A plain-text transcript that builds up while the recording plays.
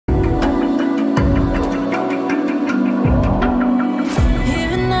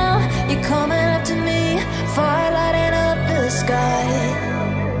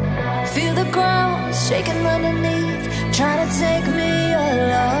breaking underneath, trying to take me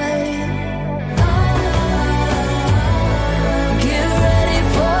alive. Get ready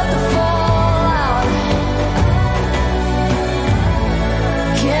for the fallout.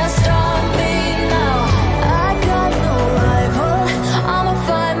 Can't stop me now. I got no rival. I'ma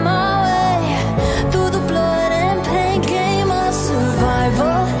find my way through the blood and pain, game of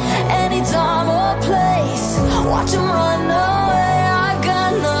survival. Any time or place, watch 'em run away. I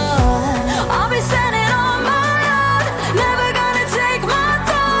got none. I'll be standing on my own, never gonna take my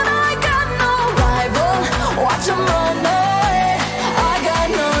throne. I got no rival. Watch 'em run away. I got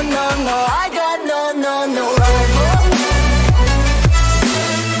no, no, no. I got no, no, no rival.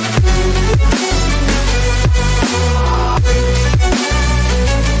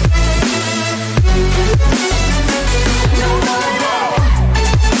 No rival.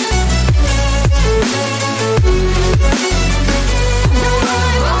 No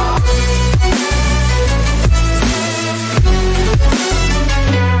rival.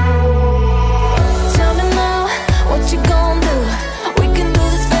 Tell me now, what you gon' do? We can do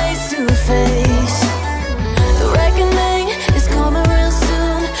this face to face. The reckoning is coming real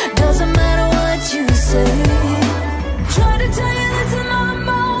soon. Doesn't matter what you say. Try to tell you this is my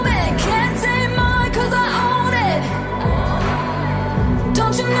moment. Can't take mine 'cause I own it.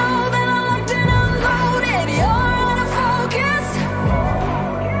 Don't you know that I'm locked and unloaded? You're out of focus.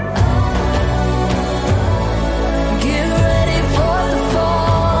 Get ready for the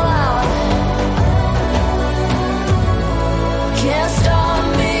fallout. Can't stop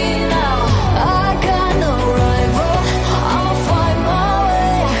me now. I got no rival. I'ma find my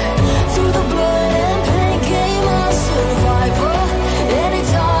way through the blood and pain, game of survival. Any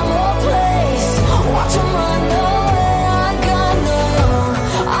time or place, watch 'em run away. I got no.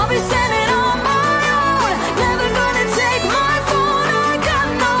 I'll be standing on my own, never gonna take my phone. I got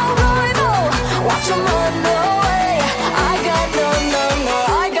no rival. Watch 'em run away. I got no, no, no.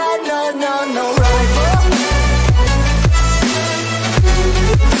 I got no, no, no rival.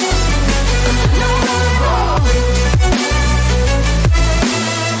 No rival.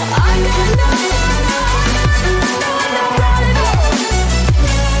 I got no, no, no, no, no rival.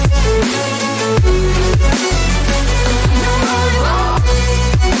 No rival.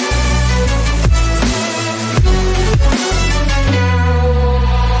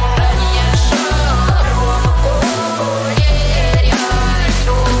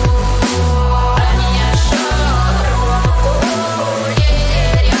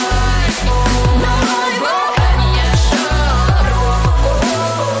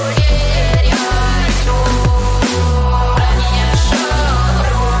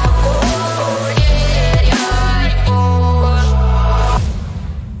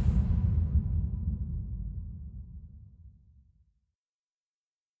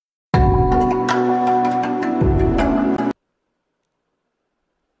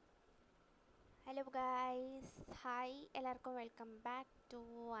 Hello guys, hi എല്ലാവർക്കും welcome back to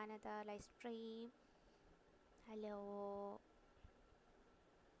another live stream. Hello,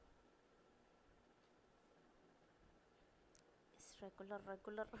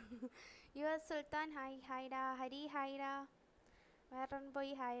 regular U S Sultan, hi ഹായ്ഡാ. Hari ഹായ്ഡാ. വേറൺ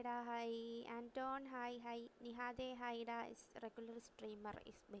boy ഹായ്ഡാ. Hi Anton, hi hi. നിഹാദെ ഹായ്ഡാ. Is regular streamer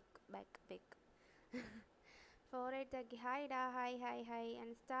is big 48 ഹായ്ഡാ. Hi hi hi.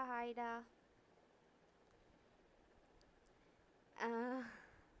 അൻസ്റ്റ ഹായ്ഡാ.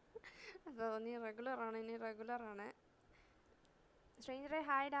 അപ്പോൾ നീ റെഗുലറാണ്. സ്ട്രേഞ്ചറെ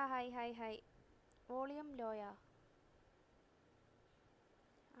ഹായ്ഡാ. Hi hi hi. Volume ലോയാ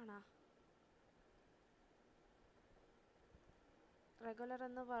ആണോ? Regular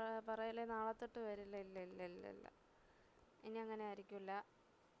എന്ന് പറയലേ നാളെ തൊട്ട് വരില്ല. ഇല്ല ഇനി അങ്ങനെ ആയിരിക്കില്ല.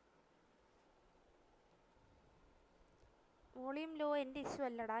 വോളിയം ലോ എൻ്റെ ഇഷ്യൂ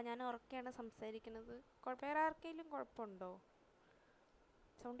അല്ലടാ, ഞാൻ ഉറക്കെയാണ് സംസാരിക്കുന്നത്. വേറെ ആർക്കെങ്കിലും കുഴപ്പമുണ്ടോ?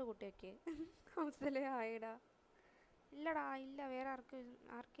 സൗണ്ട് കൂട്ടി വയ്ക്കേ. ഹൗസിലെ ആയിടാ. ഇല്ലടാ, ഇല്ല. വേറെ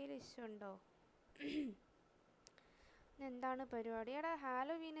ആർക്കെങ്കിലും ഇഷ്യൂ ഉണ്ടോ? എന്താണ് പരിപാടി? എടാ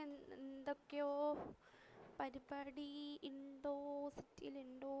ഹാലോവീൻ എന്തൊക്കെയോ പരിപാടി ഉണ്ടോ,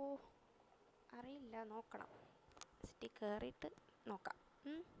 സിറ്റിയിലുണ്ടോ അറിയില്ല. നോക്കണം, സിറ്റി കയറിയിട്ട് നോക്കാം.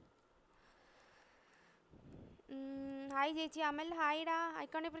 ഹായ് ചേച്ചി. അമൽ ഹായ്ഡാ.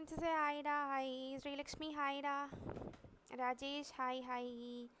 ഐക്കോണി princess ഹായ്ഡാ. Hi Sreelakshmi ഹായ്ഡാ. Rajesh hi hi.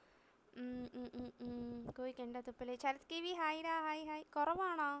 കോയി കണ്ടതുപോലെ Sarath K V ഹായ്ഡാ. Hi hi.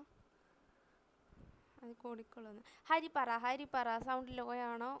 കുറവാണോ? അത് കൂടിക്കൊള്ളുന്നു. ഹരിപ്പറ. സൗണ്ട്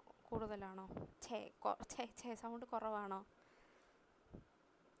ലോയാണോ കൂടുതലാണോ? സൗണ്ട് കുറവാണോ?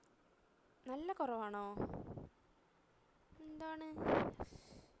 നല്ല കുറവാണോ? എന്താണ്?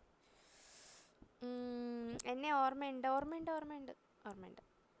 എന്നെ ഓർമ്മയുണ്ട്.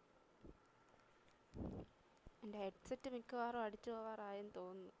 എൻ്റെ ഹെഡ്സെറ്റ് മിക്കവാറും അടിച്ചു പോവാറായെന്ന്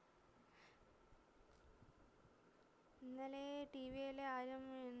തോന്നുന്നു. ഇന്നലെ ടി വിയിലെ ആരും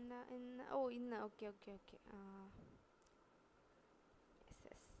ഇന്ന് ഓക്കെ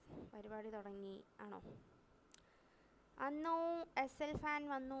പരിപാടി തുടങ്ങി ആണോ? അന്നു SL ഫാൻ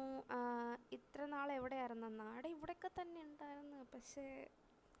വന്നു. ഇത്ര നാൾ എവിടെയായിരുന്നു? നാടെ ഇവിടെയൊക്കെ തന്നെ ഉണ്ടായിരുന്നു. പക്ഷേ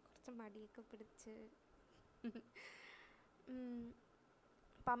കുറച്ച് മടിയൊക്കെ പിടിച്ച്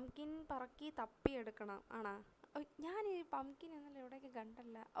പംകിൻ പറക്കി തപ്പിയെടുക്കണം ആണോ? ഞാൻ ഈ പംകിൻ എന്നല്ല എവിടെയൊക്കെ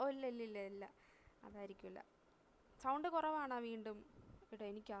കണ്ടല്ല. ഇല്ല അതായിരിക്കില്ല. സൗണ്ട് കുറവാണോ വീണ്ടും?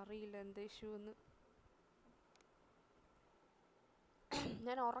 എനിക്കറിയില്ല എന്ത് ഇഷ്യൂ എന്ന്.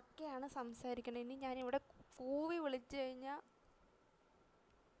 ഞാൻ ഉറക്കെയാണ് സംസാരിക്കണത്. ഇനി ഞാനിവിടെ കൂവി വിളിച്ചു കഴിഞ്ഞാൽ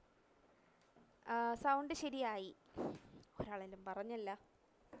സൗണ്ട് ശരിയായി. ഒരാളെല്ലാം പറഞ്ഞല്ല.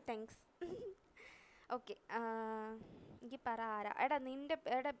 താങ്ക്സ്. ഓക്കെ, എനിക്ക് പറ ആരാ.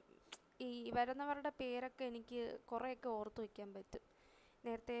 ഈ വരുന്നവരുടെ പേരൊക്കെ എനിക്ക് കുറേയൊക്കെ ഓർത്ത് വയ്ക്കാൻ പറ്റും.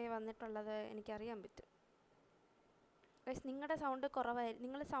 നേരത്തെ വന്നിട്ടുള്ളത് എനിക്കറിയാൻ പറ്റും. ഗൈസ്, നിങ്ങളുടെ സൗണ്ട്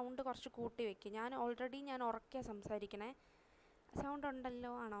നിങ്ങൾ സൗണ്ട് കുറച്ച് കൂട്ടി വയ്ക്കുക. ഞാൻ ഉറക്കെ സംസാരിക്കണേ. സൗണ്ട്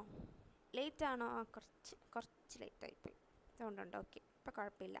ഉണ്ടല്ലോ. ആണോ? ലേറ്റ് ആണോ? കുറച്ച് ലേറ്റായിപ്പോയി. സൗണ്ട് ഉണ്ട്. ഓക്കെ, ഇപ്പം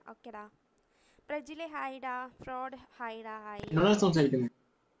കുഴപ്പമില്ല. ഓക്കെടാ. പ്രജിലെ ഹായ്ഡാ. ഫ്രോഡ് ഹായ്ഡാ. ഹായ്.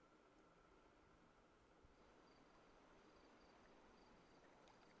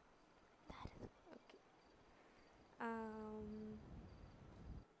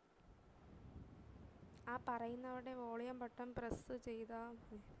 ആ പറയുന്നവരുടെ വോളിയം ബട്ടൺ പ്രസ് ചെയ്താൽ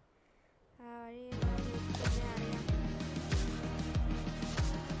വഴി അറിയാം.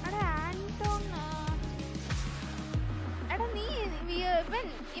 എടാ ആൻറ്റോൺ, എടാ നീ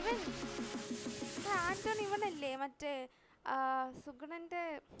ഇവൻ ആൻറ്റോൺ ഇവനല്ലേ മറ്റേ സുഗുണൻ്റെ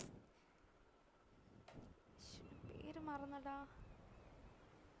പേര് മറന്നടാ.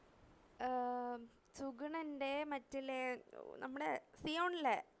 സുഗുണൻ്റെ മറ്റില്ലേ നമ്മുടെ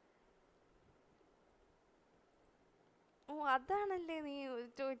സിയോണിലെ. അതാണല്ലേ നീ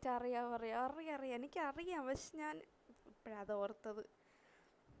ചോദിച്ചറിയാം. എനിക്കറിയാം. പക്ഷെ ഞാൻ ഇപ്പോഴത് ഓർത്തത്.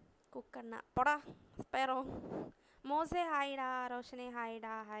 കുക്കണ്ണ പൊടാ സ്പെറോ. മോസെ ഹായ്ഡാ. റോഷനെ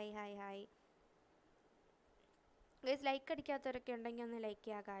ഹായ്ഡാ. ഹായ്. ഗൈസ്, ലൈക്ക് അടിക്കാത്തവരൊക്കെ ഉണ്ടെങ്കിൽ ഒന്ന് ലൈക്ക്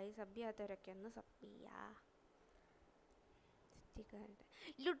ചെയ്യുക. ഗൈസ്, സബ് ചെയ്യാത്തവരൊക്കെ ഒന്ന് സബ് ചെയ്യുക.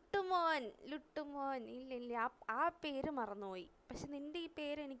 ലുട്ടുമോൻ ഇല്ല ആ പേര് മറന്നുപോയി. പക്ഷെ നിൻ്റെ ഈ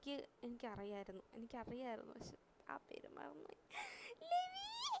പേര് എനിക്കറിയായിരുന്നു. പക്ഷെ ആ പേര് മറന്നുപോയി.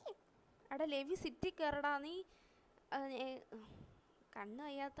 എടാ ലെവി, സിറ്റി കയറടാ നീ. കണ്ണ്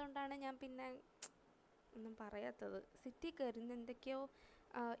വയ്യാത്തതുകൊണ്ടാണ് ഞാൻ പിന്നെ ഒന്നും പറയാത്തത്. സിറ്റി കയറുന്ന എന്തൊക്കെയോ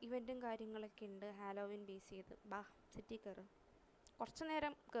ഇവൻറ്റും കാര്യങ്ങളൊക്കെ ഉണ്ട് ഹാലോവിൻ ബേസ് ചെയ്ത്. ബാ, സിറ്റി കയറ്. കുറച്ച്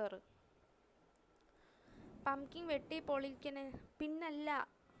നേരം കയറ്. പംകിൻ വെട്ടി പൊളിക്കണേ. പിന്നല്ല.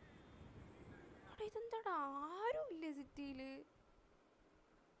 അവിടെ ഇതെന്താടാ ആരും ഇല്ലേ സിറ്റിയിൽ?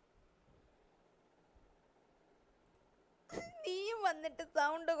 നീയും വന്നിട്ട്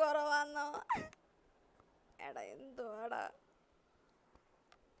സൗണ്ട് കുറവാന്നോ? എടാ എന്തുവാടാ?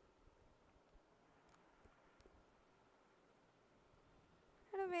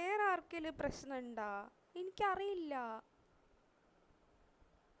 എടാ വേറെ ആർക്കെങ്കിലും പ്രശ്നമുണ്ടോ? എനിക്കറിയില്ല.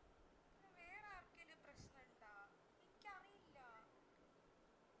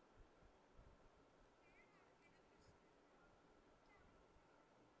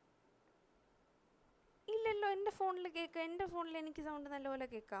 ഇല്ലല്ലോ, എൻ്റെ ഫോണിൽ കേൾക്കാം. എൻ്റെ ഫോണിൽ എനിക്ക് സൗണ്ട് നല്ലപോലെ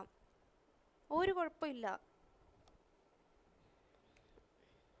കേൾക്കാം. ഒരു കുഴപ്പമില്ല.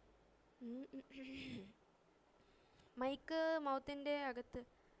 മൈക്ക് മൗത്തിൻ്റെ അകത്ത്.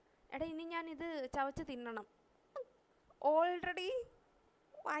 എടാ ഇനി ഞാനിത് ചവച്ച് തിന്നണം. ഓൾറെഡി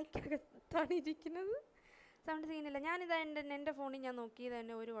വായിക്കകത്താണ് ഇരിക്കുന്നത്. സൗണ്ട് സീനില്ല. ഞാനിതാ എൻ്റെ ഫോണിൽ ഞാൻ നോക്കിയത്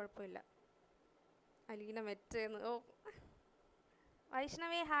തന്നെ ഒരു കുഴപ്പമില്ല. അലീന മെറ്റേന്ന്.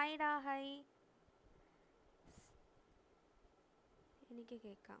 വൈഷ്ണവേ ഹായ്ഡാ. ഹായ്. എനിക്ക്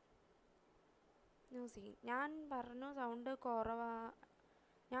കേൾക്കാം. No scene. ഞാൻ പറഞ്ഞു സൗണ്ട്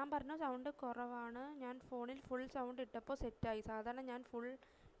കുറവാണ്. ഞാൻ ഫോണിൽ ഫുൾ സൗണ്ട് ഇട്ടപ്പോൾ സെറ്റായി. സാധാരണ ഞാൻ ഫുൾ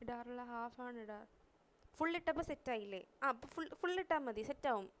ഇടാറുള്ള ഹാഫാണ് ഇടാറ്. ഫുൾ ഇട്ടപ്പോൾ സെറ്റായില്ലേ? അപ്പോൾ ഫുൾ ഇട്ടാൽ മതി,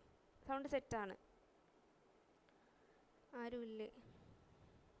 സെറ്റാവും. സൗണ്ട് സെറ്റാണ്. ആരുമില്ലേ?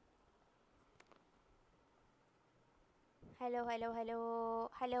 Hello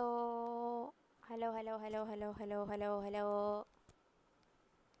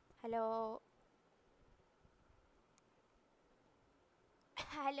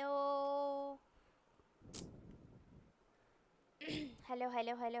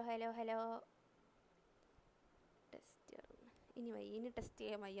test. ഇനി ടെസ്റ്റ്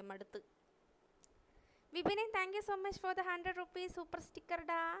ചെയ്യാൻ വയ്യ, മടുത്ത്. Vipine, thank you so much for the 100 rupees super sticker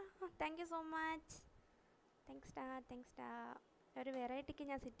da. Thank you so much. Thanks da. ഒരു വെറൈറ്റിക്ക്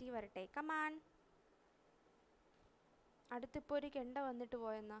ഞാൻ സിറ്റി വരട്ടെ. കമാൺ. അടുത്തിപ്പോൾ ഒരു കെണ്ട വന്നിട്ട്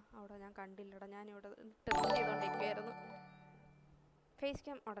പോയെന്നാ. അവിടെ ഞാൻ കണ്ടില്ലടാ. ഞാനിവിടെ ടെസ്റ്റ് ചെയ്തോണ്ടിരിക്കുകയായിരുന്നു. ഫേസ്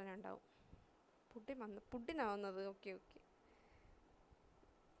ക്യാം ഉടനെ ഉണ്ടാവും. പുഡിനാവുന്നത്. ഓക്കെ.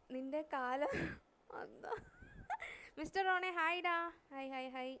 നിന്റെ കാലം എന്താ? മിസ്റ്റർ റോണെ ഹായ് ഡാ.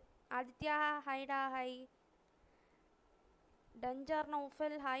 ഹായ്. ആദിത്യ ഹായ് ഡാ. Hi. ഡഞ്ചർ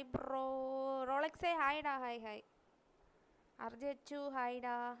Naufal hi bro. റോളക്സേ hi ഡാ. ഹായ്. അർജച്ചു ഹായ്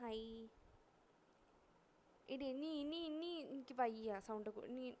ഡാ. ഹായ്. ഇനി എനിക്ക് വയ്യ സൗണ്ട്.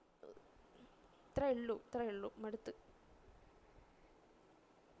 ഇനി ഇത്രേ ഉള്ളൂ മടുത്ത്.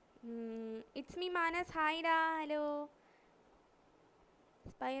 ഇറ്റ്സ് മീ മാനസ് ഹായ് ഡാ. ഹലോ.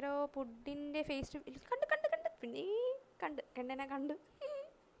 സ്പൈറോ പുഡിൻ്റെ ഫേസ് കണ്ട് പിന്നെ കണ്ടനെ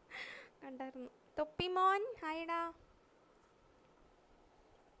കണ്ടായിരുന്നു. തൊപ്പിമോൻ ഹായ് ഡാ.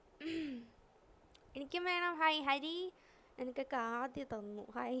 എനിക്കും വേണം. ഹായ് ഹരി. എനിക്കൊക്കെ ആദ്യം തന്നു.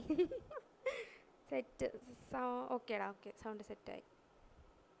 ഹായ്. സെറ്റ്. ഓക്കേടാ. ഓക്കെ സൗണ്ട് സെറ്റായി.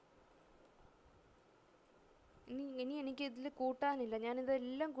 ഇനി എനിക്ക് ഇതിൽ കൂട്ടാനില്ല.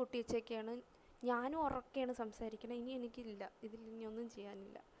 ഞാനിതെല്ലാം കൂട്ടി വെച്ചേക്കാണ്. ഞാനും ഉറക്കെയാണ് സംസാരിക്കണം. ഇനി എനിക്കില്ല. ഇതിൽ ഇനി ഒന്നും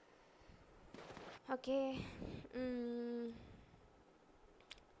ചെയ്യാനില്ല. ഓക്കെ.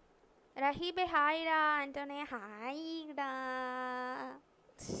 റഹീബെ ഹായ് ഡാ. ആൻ്റോണെ ഹായ് ഡാ.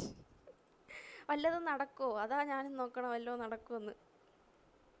 വല്ലതും നടക്കുമോ? അതാ ഞാനും നോക്കണം വല്ലതും നടക്കുമെന്ന്.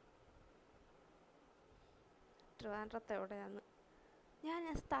 ട്രിവാൻഡ്രത്ത് എവിടെയാന്ന് ഞാൻ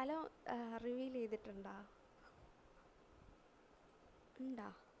സ്ഥലം റിവീൽ ചെയ്തിട്ടുണ്ടാ? ഉണ്ടാ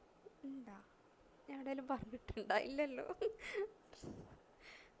ഞാൻ എവിടെയെങ്കിലും പറഞ്ഞിട്ടുണ്ടാ? ഇല്ലല്ലോ.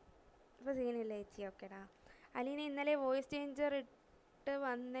 ഇപ്പോൾ സീനില്ല ചേച്ചി. ഓക്കേടാ. അലീന ഇന്നലെ വോയിസ് ചേഞ്ചർ ഇട്ട്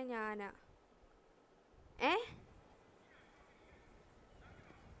വന്ന ഞാനാ.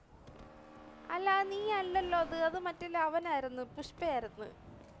 അല്ല നീ അല്ലല്ലോ അത് മറ്റേ അവനായിരുന്നു. പുഷ്പയായിരുന്നു.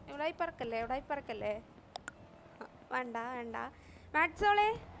 എവിടായി പറക്കല്ലേ. വേണ്ട. മാഡ്സോളെ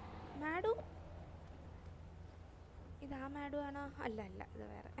മാഡു. ഇതാ മാഡു ആണോ? അല്ല ഇത്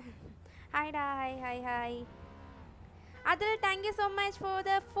വേറെ. ഹായ് ഡാ. ഹായ്. അതിൽ thank you so much for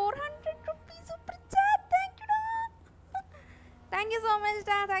the 400 rupees super chat. Thank you so much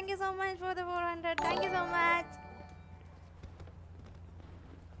da. Thank you so much for the 400. Thank you so much.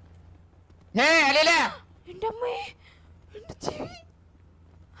 Hey Alila. എൻ്റെ അമ്മേ എൻ്റെ ചെവി.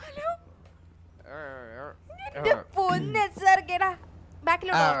 ഹലോ. എൻ്റെ പൊന്നെ സർക്കേടാ.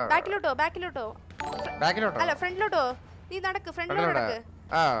 ബാക്കിലോട്ടോ അല്ല ഫ്രണ്ടിലോട്ടോ. നീ നടക്ക്. ഫ്രണ്ടിലോട്ട് നടക്ക്.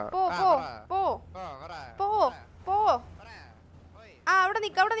 പോ. അവിടെ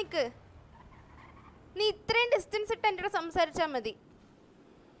നിക്ക്. നീ ഇത്രയും ഡിസ്റ്റൻസ് ഇട്ട് എൻ്റെ സംസാരിച്ചാൽ മതി.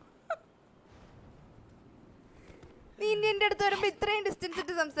 നീ ഇനി എൻ്റെ അടുത്ത് വരുമ്പോൾ ഇത്രയും ഡിസ്റ്റൻസ്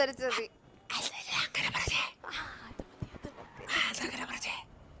ഇട്ട് സംസാരിച്ചാൽ മതി.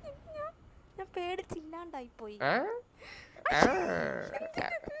 ഞാൻ പേടിച്ചില്ലാണ്ടായിപ്പോയി.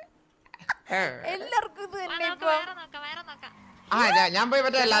 എല്ലാവർക്കും ഇത് തന്നെ ഇപ്പൊ. ഞാൻ പോയി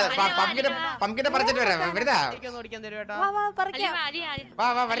പമ്പിനെ പറിച്ചിട്ട് വരാം.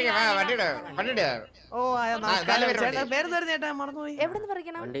 എവിടുന്ന്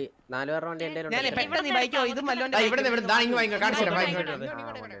പറിക്കണം?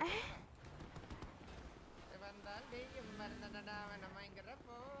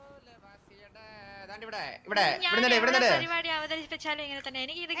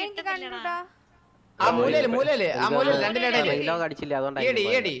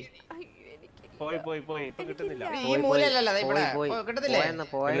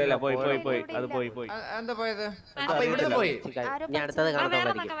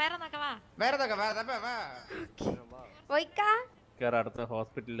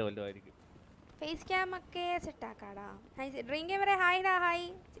 ഫേസ് ക്യാം ഒക്കെ സെറ്റ് ആക്കാടാ. ഡ്രിങ്ക് വരെ ഹായ് ഡാ. ഹായ്.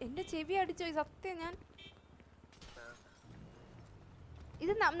 എന്റെ ചെവി അടിച്ചു സത്യം. ഞാൻ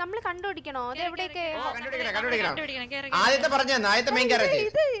ഇത് നമ്മൾ കണ്ടുപിടിക്കണോ? അത് എവിടെയൊക്കെ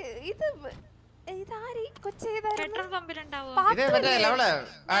ഇതാരി കൊച്ചേതായിരുന്നു?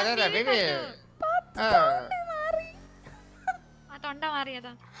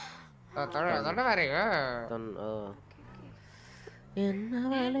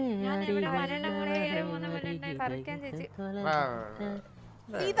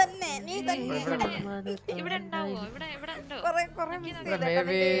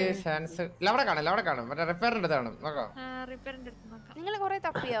 നിങ്ങൾ കൊറേ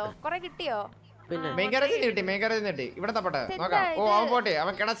തപ്പിയോ? കൊറേ കിട്ടിയോ? ഇവിടെ തപ്പട്ടെ നോക്കാം. ഓ അവൻ പോട്ടെ,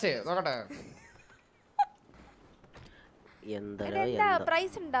 അവൻ കിടച്ച് നോക്കട്ടെ. എന്താ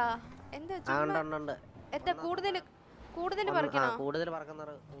പ്രൈസ് ഉണ്ടാ? എന്താ എന്താ കൂടുതൽ പറിക്കണോ? കൂടുതൽ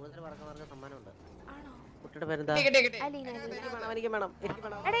പറക്കുന്നവർക്ക് സമ്മാനമുണ്ട്. ആണോ? കുട്ടിയുടെ പേരെന്താ? അലീന. എനിക്ക് വേണം.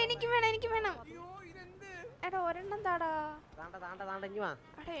 എടാ എനിക്ക് വേണം. എടാ ഒരെണ്ണം താടാ. ഇങ്ങ് വാ.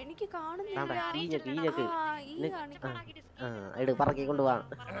 എടാ എനിക്ക് കാണുന്നില്ല. എട് പറക്കി കൊണ്ടുപോവാ.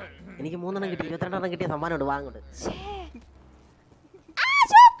 എനിക്ക് 3 എണ്ണം കിട്ടി, 22 എണ്ണം കിട്ടിയ സമ്മാനമുണ്ട്. വാ അങ്ങോട്ട്.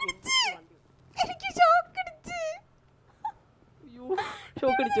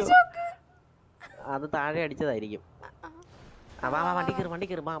 അത് താഴെ അടിച്ചതായിരിക്കും. വണ്ടി കയറി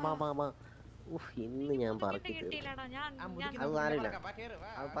ഇന്ന് ഞാൻ പറക്കി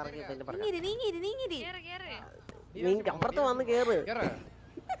അപ്പുറത്ത് വന്ന് കേറ്.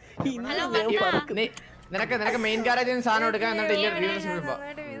 നിനക്ക് മെയിൻ ഗാരേജിൽ നിന്ന് സാധനം എടുക്കാൻ നിങ്ങൾക്ക്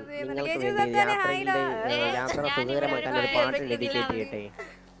വേണ്ടി യാത്ര സുഖകരമാക്കാൻ ഒരു പാട്ട് ഡെഡിക്കേറ്റ് ചെയ്യട്ടെ.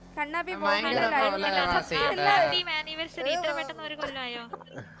 കണ്ണാപ്പി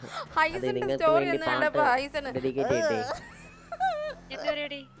ഡെഡിക്കേറ്റ് ചെയ്യട്ടെ.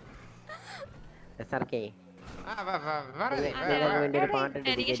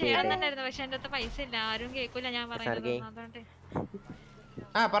 എനിക്ക് ചെയ്യണമെന്നുണ്ടായിരുന്നു, പക്ഷെ എന്റെ അടുത്ത് പൈസ ഇല്ല. ആരും കേൾക്കൂല ഞാൻ പറയുന്നത്.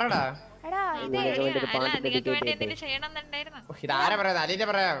 അതുകൊണ്ട് നിങ്ങൾക്ക് വേണ്ടി എന്തെങ്കിലും ചെയ്യണമെന്നുണ്ടായിരുന്നു.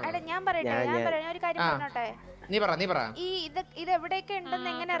 ഞാൻ പറയട്ടെ ഒരു കാര്യം പറഞ്ഞോട്ടെ. ഇത് എവിടെയൊക്കെ ഉണ്ടെന്ന്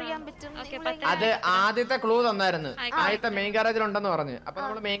എങ്ങനെ അറിയാൻ പറ്റും? അത് ആദ്യത്തെ ക്ലൂ തന്നായിരുന്നു. ആദ്യത്തെ മെയിൻ ഗാരേജിൽ ഉണ്ടെന്ന് പറഞ്ഞു. അപ്പൊ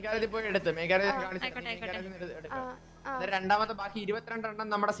നമ്മള് മെയിൻ ഗാരേജിൽ പോയി എടുത്ത് മെയിൻ ഗാരേജിൽ രണ്ടാമത്തെ ബാക്കി 22 എണ്ണം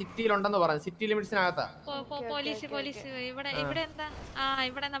നമ്മുടെ സിറ്റിയിൽ ഉണ്ടെന്ന് പറഞ്ഞു. സിറ്റി ലിമിറ്റ്സിനകത്താ. പോലീസ് ഇവിടെ എന്താ?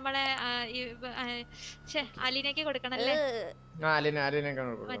 ഇവിടെ നമ്മളെ അലീനക്ക് കൊടുക്കണല്ലേ?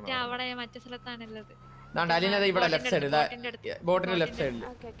 മറ്റേ അവിടെ മറ്റേ സ്ഥലത്താണുള്ളത്. അലീന ഇവിടെ ലെഫ്റ്റ് സൈഡ്, ബോട്ടിന്റെ ലെഫ്റ്റ് സൈഡിൽ.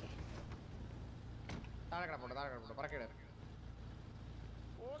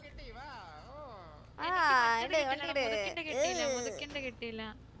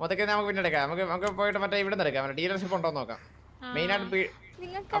 മൊത്തത്തിൽ നമുക്ക് പിന്നെ എടുക്കാം. നമുക്ക് പോയിട്ട് മറ്റേ ഇവിടെ നിന്ന് എടുക്കാം. ഡീലർഷിപ്പ് ഉണ്ടോ നോക്കാം. മെയിനായിട്ട്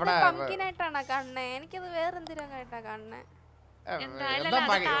എനിക്കത് വേറെന്തിനായിട്ടാ കാണുന്നേ?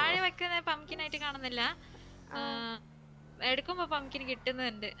 താഴെ വെക്കുന്ന പംകിനായിട്ട് കാണുന്നില്ല, എടുക്കുമ്പോ പംകിന്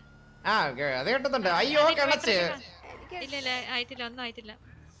കിട്ടുന്നുണ്ട്. അത് കിട്ടുന്നുണ്ട്. അയ്യോ ഇല്ല ആയിട്ടില്ല, ഒന്നും ആയിട്ടില്ല.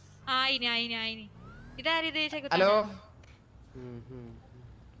 ആയിനി ഇതാരിത്? Hello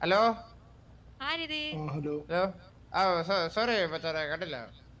hello ആരിത്? സോറി മച്ചാനെ കണ്ടില്ല.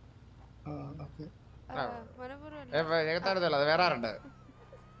 അത് വേറെ ആരുണ്ട്?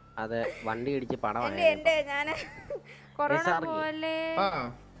 അതെ, വണ്ടി ഇടിച്ച് പടമാണ്.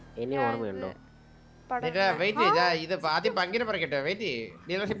 ഇനി ഓർമ്മയുണ്ടോ? ഇത് ആദ്യം പങ്കിനെ പറിക്കട്ടെ. വെയിറ്റ്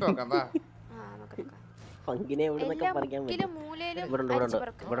ഡീലർഷിപ്പ് നോക്കാം. പങ്കിനെ പറിക്കാൻ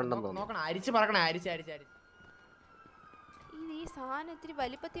നോക്കണം. അരിച്ച് പറക്കണേ. അരിച്ച് ഈ സാധനം ഇത്തിരി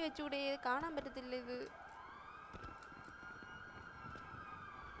വലിപ്പത്തി വെച്ചുകൂടെ? കാണാൻ പറ്റത്തില്ല. ഇത്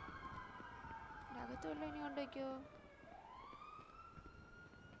അകത്തുള്ള ഇനി കൊണ്ടുവയ്ക്കോ?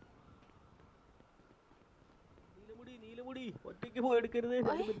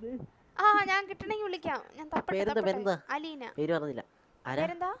 ഞാൻ കിട്ടണമെങ്കിൽ വിളിക്കാം. ഞാൻ അലീന. പേര് പറഞ്ഞില്ല.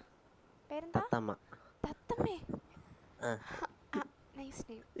 പേരെന്താ? തത്തമ്മ. തത്തമ്മേ? Nice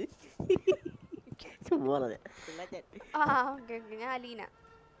name. ഞാൻ അലീന.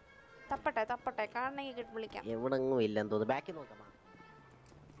 തപ്പട്ടെ കാണണമെങ്കിൽ വിളിക്കാം. എവിടെങ്ങും ഇല്ലെന്ന് തോന്നുന്നു. ബാക്കി നോക്കാം.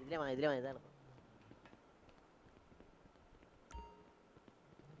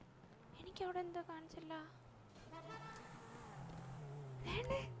 എനിക്ക് അവിടെ എന്താ കാണിച്ചില്ല.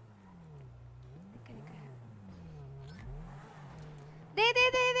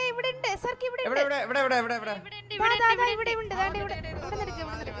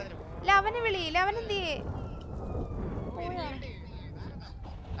 അവനെ വിളി. അവനെന്തിയേ?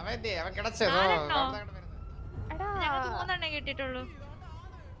 കിട്ടിട്ടുള്ളൂ.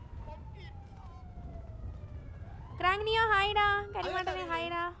 ക്രാങ്നിയോ ഹായ്ഡാ. കരിമാട്ടനെ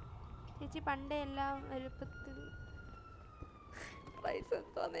ഹായ്ഡാ. ചേച്ചി പണ്ടേ എല്ലാം എളുപ്പത്തിൽ പ്രൈസ്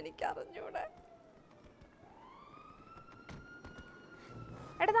എന്തോന്ന് എനിക്ക് അറിഞ്ഞൂടെ.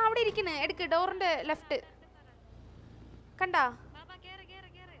 എടാ അവിടെ ഇരിക്കണേ. എടുക്ക്. ഡോറിന്റെ ലെഫ്റ്റ് കണ്ടാ?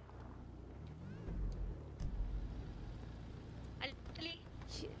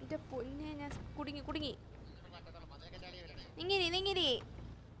 എന്റെ പൊന്നെ, ഞാൻ കുടുങ്ങി. നിങ്ങിരി.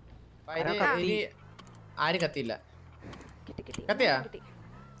 ആരും കത്തിയില്ല. കിട്ടി. കത്തിയാ?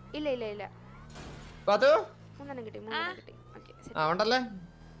 ഇല്ല. മൂന്നെണ്ണം കിട്ടി. ഉണ്ടല്ലേ.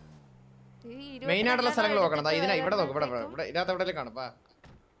 മെയിൻ ആയിട്ടുള്ള സ്ഥലങ്ങൾ നോക്കണം. ഇവിടെ നോക്ക്. ഇവിടെ ഇതിനകത്ത് എവിടെയെങ്കിലും കാണും.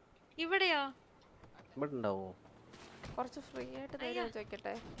 ഇവിടെയോ? ഇവിടെ ഉണ്ടാവോ? കുറച്ച് ഫ്രീ ആയിട്ട് തരാൻ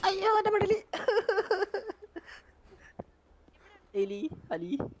ചോദിക്കട്ടെ. അയ്യോ എന്റെ മടിയില്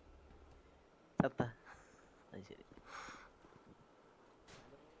അലി ചത്ത. അത് ശരി.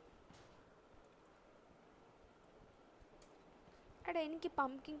 എടാ എനിക്ക്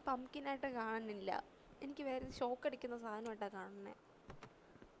പംകിനായിട്ട് കാണുന്നില്ല. എനിക്ക് വേറെ ഷോക്ക് അടിക്കുന്ന സാധനമായിട്ടാണ് കാണുന്നത്.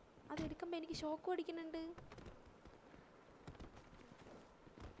 അതെടുക്കുമ്പോൾ എനിക്ക് ഷോക്ക് അടിക്കുന്നുണ്ട്.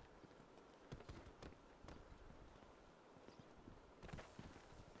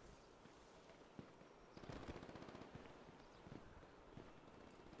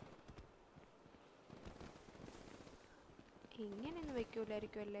 ഇങ്ങനെയൊന്നും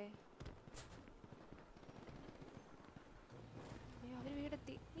വെക്കൂലായിരിക്കും അല്ലേ? അയ്യോ അവര്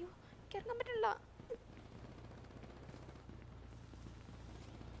വീടെത്തി. അയ്യോ എനിക്ക് ഇറങ്ങാൻ പറ്റില്ല.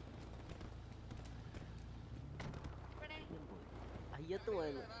 അയ്യത്ത്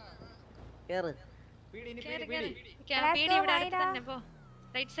പോയത് കേറ്.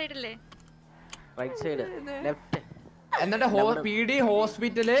 റൈറ്റ് സൈഡല്ലേ? Right side left. എന്നിട്ട് PD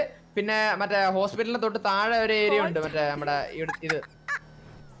ഹോസ്പിറ്റല്, പിന്നെ മറ്റേ ഹോസ്പിറ്റലിന് തൊട്ട് താഴെ ഒരു ഏരിയ ഉണ്ട് മറ്റേ നമ്മുടെ ഇത്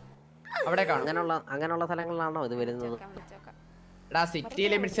അവിടെ കാണും. അങ്ങനെയുള്ള സ്ഥലങ്ങളിലാണോ ഇത് വരുന്നത്? എടാ സിറ്റി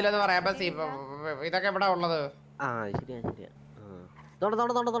ലിമിറ്റ്സിൽ എന്ന് പറയാ ഇതൊക്കെ എവിടെ ഉള്ളത്? ആ ശരിയാ.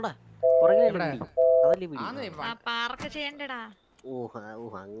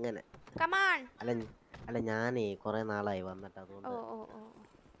 അങ്ങനെ അല്ല ഞാനേ കൊറേ നാളായി വന്നിട്ട്, അതുകൊണ്ട്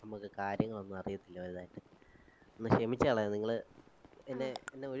നമുക്ക് കാര്യങ്ങളൊന്നും അറിയത്തില്ല വലുതായിട്ട്. ഒന്ന് ക്ഷമിച്ചാളെ, നിങ്ങള്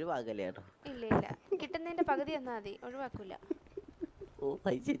എന്നെ ഒഴിവാക്കല്ലേ കേട്ടോ. ഇല്ല കിട്ടുന്നതിന്റെ പകുതി എന്നാ മതി, ഒഴിവാക്കൂല. ഓ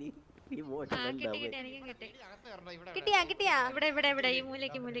ശരി.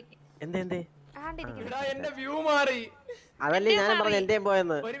 അതല്ലേ ഞാൻ പറഞ്ഞു എന്റെ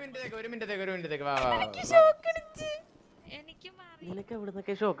പോയെന്ന്. നിനക്ക്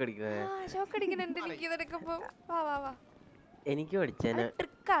എവിടുന്നൊക്കെ ഷോക്ക് എനിക്കും അടിച്ചേനെ.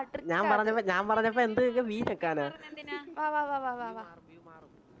 ഞാൻ പറഞ്ഞപ്പോ എന്ത് വീനക്കാനാ?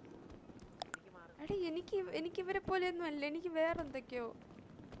 എനിക്ക് ഇവരെ പോലെയൊന്നും അല്ല, എനിക്ക് വേറെന്തൊക്കെയോ.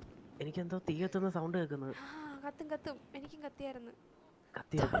 എനിക്കെന്തോ തീ കത്തുന്ന സൗണ്ട് കേൾക്കുന്നത്. കത്തും എനിക്കും കത്തിയായിരുന്നു.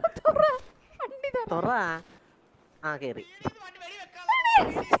 കേറി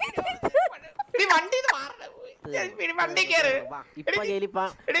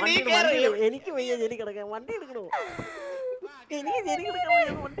എനിക്ക് വയ്യ ജലി കിടക്കാൻ. വണ്ടി എടുക്കണോ? എനിക്ക് ജലി കിടക്കാൻ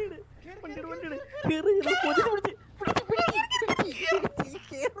വയ്യ. വണ്ടി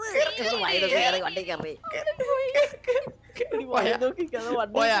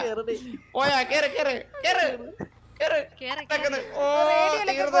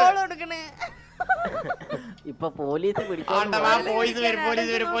ഇപ്പൊ പോലീസ് പിടിച്ചോ.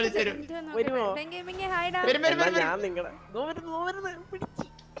 ഞാൻ നിങ്ങളെ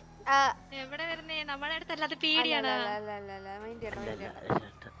എവിടെ വരുന്നേ? നമ്മുടെ അടുത്തല്ലാതെ പേടിയാണ്.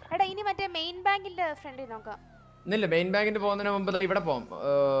 എടാ ഇനി മറ്റേ മെയിൻ ബാങ്കിന്റെ ഫ്രണ്ടിൽ നോക്കാം. ഇല്ല, മെയിൻ ബാങ്കിന്റെ പോകുന്നതിന് മുമ്പ് ഇവിടെ പോവാം,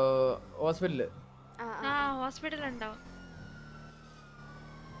 ഹോസ്പിറ്റലില്. ഹോസ്പിറ്റൽ ഉണ്ടാവും.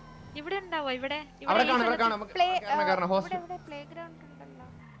 ഇവിടെ ഉണ്ടാവോ? ഇവിടെ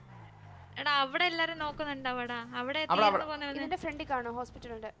എടാ അവിടെ എല്ലാരും നോക്കുന്നുണ്ടാവടാ. അവിടെ ഇതിന്റെ ഫ്രണ്ടിൽ കാണോ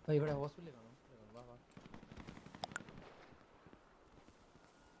ഹോസ്പിറ്റലിന്റെ? ഇവിടെ ഹോസ്പിറ്റലിൽ കാണോ?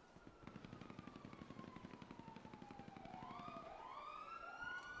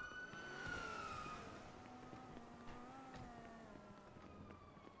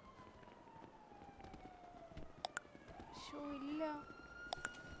 ഇല്ല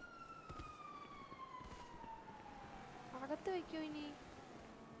അകത്ത് വെക്കോ ഇനി?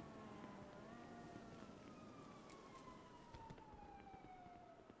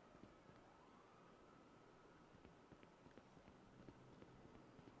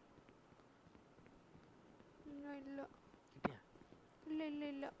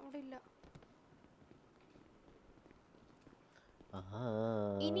 ഇല്ല അവിടെ ഇല്ല.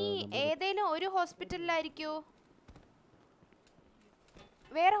 ഇനി ഏതേലും ഒരു ഹോസ്പിറ്റലിലായിരിക്കോ?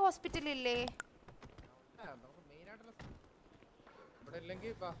 വേറെ ഹോസ്പിറ്റലില്ലേ?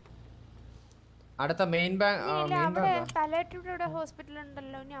 അടുത്ത മെയിൻ ബാങ്ക് ഹോസ്പിറ്റൽ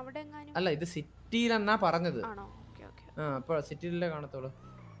ഉണ്ടല്ലോ. ഇനി അവിടെ എങ്ങാനും അല്ല, ഇത് സിറ്റിയിലെന്നാ പറഞ്ഞത്. ആണോ? ഓക്കേ ആ, അപ്പോൾ സിറ്റിയിലേ കാണത്തോളൂ.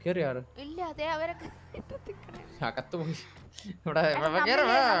 കേറിയാറ് ഇല്ല, അതെ അവരൊക്കെ അകത്ത് പോയി. ഇവിടെ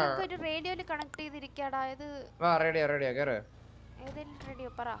ഒരു റേഡിയോയിൽ കണക്ട് ചെയ്തിരിക്കാടാ. ഇത് വാ, റേഡിയോ കേറ്. ഏതെങ്കിലും റേഡിയോ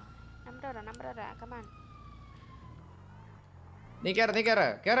പറ. Number come on. നീ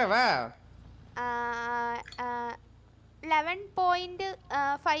കേറ് വാ.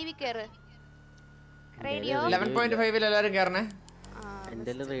 11.5 കേറ്. റേഡിയോ 11.5 എല്ലാരും കേറണേ.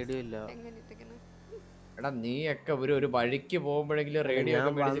 എന്റെ റേഡിയോ ഇല്ല. എടാ നീ ഒക്കെ ഒരു വഴിക്ക് പോകുമ്പോഴെങ്കിലും റേഡിയോ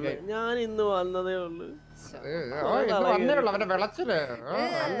ഞാൻ ഇന്ന് വന്നതേ ഉള്ളൂ. അവന്റെ വിളച്ചില്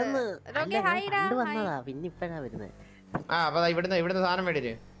വന്നതാ, പിന്നെ ഇപ്പഴാ വരുന്നേ. ആ, അപ്പൊ ഇവിടുന്ന് സാധനം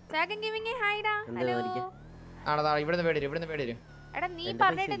മേടിര്. എടാ നീ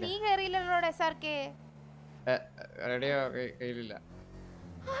പറഞ്ഞിട്ട് നീ കേറിയില്ലല്ലോ SRK. റേഡിയോ കയ്യിലില്ല.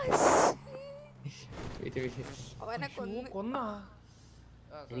 അവനെ കൊന്നാ?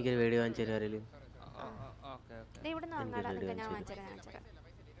 എനിക്കൊരു വീഡിയോ വാങ്ങിച്ചു തരും. ഇവിടുന്ന് വാങ്ങാടാ, ഞാൻ വാങ്ങിച്ചുതരാം.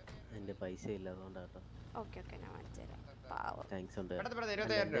 എന്റെ പൈസ ഇല്ല അതുകൊണ്ടാട്ടോ. ഓക്കെ ഞാൻ വാങ്ങിച്ചുതരാം. പാവം. താങ്ക്സ് ഉണ്ട്.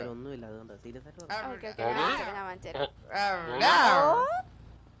 25,000 ഒന്നുമില്ല അതുകൊണ്ടാ. സീരിയസ് ആയിട്ട് ഓക്കെ ഞാൻ വാങ്ങിച്ചുതരാം.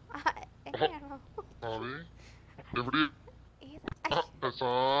 എങ്ങനെയാണോ?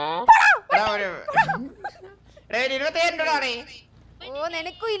 ഓ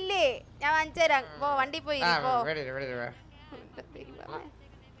നിനക്കും ഇല്ലേ? ഞാൻ വാങ്ങിച്ചുതരാം. പോ വണ്ടി പോയി പോ.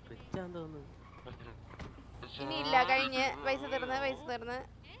 ഇനി ഇല്ല, കഴിഞ്ഞ്. പൈസ തീർന്ന്.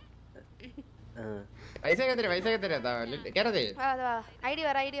 ഐഡി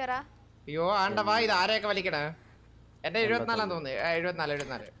പറ. അയ്യോ ആണ്ടവാ, ഇത് ആരെയൊക്കെ വലിക്കണേ? എന്റെ 74 തോന്നി.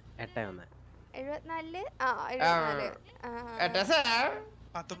 74. 74.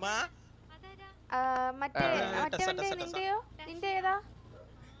 നിന്റെയോ? നിന്റെ ഏതാ?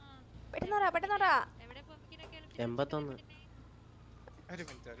 പെട്ടെന്നോടാ. 81.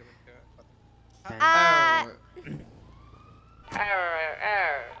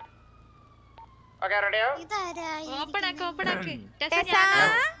 ഓപ്പൺ ആക്ക്.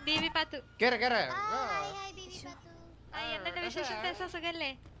 എന്തൊക്കെ വിശേഷം?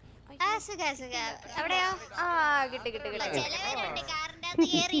 സുഖല്ലേ? എവിടെയോ? കിട്ടി.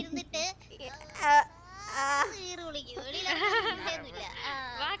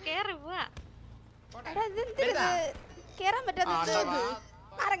 കേറാൻ പറ്റാത്ത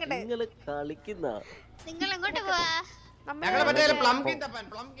ആരങ്ങട്ടെ കളിക്കുന്ന നിങ്ങൾ എങ്ങോട്ട് പോവാ?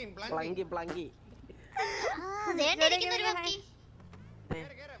 പ്ലങ്കി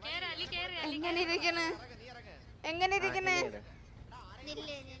എങ്ങനെ ഇരിക്കണ്?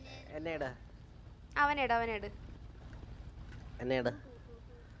 അവനേട്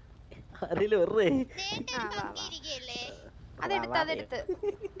അതെടുത്ത്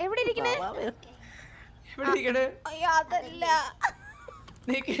എവിടെ ഇരിക്കണേ? അയ്യോ അതല്ല,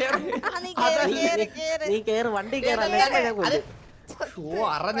 നീ കേറ് വണ്ടി കേറല്ലേ.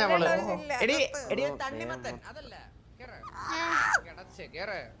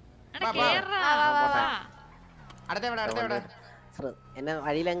 എന്നെ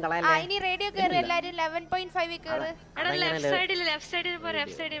വഴിയിലും കളയല്ലേ. ഇനി റേഡിയോ കേറ് എല്ലാരും. 11.5 കേറ്. ലെഫ്റ്റ് സൈഡിൽ പോ.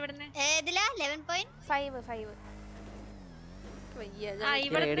 ലെഫ്റ്റ് സൈഡ് ഇവിടുന്ന്. ഏതിലാ? 11.5.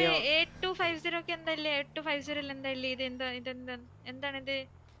 ഇവിടുന്ന് 8250 ഒക്കെ എന്തല്ലേ? 8250 എന്തല്ലേ? ഇത് എന്താണിത്?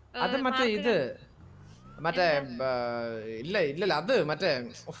 അത് മറ്റേ ഇത് മറ്റേ ഇല്ല അത് മറ്റേ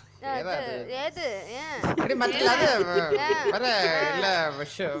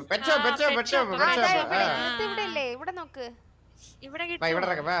ഇവിടെ നോക്ക്.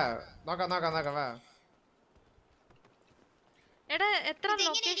 എടാ എത്ര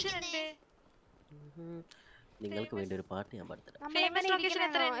ലൊക്കേഷൻ ഉണ്ട്? നിങ്ങൾക്ക് വേണ്ടി ഒരു പാട്ട് ഞാൻ പാടിത്തരാം. ഫേമസ് ലൊക്കേഷൻ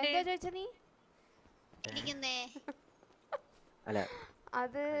എത്ര ഉണ്ട്? എന്താ ചോദിച്ചാ നീ? അല്ല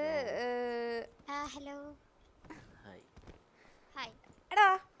അത് ഹലോ ഹായ്. എടാ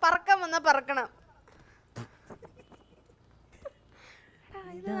പറക്കാൻ വന്നാ പറക്കണം.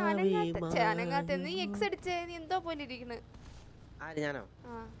 അനങ്ങാത്ത നീ എക്സ് അടിച്ചേ. നീ എന്തോ പോലെ ഇരിക്കണ്. ഞാനോ?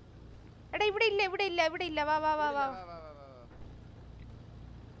 എടാ ഇവിടെ ഇല്ല. വാ.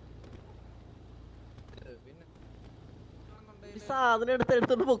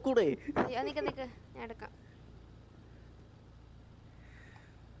 എടുത്തോണ്ട് പൊക്കൂടെ? നിക്ക് ഞാൻ എടുക്കാം.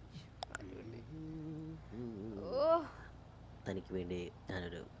 തനിക്ക് വേണ്ടി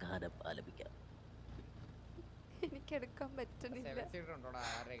ഞാനൊരു ഗാനം ആലപിക്കാം. എനിക്ക് എടുക്കാൻ പറ്റണില്ല.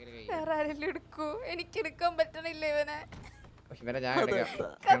 വേറെ ആരെങ്കിലും എടുക്കൂ. എനിക്ക് എടുക്കാൻ പറ്റണില്ല ഇവനെ.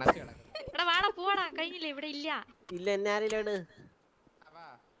 ഇല്ല എന്നെ ആരെങ്കിലും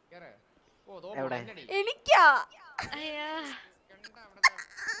എവിടെ? എനിക്കാ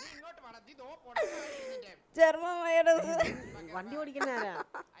വണ്ടി ഓടിക്കുന്ന ആരാ?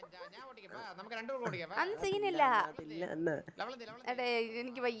 സീനില്ല.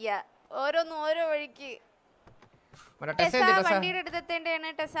 എനിക്ക് വയ്യ. ഓരോന്നും ഓരോ വഴിക്ക്. വണ്ടിയുടെ അടുത്തെത്തേണ്ടാണ്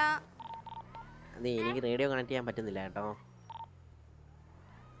ടെസ. എനിക്ക് റേഡിയോ കണക്ട് ചെയ്യാൻ പറ്റുന്നില്ല കേട്ടോ.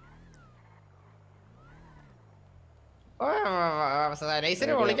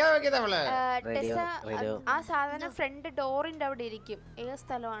 ആ സാധനം ഫ്രണ്ട് ഡോറിന്റെ അവിടെ ഇരിക്കും. ഏത്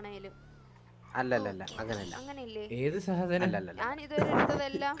സ്ഥലമാണേലും. അല്ലല്ല അങ്ങനല്ല. അങ്ങനെയില്ലേ? ഏത് സാധനം? ഞാൻ ഇതുവരെ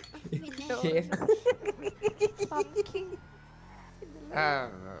എടുത്തതെല്ലാം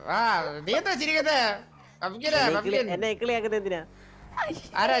എന്നെ എക്കിളിയാക്കുന്നത് എന്തിനാ?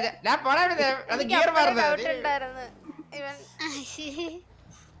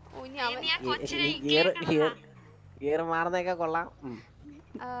 ഗിയർ മാറുന്നൊക്കെ കൊള്ളാം.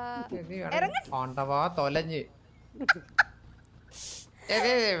 ഓണ്ടവാ തൊലഞ്ഞ്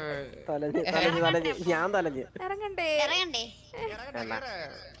ഞാൻ തലഞ്ഞ് ഇറങ്ങണ്ടേ?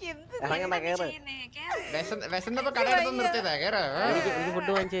 ഇറങ്ങണ്ട കേറ്. വിശന്നപ്പോ കടയെടുത്ത് നിർത്തിയതാ കേറ്. എനിക്ക്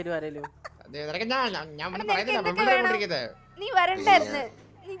ഫുഡ് വാങ്ങിച്ചു തരും ആരേലും. ഞാൻ പറയുന്നില്ല. നീ വരണ്ടായിരുന്നു,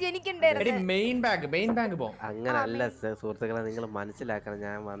 നീ ജനിക്കണ്ടായിരുന്നു. മെയിൻ ബാങ്ക് പോ. അങ്ങനല്ല സുഹൃത്തുക്കളെ, നിങ്ങൾ മനസ്സിലാക്കണം.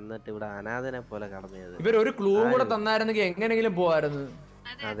 ഞാൻ വന്നിട്ട് ഇവിടെ അനാഥനെ പോലെ കടന്നത്. ഇവർ ഒരു ക്ലൂ കൂടെ തന്നായിരുന്നെങ്കിൽ എങ്ങനെങ്കിലും പോവായിരുന്നു.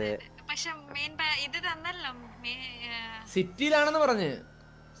 അതെ, പക്ഷെ മെയിൻ ഇത് തന്നല്ലോ. സിറ്റിയിലാണെന്ന് പറഞ്ഞ്.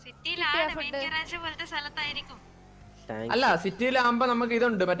 സിറ്റിയിലാണ്, മെയിൻ ഗാരേജ് പോലത്തെ സ്ഥലത്തായിരിക്കും. അല്ല, സിറ്റിയിലാകുമ്പോ നമുക്ക്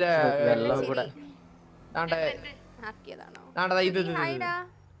ഇതുണ്ട് മറ്റേ വെള്ളം കൂടെ.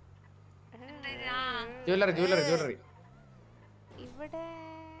 ജ്വല്ലറി ഇവിടെ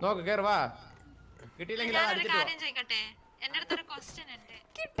നോക്ക്, കേറ് വാ. കിട്ടിയില്ലെങ്കിൽ കാര്യം ചോദിക്കട്ടെ, എന്റെ അടുത്തൊരു ക്വസ്റ്റ്യൻ ഉണ്ട്.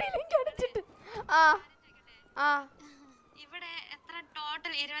 ഇവിടെ എത്ര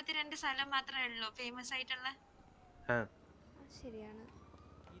ടോട്ടൽ 22 സ്ഥലം മാത്രമേ ഉള്ളൂ ഫേമസ് ആയിട്ടുള്ള? ശരിയാണ്.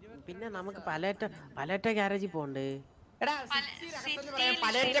 പിന്നെ നമുക്ക് പലേറ്റ ഗാരേജിൽ പോണ്ടേ?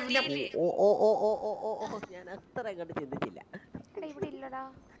 ഞാൻ അത്ര അങ്ങോട്ട് ചിന്തിച്ചില്ല. ഇവിടെ ഇല്ലടാ.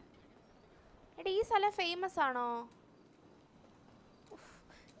 എടാ ഈ സ്ഥലം ഫേമസ് ആണോ?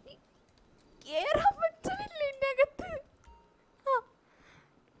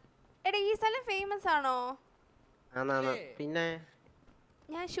 എടാ ഈ സ്ഥലം ഫേമസ് ആണോ? പിന്നെ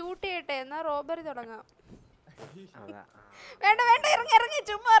ഞാൻ ഷൂട്ട് ചെയ്യട്ടെ, എന്നാ റോബറി തുടങ്ങാം. അതാ. വേണ്ട ഇറങ്ങി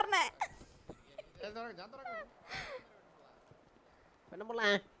ചുമ്മാ പറഞ്ഞേ.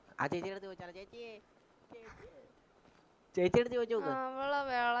 ആ ചേച്ചിയുടെ അടുത്ത് ചോദിച്ചാലോ? ചേച്ചിയുടെ അടുത്ത് ചോദിച്ചു നോക്ക്. അവളെ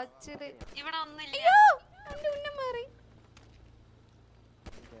വിളച്ചിട്ട് ഇവിടെ ഒന്നുമില്ല. എന്റെ ഉന്നം മാറി.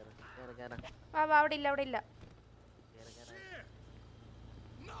 അവിടെ ഇല്ല.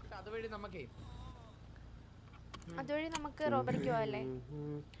 അതുവഴി നമുക്ക് റോബറിക്ക് പോവല്ലേ?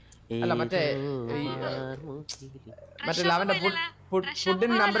 അല്ല, മറ്റേ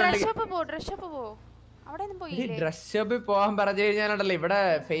ഫുഡിന് നമ്പർ ഡ്രസ് ഷോപ്പ് പോ. അവിടെ ഒന്നും പോയില്ലേ? ഡ്രസ് ഷോപ്പിൽ പോകാൻ പറഞ്ഞു കഴിഞ്ഞാലുണ്ടല്ലോ, ഇവിടെ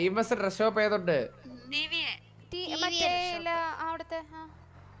ഫേമസ് ഡ്രസ് ഷോപ്പ് ഏതുണ്ട്? അവിടുത്തെ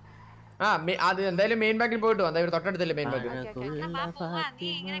അത് എന്തായാലും മെയിൻ ബാങ്കിൽ പോയിട്ട് വന്നാ. ഇവിടെ തൊട്ടടുത്തല്ലേ മെയിൻ ബാങ്ക്.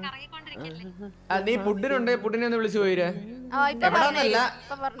 നീ പുഡിനുണ്ട്, പുഡിനെ ഒന്ന് വിളിച്ചു പോയിരേ. എവിടാന്നല്ല,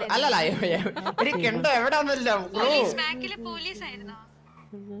 അല്ലല്ല എനിക്കുണ്ടോ എവിടാന്നല്ല.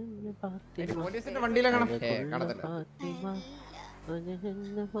 പോലീസിന്റെ വണ്ടിയിലാണ് കാണത്തില്ല.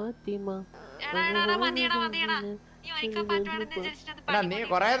 നീ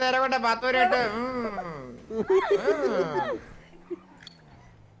കൊറേ നേരം കൊണ്ട് പാത്തോരായിട്ട്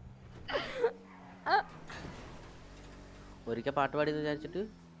ഒരിക്കൽ പാട്ട് പാടി വിചാരിച്ചിട്ട്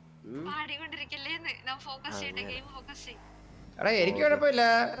എടാ എനിക്ക് കുഴപ്പമില്ല,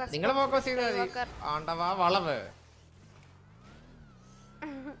 നിങ്ങള് ഫോക്കസ് ചെയ്താൽ മതി. ആണ്ടവാ വളവ്.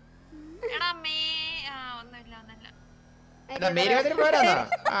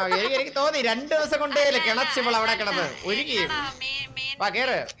 എനിക്ക് തോന്നി 2 ദിവസം കൊണ്ടേ കിണച്ചിപ്പോൾ അവിടെ കിടന്ന് ഒരുക്കി. വാ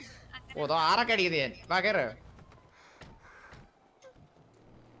കേറ്. ഓ ആറൊക്കെ അടിക്കുന്നത് ഞാൻ. വാ കേറ്.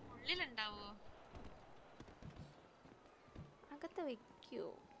 അകത്ത് വെക്കൂ.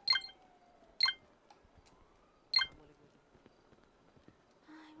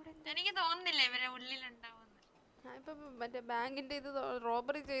 എനിക്ക് തോന്നുന്നില്ല ഇവരെ ഉള്ളിലുണ്ടാവുമെന്ന്. ഞാൻ ഇപ്പൊ മറ്റേ ബാങ്കിന്റെ ഇത്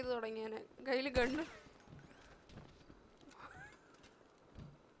റോബറി ചെയ്ത് തുടങ്ങിയാണ്. കയ്യില് കണ്ടു.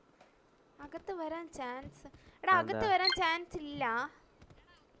 അകത്ത് വരാൻ ചാൻസ്. എടാ അകത്ത് വരാൻ ചാൻസ് ഇല്ല.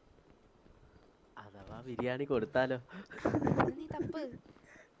 അഥവാ ബിരിയാണി കൊടുത്താലോ? നീ തപ്പ്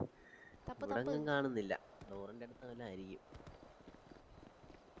കാണുന്നില്ല. ഡോറിന്റെ അടുത്ത് വല്ല ആയിരിക്കും.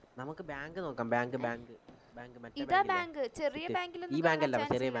 നമുക്ക് ബാങ്ക് നോക്കാം. ബാങ്ക് ഇതാ ബാങ്ക്. ചെറിയ ബാങ്കിലൊന്നും ഈ ബാങ്ക് അല്ല,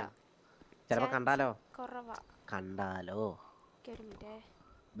 ചെറിയ ബാങ്ക്. ചിലപ്പോ കണ്ടാലോ?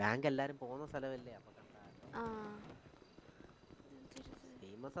 ബാങ്ക് എല്ലാരും പോകുന്ന സ്ഥലമല്ലേ, അപ്പൊ കണ്ടാലോ?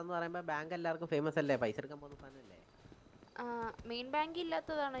 ഫേമസ് എന്ന് പറയുമ്പോ ബാങ്ക് എല്ലാവർക്കും ഫേമസ് അല്ലേ, പൈസ എടുക്കാൻ പോകുന്ന സാധനല്ലേ. മെയിൻ ബാങ്ക്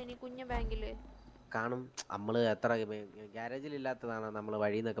ഇല്ലാത്തതാണോ ഇനി കുഞ്ഞു ബാങ്കില്? കാണും. നമ്മള് എത്ര ഗാരേജിൽ ഇല്ലാത്തതാണ് നമ്മൾ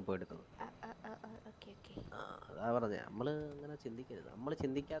വഴിയിൽ നിന്നൊക്കെ പോയെടുത്തത്. അതാ പറഞ്ഞ, നമ്മള് അങ്ങനെ ചിന്തിക്കരുത്. നമ്മള്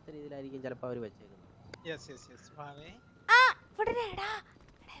ചിന്തിക്കാത്ത രീതിയിലായിരിക്കും ചിലപ്പോ അവര് വെച്ചേക്കുന്നത്.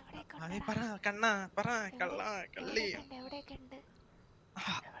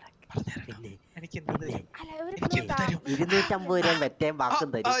 പിന്നെ 250 രൂപ വെറ്റേം ബാക്കും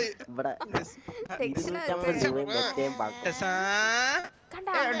തരും. ഇവിടെ 250 രൂപയും വെറ്റേം ബാക്കും.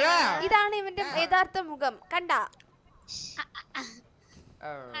 ഇതാണ് ഇവന്റെ യഥാർത്ഥ മുഖം. കണ്ട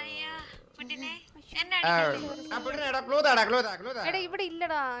ഇവിടെ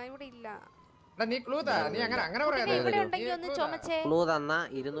ഇല്ലടാ, ഇവിടെ ഇല്ല. ഒന്ന് ചുമച്ചേ. ക്ലൂ തന്നാ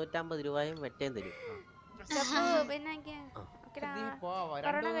 250 രൂപയും വെറ്റേം തരും. പിന്നെ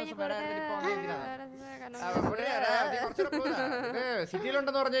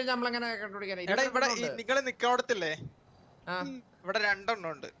സിറ്റിയിലുണ്ടെന്ന് പറഞ്ഞു കഴിഞ്ഞാൽ നമ്മളങ്ങനെ കണ്ടുപിടിക്കാൻ നിങ്ങള് നിക്കോടത്തില്ലേ ഇവിടെ 2 എണ്ണം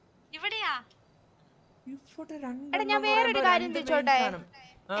ഉണ്ട്. ഇവിടെയാ എടാ ഞാൻ വേറൊരു കാര്യം ചോദിച്ചോട്ടെ,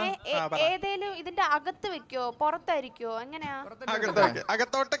 ഏതേലും ഇതിന്റെ അകത്ത് വെക്കോ പുറത്തായിരിക്കോ എങ്ങനെയാ?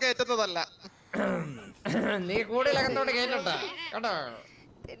 അകത്തോട്ട് കയറ്റുന്നതല്ല. നീ കൂടുതൽ അകത്തോട്ട് കയറ്റണ്ട കേട്ടോ.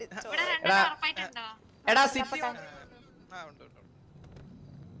 എടാ സിറ്റി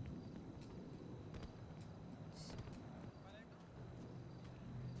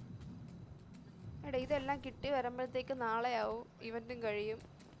എടാ ഇതെല്ലാം കിട്ടി വരുമ്പോഴത്തേക്ക് നാളെയാവും, ഇവന്റും കഴിയും.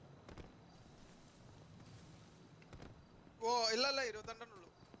 ഓ ഇല്ല 22 ഉള്ളൂ.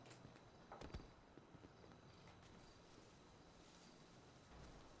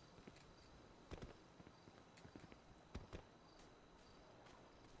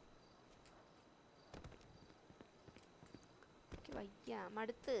 വയ്യ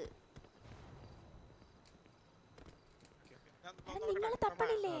മടുത്ത്. നിങ്ങള്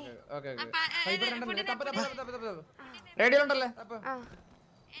തപ്പണില്ലേ? റേഡിയോ ഉണ്ടല്ലേ?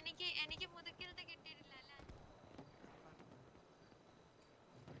 എനിക്ക് മുതുക്കിലത്തെ കിട്ടിയിട്ടില്ല അല്ലേ?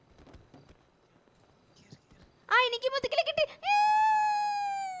 എനിക്ക് മുതുക്കില് കിട്ടി.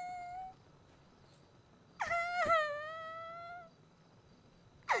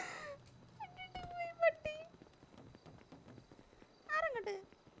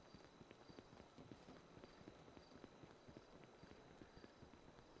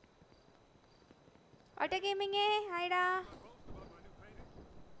 ഓട്ടോ ഗെയിമിങ്ങേ ഹായ്ടാ.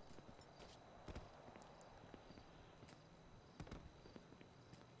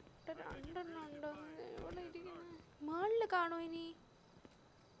 മേളില് കാണോ ഇനി?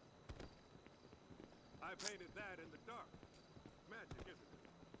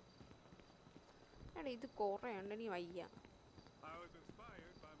 എടാ ഇത് കൊറേ ഉണ്ട്, നീ വയ്യ.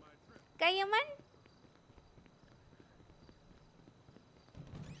 കയ്യമ്മൻ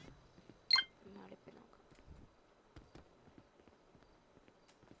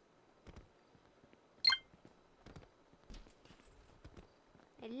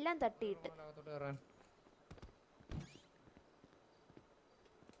എല്ലാം തട്ടിയിട്ട്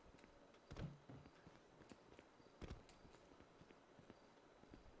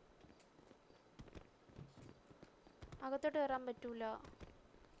അകത്തോട്ട് കയറാൻ പറ്റൂല.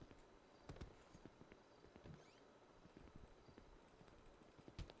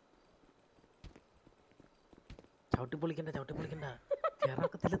 ചവിട്ടി പൊളിക്കണ്ട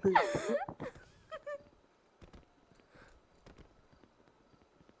കേറാക്കത്തില്ലത്.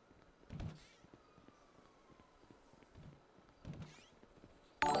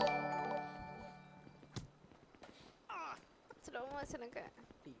 സ്ലോ മോഷനൊക്കെ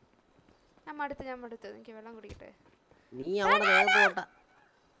ഞാൻ മടുത്ത് എനിക്ക് വെള്ളം കുടിക്കട്ടെ. നീ അവിടെ പോട്ട.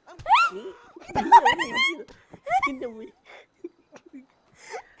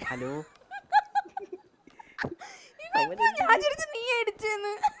 ഹലോ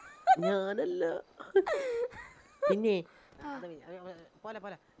ഞാനല്ല. പിന്നെ പോലെ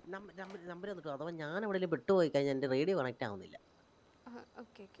നമ്പർ തന്നിട്ടോ, അഥവാ ഞാൻ എവിടെയെങ്കിലും വിട്ടുപോയി കഴിഞ്ഞാൽ എന്റെ റേഡിയോ കണക്ട് ആവുന്നില്ല.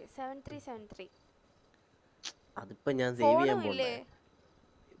 അതിപ്പോ ഞാൻ സേവ് ചെയ്യാൻ പോകണ്ടേ?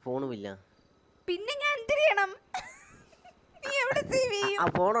 ഫോണുമില്ല. പിന്നെ ഞാൻ എന്ത് ചെയ്യണം?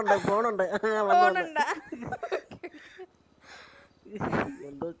 ഫോണുണ്ട്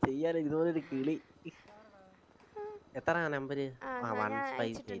എന്തോ ചെയ്യാൻ ഇതുപോലൊരു കിളി. എത്ര നമ്പര്?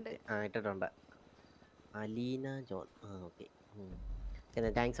 158 ഇട്ടിട്ടുണ്ട്. അലീന ജോൺ. ഓക്കെ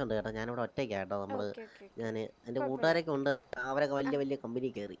താങ്ക്സ് ഉണ്ട് കേട്ടോ. ഞാനിവിടെ ഒറ്റയ്ക്കാട്ടോ. ഞാൻ എൻ്റെ കൂട്ടുകാരൊക്കെ ഉണ്ട്, അവരൊക്കെ വലിയ വലിയ കമ്പനി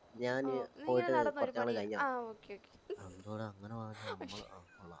കയറി. ഞാൻ പോയിട്ട് കുറച്ചാൾ കഴിഞ്ഞ എന്തോടെ അങ്ങനെ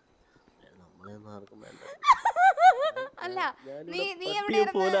നമ്മളെയൊന്നും ആർക്കും വേണ്ട.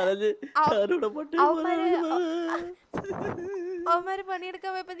 അവന്മാര്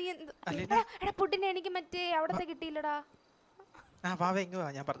പണിയെടുക്കാൻ പോയപ്പോ നീ പുട്ടിനെ എനിക്ക് മറ്റേ അവിടത്തെ കിട്ടിയില്ലടാ.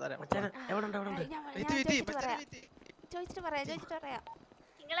 ചോദിച്ചിട്ട് പറയാം.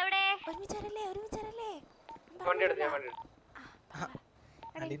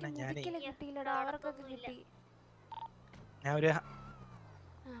 കിട്ടിയില്ലടാ, അവർക്കൊക്കെ കിട്ടി.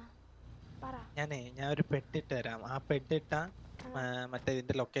 ഞാൻ ഒരു പെട്ടിട്ട് തരാം. ആ പെട്ടിട്ട മറ്റേ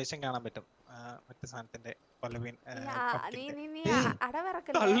ഇതിന്റെ ലൊക്കേഷൻ കാണാൻ പറ്റും. മറ്റേ സാധനത്തിന്റെ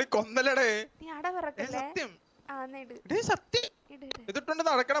സത്യം ഇതിട്ടുണ്ട്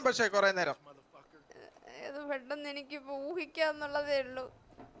നടക്കണം. പക്ഷെ കൊറേ നേരം പെട്ടെന്ന് എനിക്ക് ഊഹിക്കാന്നുള്ളതേ ഉള്ളൂ.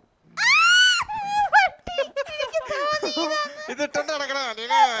 ഇതിട്ടുണ്ട് നടക്കണം.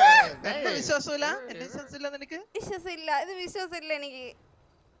 വിശ്വാസമില്ല നിനക്ക്? വിശ്വാസമില്ല എനിക്ക്.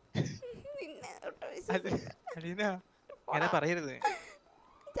 ഇങ്ങനെ പറയരുത്.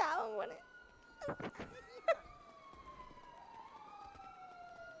 ചാവാൻ പോണ്.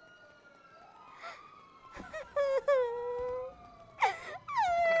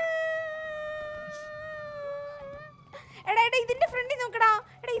 എടാ ഇതിന്റെ ഫ്രണ്ടിൽ നോക്കടാ.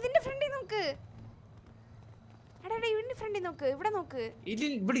 എടാ ഇതിന്റെ ഫ്രണ്ടിൽ നോക്ക്. എടാ ഇതിന്റെ ഫ്രണ്ടിൽ നോക്ക്. ഇവിടെ നോക്ക്.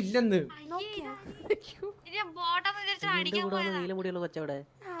 ഇവിടെ ഇല്ലെന്ന്. നോക്കിയാ? നീലമുടിയുള്ള കൊച്ചവിടെ.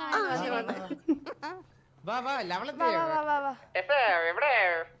 വാ വാ ലവളത്തെ. എവിടെ?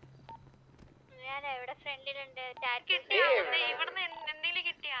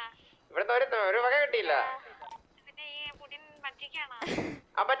 ഇവിടുന്ന് ഒരു വക കിട്ടിയില്ല.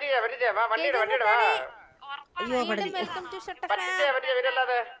 പറ്റിച്ചേ വാ വണ്ടിയുടെ വാ. അയ്യോ പറ്റിച്ചേ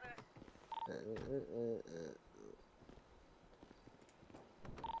വരില്ലാതെ.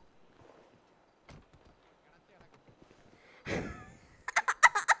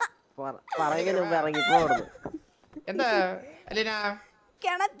 പറയുന്നതിന് മുമ്പ് ഇറങ്ങി പോടുന്നു. എന്താ അലീന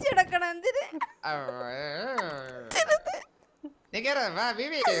കിണച്ചിടക്കണം എന്തിന്? നീ കേറ് വാ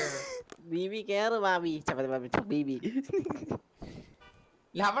ബീബി. ബീബി കേറ് ബാബി. ബീബി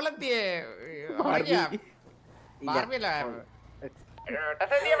ലവളത്തിയെ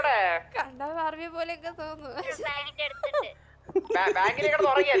കണ്ട ബാർബിയെ പോലെയൊക്കെ തോന്നുന്നു. ബാങ്കിനെ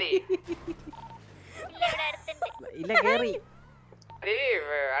കിടന്ന് ഉറങ്ങിയാ നീ? ഇല്ല കേറി.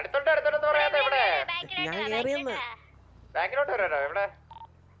 അടുത്തോട്ട് പറയാതെ ഇവിടെ ഞാൻ കേറിയെന്ന്. ബാങ്കിലോട്ട് വരാനോ ഇവിടെ?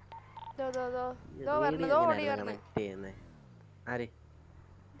 ആര്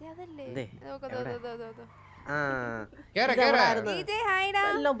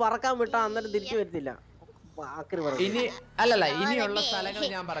എല്ലാം പറക്കാൻ വിട്ടാ അന്നേരം തിരിച്ചു വരത്തില്ല. ഇനി അല്ലല്ല ഇനിയുള്ള സ്ഥലങ്ങൾ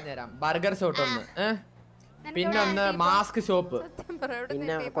ഞാൻ പറഞ്ഞുതരാം. ബർഗർ ഷോട്ട് ഒന്ന്, പിന്നെ ഒന്ന് മാസ്ക് ഷോപ്പ്,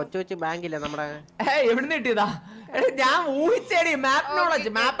 പിന്നെ കൊച്ചു ബാങ്കില്ലേ നമ്മുടെ. എവിടുന്ന് കിട്ടിയതാ? ഞാൻ ഊഹിച്ചേടി. മാപ്പ് നോളജ്.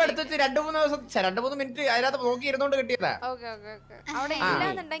 മാപ്പ് എടുത്ത് വെച്ച് 2-3 മിനിറ്റ് അതിനകത്ത് നോക്കി ഇരുന്നോണ്ട് കിട്ടിയതാ.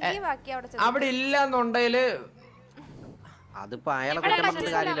 അവിടെ ഇല്ലെന്നുണ്ടെങ്കില് അതിപ്പോ അയാളെ കുറ്റം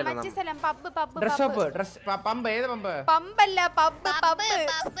പറഞ്ഞിട്ട് കാര്യമില്ലല്ലോ. Dress shop, pump. ഏത് പമ്പ്? പമ്പല്ല പബ്ബോ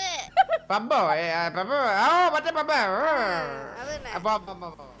മറ്റേ പമ്പ്.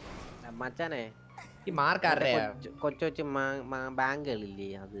 മച്ചാനെ ഈ മാർക്കാരുടെ കൊച്ചു ബാങ്കുകളില്ലേ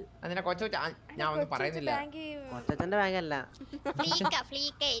അത്. അതിനെ കൊച്ചു ഞാൻ ഒന്നും പറയുന്നില്ല. കൊച്ചന്റെ ബാങ്കല്ല,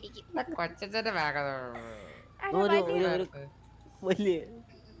 കൊച്ചന്റെ ബാഗ്.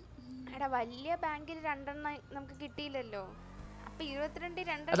 വലിയ ബാങ്കിൽ 2 നമുക്ക് കിട്ടിയില്ലല്ലോ. അപ്പൊ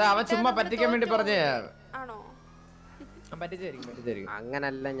 22 അത് അവൻ ചുമ്മാ പറ്റിക്കാൻ വേണ്ടി പറഞ്ഞേ ആണോ?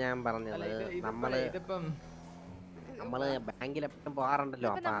 അങ്ങനല്ല ഞാൻ പറഞ്ഞത്. നമ്മള് ബാങ്കിൽ എപ്പോഴും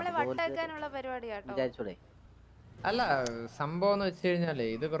പോകാറുണ്ടല്ലോ. വിചാരിച്ചൂടെ? അല്ല സംഭവം എന്ന് വെച്ച് കഴിഞ്ഞാലേ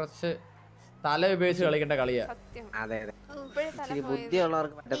ഇത് കുറച്ച് തല ഉപയോഗിച്ച് കളിക്കേണ്ട കളിയാ. അതെ അതെ,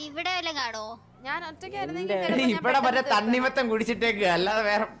 ബുദ്ധിയുള്ളവർക്ക് ഇവിടെ മറ്റേ തണ്ണിമത്തം കുടിച്ചിട്ടേക്ക്, അല്ലാതെ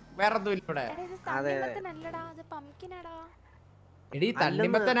വേറെ ഒന്നും ഇല്ല ഇവിടെ. എടീ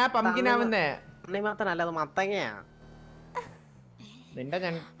തണ്ണിമത്തനാ പംകിനാവുന്നേ. തണ്ണിമത്തനല്ല, അത് മത്തങ്ങയാ. നിന്റെ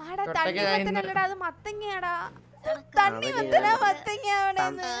ഞാൻ തണ്ണിമത്തനല്ലടോ, അത് മത്തങ്ങയാണ്.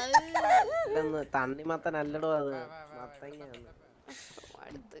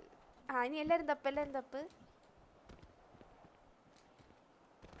 എല്ലാരും തപ്പ്, എല്ലാരും തപ്പ്.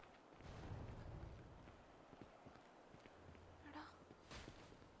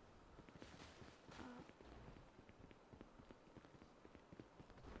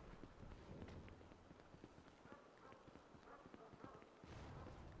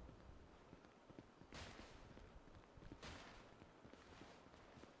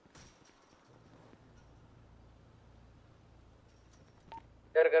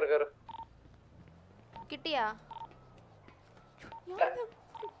 കിട്ടിയാ?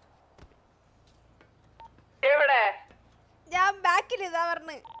 ഞാൻ ബാക്കിൽ ഇതാ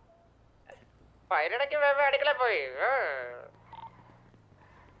പറഞ്ഞ്. അടുക്കള പോയി.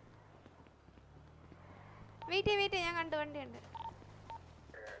 വെയിറ്റ് ഞാൻ കണ്ടു, വണ്ടിയുണ്ട്.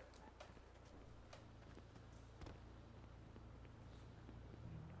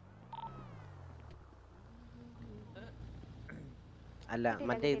 അല്ല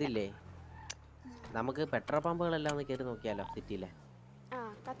മറ്റേ ഇതില്ലേ, നമുക്ക് പെട്രോൾ പമ്പുകളെല്ലാം ഒന്ന് കേറി നോക്കിയാലോ സിറ്റിയിലെ.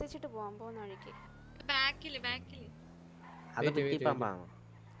 കത്തിച്ചിട്ട് പോവാം പോകുന്ന വഴിക്ക്. അത് പെട്രോൾ പമ്പാണോ?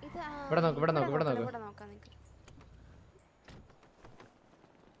 ഇവിടെ നോക്ക്.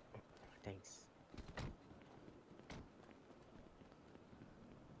 താങ്ക്സ്.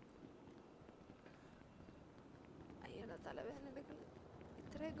 അയ്യടാ തലവേദന എടുക്കണം.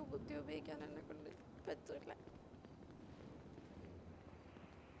 ഇത്രയൊക്കെ ബുദ്ധി ഉപയോഗിക്കാൻ എന്നെ കൊണ്ട് പറ്റൂല.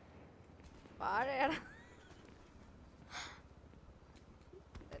 വാഴയടാ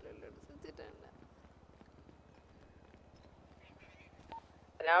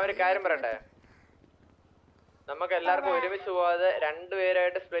ഞാൻ ഒരു കാര്യം പറയട്ടെ, നമുക്ക് എല്ലാവർക്കും ഒരുമിച്ച് പോവാതെ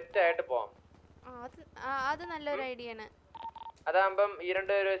രണ്ടുപേരായിട്ട് സ്പ്ലിറ്റ് ആയിട്ട് പോവാം. അത് നല്ലൊരു ഐഡിയ ആണ്. അതാകുമ്പം ഈ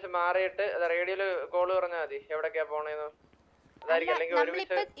രണ്ടുപേര് വെച്ച് മാറിയിട്ട് റേഡിയോയില് കോള് പറഞ്ഞാൽ മതി എവിടൊക്കെയാ പോണേന്ന്. അതായിരിക്കും. അല്ലെങ്കിൽ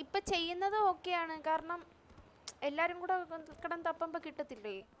ഒരുമിച്ച് ഇപ്പൊ ചെയ്യുന്നത് ഓക്കെയാണ്, കാരണം എല്ലാരും കൂടെ കിടന്ന് തപ്പുമ്പോ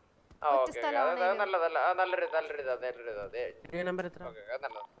കിട്ടത്തില്ലേ.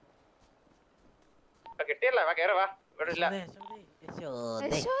 കിട്ടിയല്ലേ, കേറുവാ.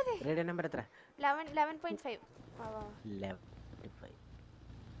 റേഡിയോ നമ്പർ എത്ര? 11.5.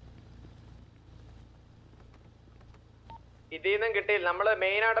 ഇതിന്നും കിട്ടിയില്ല. നമ്മള്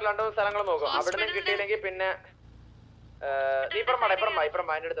മെയിൻ ആയിട്ട് 2 സ്ഥലങ്ങൾ നോക്കും. അവിടെ നിന്ന് കിട്ടിയില്ലെങ്കിൽ പിന്നെ ഇപ്പുറം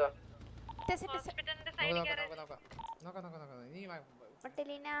അതിന്റെ അടുത്ത് വാ.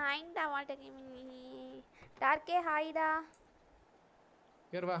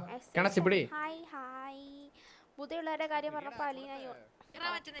 ബുദ്ധിയുള്ളവരുടെ കാര്യം പറഞ്ഞപ്പോ അലീനയോ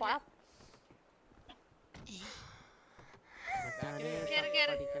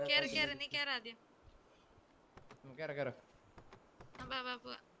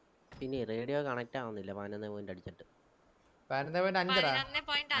പിന്നെ റേഡിയോ കണക്ട് ആവുന്നില്ല. 11 അടിച്ചിട്ട്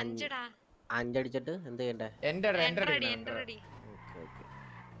 5 അടിച്ചിട്ട് എന്ത് ചെയ്യണ്ടേ?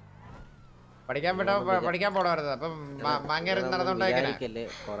 പഠിക്കാൻ പോണായിരുന്നു. അപ്പം നടന്നോണ്ടായിരിക്കല്ലേ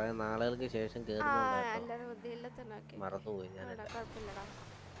കൊറേ നാളുകൾക്ക് ശേഷം മറന്നുപോയി ഞാൻ.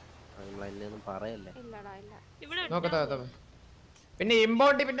 നമ്മളെന്നൊന്നും പറയല്ലേ. പിന്നെ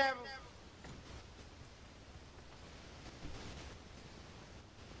ഇമ്പോർട്ട് പിന്നെ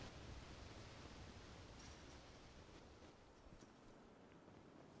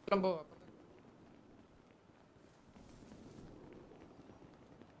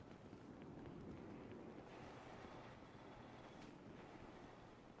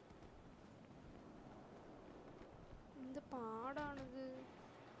എന്ത് പാടാണിത്.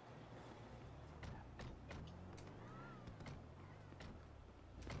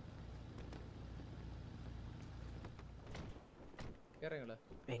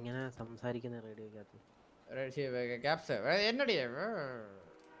 എങ്ങനെ സംസാരിക്കുന്ന റേഡിയോക്കകത്ത്?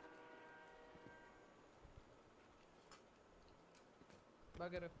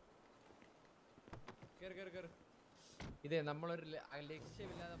 ഇതേ നമ്മളൊരു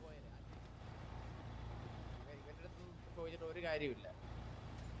ലക്ഷ്യമില്ലാതെ പോയാൽ ഇവരുടെ അടുത്ത് ചോദിച്ചിട്ട് ഒരു കാര്യമില്ല.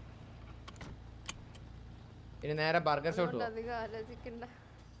 ഇനി നേരെ ബർഗർ ഷോട്ട്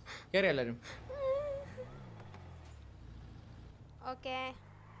കേറി എല്ലാരും.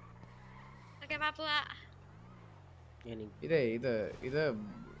 ഇത്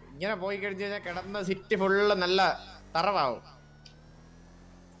ഇങ്ങനെ പോയി കഴിഞ്ഞു കഴിഞ്ഞാൽ കിടന്ന സിറ്റി ഫുള്ള് നല്ല തറവാവും.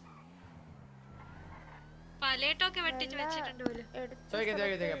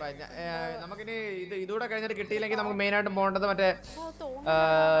 നമുക്കിനി ഇതൂടെ കഴിഞ്ഞിട്ട് കിട്ടിയില്ലെങ്കിൽ നമുക്ക് മെയിൻ ആയിട്ട് പോകേണ്ടത് മറ്റേ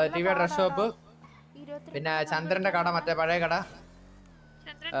ടി വി ഡ്രസ് ഷോപ്പ്, പിന്നെ ചന്ദ്രന്റെ കട, മറ്റേ പഴയ കട.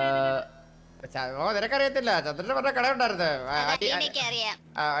 നിനക്കറിയത്തില്ല, ചന്ദ്രന്റെ മറ്റേ കട ഉണ്ടായിരുന്നു. അടിയിലേക്ക് അറിയാം.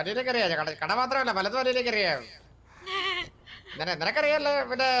 കട മാത്രമല്ല പലതും അടിയിലേക്ക് അറിയാം. നിനക്കറിയാലോ.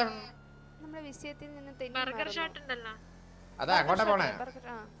 പിന്നെ അതാ അങ്ങോട്ടാ പോണേ.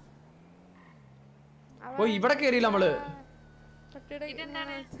 ഓ ഇവിടെ കേറിയില്ല നമ്മള്.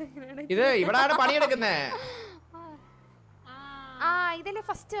 ഇത് ഇവിടാണ് പണിയെടുക്കുന്നേ. ഇതല്ലേ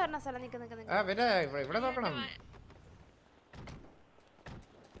ഫസ്റ്റ് പറഞ്ഞ സ്ഥലം. പിന്നെ ഇവിടെ നോക്കണം.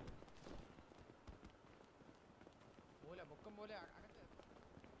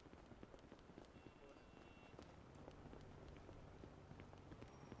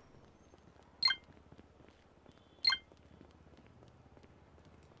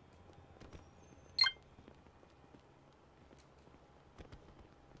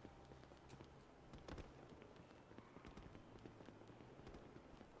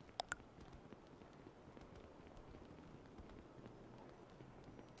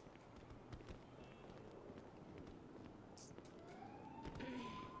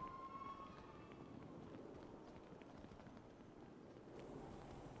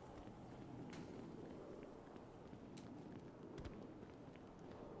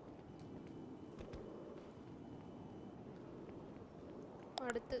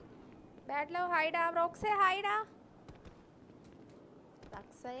 അടുത്ത് ബാഡ് ലവ് ഹൈഡാ. റോക്സേ ഹൈഡാ.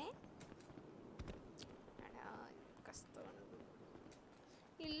 റോക്സേ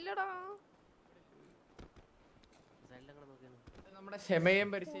ഇല്ലടാ. നമ്മുടെ ക്ഷമയും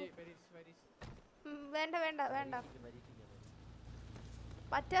വേണ്ട വേണ്ട വേണ്ട.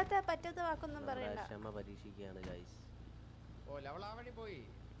 പറ്റാത്ത വാക്കൊന്നും പറയണ്ട. ക്ഷമ പരീക്ഷിക്കുകയാണ് ഗൈസ്. ഓ ലവൾ ആ വഴി പോയി.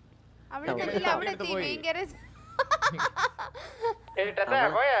 അവിടെ എത്തി മെയിൻ ഗാരേജ്.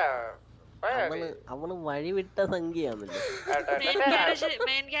 അവള് വഴിവിട്ട സംഖ്യയാണല്ലോ.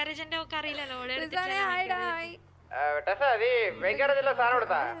 മെയിൻ ഗ്യാരേജിന്റെ ഒക്കെ അറിയില്ലല്ലോ.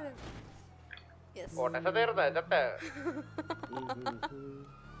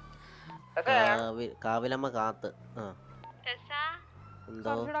 കാവിലമ്മ കാത്ത്.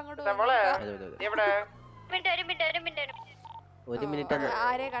 എന്തോ ഒരു മിനിറ്റ്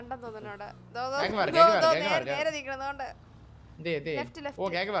ആരെ കണ്ടെന്ന് തോന്നുന്നോട്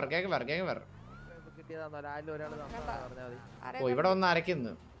ഇവിടെ ഒന്ന്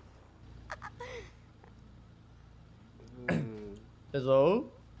അരക്കുന്നു. ഹലോ.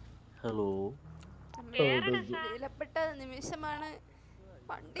 വിലപ്പെട്ട നിമിഷമാണ്.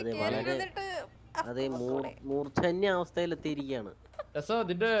 അതെ, മൂർധന്യ അവസ്ഥയിലെത്തിയിരിക്കുകയാണ്.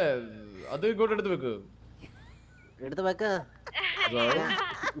 അത് ഇങ്ങോട്ട് എടുത്ത് വെക്ക്. എടുത്ത് വെക്ക,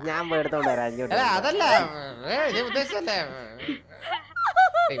 ഞാൻ എടുത്തോണ്ട് വരാം. അതല്ല ഉദ്ദേശിച്ചല്ലേ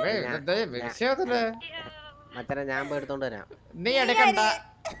മറ്റേ ഞാൻ എടുത്തോണ്ട് വരാം. നീ എടുക്കണ്ട,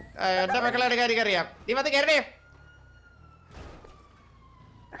 എന്റെ മക്കളെ എടുക്കാൻ എനിക്കറിയാം. നീ വന്ന് കയറേ.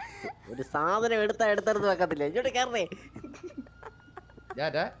 ഒരു സാധനം എടുത്തെടുത്ത് വെക്കത്തില്ല. ഇങ്ങോട്ട് കയറേ.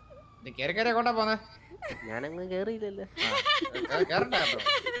 നീ കയറി കയറി കൊണ്ടാ പോന്നെ. ഞാനങ്ങ് കേറിയില്ലല്ലോ.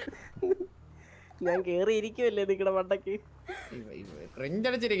 ഞാൻ കേറി ഇരിക്കുവല്ലേ നിങ്ങളുടെ മണ്ടക്ക്.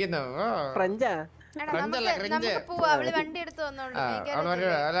 ഫ്രഞ്ചടിച്ചിരിക്കുന്നു. ഫ്രഞ്ചാ?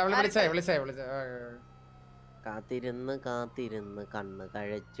 കാത്തിരുന്ന് കാത്തിരുന്ന് കണ്ണ്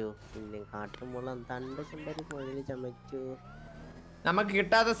കഴിച്ചു, പിന്നെ കാട്ടുമുളം തണ്ട് ചുണ്ടരി പൊഴിഞ്ഞ് ചമച്ചു. നമുക്ക്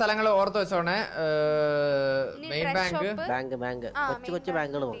കിട്ടാത്ത സ്ഥലങ്ങൾ ഓർത്ത് വെച്ചോണേ. മെയിൻ ബാങ്ക്, കൊച്ചു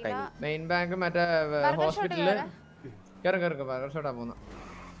ബാങ്കുകൾ നോക്കാം. മെയിൻ ബാങ്ക്, മറ്റേ ഹോസ്പിറ്റല്.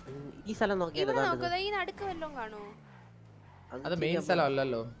 ഈ സ്ഥലം നോക്കിയാലോ? അത് മെയിൻ സ്ഥലം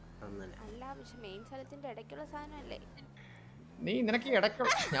അല്ലല്ലോ. നീ നിനക്ക് ഇടയ്ക്ക്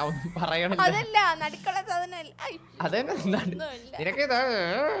ഞാൻ ഒന്നും പറയണില്ല. നിനക്ക്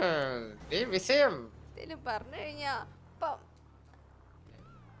വിഷയം പറഞ്ഞു കഴിഞ്ഞാ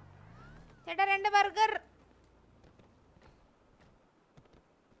ചേട്ടാ 2 ബർഗർ.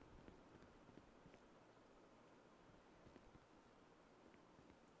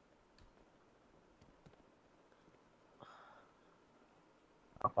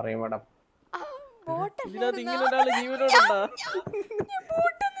 പറയും മേഡം.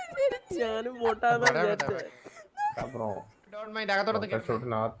 ഞാനും ബോട്ടാന്ന്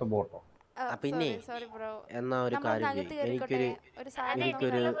പിന്നെ എന്നാ ഒരു കാര്യം, എനിക്കൊരു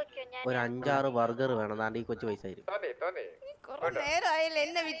 5-6 ബർഗർ വേണം. അതാണ്ട് ഈ കൊച്ചു പൈസ തരും. അതെ,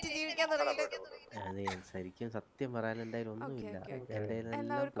 ശരിക്കും സത്യം പറയാൻ എന്തായാലും ഒന്നുമില്ല.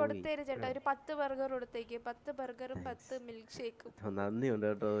 ഒരു 10 ബർഗർ കൊടുത്തേക്ക്. 10 ബർഗറും 10 മിൽക്ക് ഷേക്കും. നന്ദിയുണ്ട്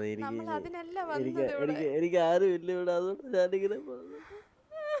കേട്ടോ. എനിക്ക് ആരും ഇല്ല ഇവിടെ, അതുകൊണ്ട് ഞാനിങ്ങനെ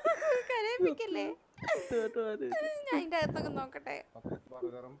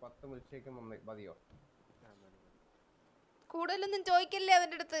കൂടുതലൊന്നും ചോദിക്കല്ലേ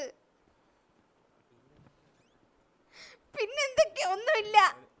അവന്റെ അടുത്ത്. പിന്നെന്തൊക്കെ? ഒന്നുമില്ല.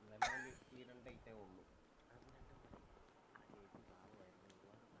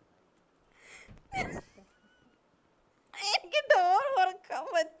 എനിക്ക് ഡോർ തുറക്കാൻ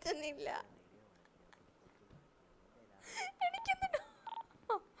പറ്റുന്നില്ല.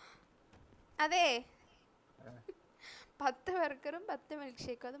 അതെ, 10 ബർഗറും 10 മിൽക്ക്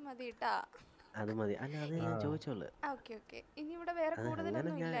ഷേക്കും. അത് മതി കേട്ടാ. അത് മതി. അല്ല, അത് ഞാൻ ചോദിച്ചോളൂ. ഇനി ഇവിടെ വേറെ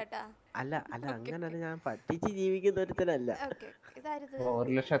കൂടുതലൊന്നും ഇല്ല കേട്ടാ. അല്ല അങ്ങനല്ല, ഞാൻ പറ്റിച്ച് ജീവിക്കുന്ന ഒരുത്തനല്ല. 1,05,000.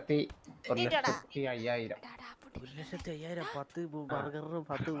 1,05,000 10 ബർഗറിനും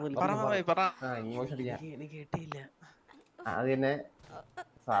 10 എനിക്ക് കിട്ടിയില്ല.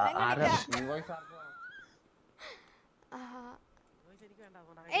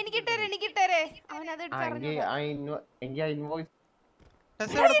 എനിക്കിട്ടേ അവനത്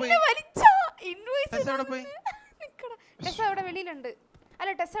അവിടെ വെളിയിലുണ്ട്.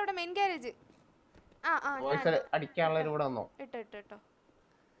 അല്ല, ടെസ് അവിടെ മെയിൻ ഗാരേജ്. ഇട്ടോ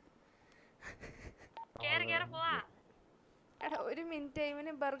എടാ, ഒരു മിനിറ്റ്.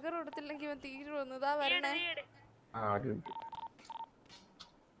 ഇവന് ബർഗർ കൊടുത്തില്ലെങ്കിൽ ഇവൻ തീരു വന്നതാ വരണേ.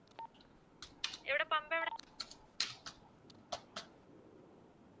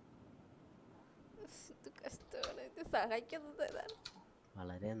 സഹായിക്കുന്നത്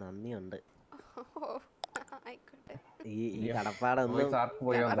വളരെ നന്ദിയുണ്ട്. ആയിക്കോട്ടെ. ഈ കടപ്പാടൊന്നും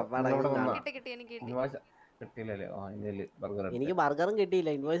എനിക്ക് ബർഗറും കിട്ടിയില്ല,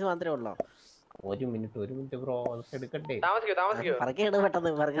 ഇൻവോയ്സ് മാത്രമേ ഉള്ളൂ. ഒരു മിനിറ്റ് ബ്രോ, എടുക്കട്ടെ.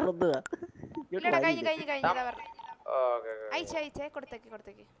 പെട്ടെന്ന് ബർഗർ എന്തുവാ?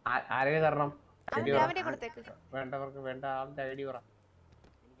 ആരെങ്കിലും തരണം. കൊടുത്തേക്ക്. വേണ്ടവർക്ക് വേണ്ട ആളുടെ ഐഡി പറ.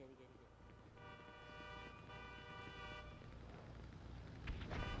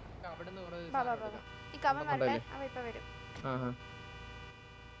 അവിടുന്ന് കുറേ വാ വാ സാധനം വാ എടുക്കാം. ഈ കവൻ വരട്ടെ അവ ഇപ്പൊ വരും ആഹാ.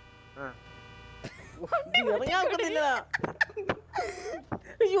 ഇറങ്ങാൻ ഒക്കത്തില്ല.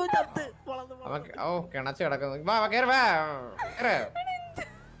 അയ്യോ ചത്ത് വളർന്നു അവൻ ഓ കിണച്ച് കിടക്കുന്നു. വാ വാ, കേറ് വാ, കേറ്.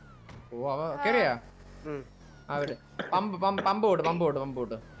 ഓ അവ കേറിയാ അവിടെ പമ്പ്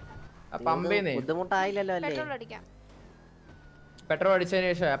വിട്ട് ആ പമ്പിന്നേ ബുദ്ധിമുട്ടായില്ലല്ലോ അല്ലേ? പെട്രോൾ അടിക്കാം പെട്രോൾ അടിച്ചതിന്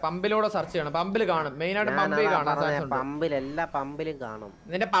ശേഷം പമ്പിലൂടെ സെർച്ച് ചെയ്യണം. പമ്പിൽ കാണും, മെയിൻ ആയിട്ട് പമ്പിൽ കാണാൻ ചാൻസ് ഉണ്ട്. പമ്പിൽ എല്ലാ പമ്പിലും കാണും.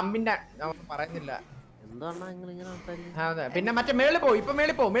 നിന്റെ പമ്പിന്റെ പറയുന്നില്ല. എന്തുകൊണ്ടാ നിങ്ങൾ ഇങ്ങനെ സംസാരിക്കുന്നത്? ആ, അതെ. പിന്നെ മറ്റേ മേളിൽ പോ, ഇപ്പൊ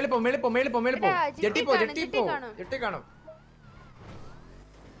മേളിൽ പോ. ജെട്ടി കാണും.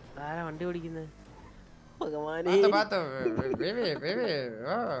 ആരാ വണ്ടി ഓടിക്കുന്നത്? ഭഗവാനെ.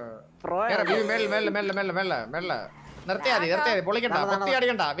 നിർത്തിയാ മതി, പൊളിക്കണ്ട, പൊത്തി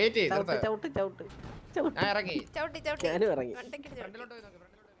അടിക്കണ്ട, വെയിറ്റ് ചെയ്ത് ഞാൻ ഇറങ്ങി. ഞാനും ഇറങ്ങി.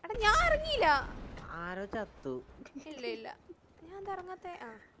 എടാ ഞാൻ ഇറങ്ങിയില്ല. ആരോ ചത്തു. ഇല്ല ഞാൻ ഇറങ്ങാത്തെ. ആ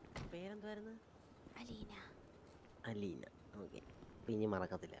പേരെന്തുവായിരുന്നു? അലീന. അലീന. ഓക്കെ, പിന്നെ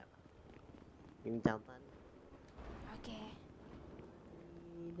മറക്കത്തില്ല. ഇനി ചാത്താൻ ഓക്കേ.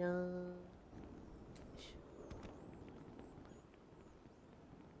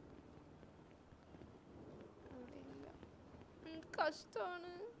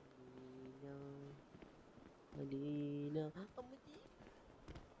 കഷ്ടാണ്.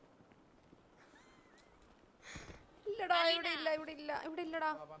 ഇല്ലടാ ഇവിടെ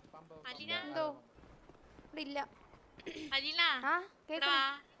ഇല്ലടാ. എന്തോ ഇവിടെ ഇല്ല. അലീന ആ കേൾക്കാം.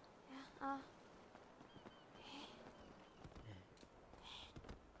 ആ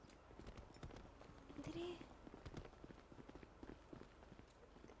എന്തിരേ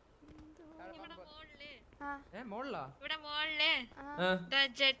ഇവിടെ മോളില്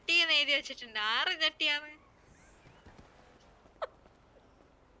ജട്ടി എഴുതി വെച്ചിട്ടുണ്ട്. 6 ജട്ടിയാണ്.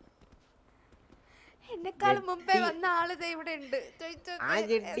 എന്നെക്കാളും മുമ്പേ വന്ന ആള് ഇവിടെ ഉണ്ട്. ആ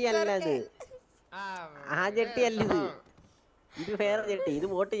ജെട്ടിയല്ല ഇത്, ആ ജെട്ടിയല്ല ഇത്. ഇത് വേറെ ജെട്ടി, ഇത്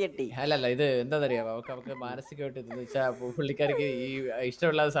വോട്ട് ജെട്ടി. അല്ലല്ല, ഇത് എന്താന്നറിയാം, അവർക്ക് മാനസികമായിട്ട് എന്ന് വെച്ചാ പുള്ളിക്കാർക്ക് ഈ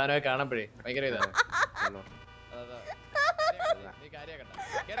ഇഷ്ടമുള്ള സാധനമൊക്കെ കാണുമ്പോഴേ ഭയങ്കര ഇതാണ്.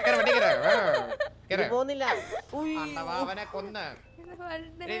 പോകുന്നില്ല. അവനെ കൊന്ന്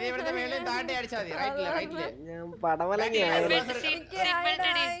ഞാൻ പടവലങ്ങ.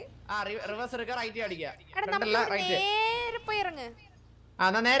 റിവേഴ്സ് എടുക്കുക, റൈറ്റ് അടിക്കുക. നേരെ പോയി ഇറങ്ങ്.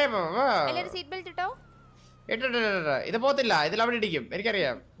 എന്നാ നേരെ പോ. സീറ്റ് ബെൽറ്റ് ഇട്ടോ. ഇട്ടിട്ട് ഇത് പോത്തില്ല, ഇതിൽ അവിടെ ഇടിക്കും,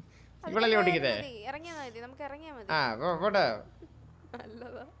 എനിക്കറിയാം. ഇവളല്ലേ ഓടിക്കുന്നേ. ഇറങ്ങിയാ മതി, നമുക്ക് ഇറങ്ങിയാ മതി. ആ പോട്ടെ.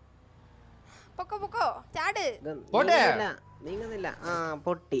 നല്ലതാ. പൊക്കോ ചാട്. പോട്ടെ. നീങ്ങുന്നില്ല. ആ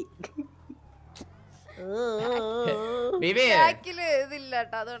പൊട്ടി. ബാക്കില് ഇതില്ല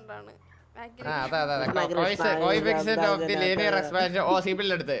കേട്ടോ, അതുകൊണ്ടാണ്.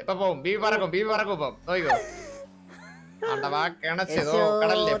 ഇപ്പൊ പോവും. ബി പറക്കും ഇപ്പം നോക്കോ. കിണച്ചതോ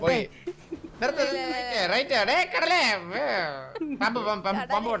കടലിലെ പോയി. കടലേ പമ്പ്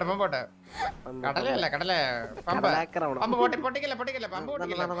പോട്ടെ. കടലല്ല കടലേ പമ്പ് പൊട്ടിക്കല്ലേ. പമ്പ്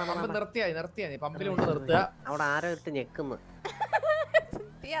നിർത്തിയാ പമ്പിൽ കൊണ്ട് നിർത്തുക. അവിടെ ആരോ ഇട്ട് ഞെക്കുന്നു.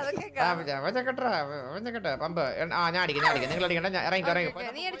 പമ്പ്. ആ ഞാൻ അടിക്കാം. നിങ്ങൾ അടിക്കണ്ട, ഇറങ്ങിക്കോ.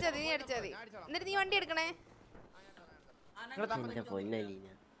 നീ അടിച്ചാ മതി. എന്നിട്ട് നീ വണ്ടി എടുക്കണേ.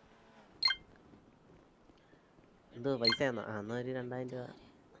 എന്തോ പൈസ എന്നാ ഒരു 2000 രൂപ.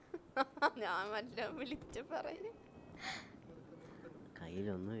 ഞാൻ വല്ലതും വിളിച്ചു പറഞ്ഞു.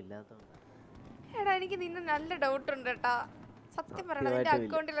 കയ്യിലൊന്നും ഇല്ലാത്തോണ്ട്. എടാ എനിക്ക് നിന്നെ നല്ല ഡൗട്ട് ഉണ്ട് കേട്ടാ. സത്യം പറയടാ, നിന്റെ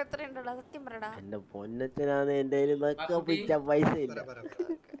അക്കൗണ്ടിൽ എത്ര ഉണ്ടോ? സത്യം പറയടാ. എന്റെ പൊന്നച്ചനാണ് എന്റെ പിച്ച പൈസ ഇല്ല.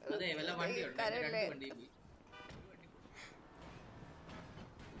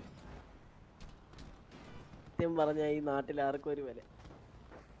 സത്യം പറഞ്ഞ ഈ നാട്ടിൽ ആർക്കും ഒരു വില.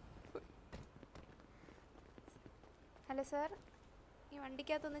 ഹലോ സാർ, ഈ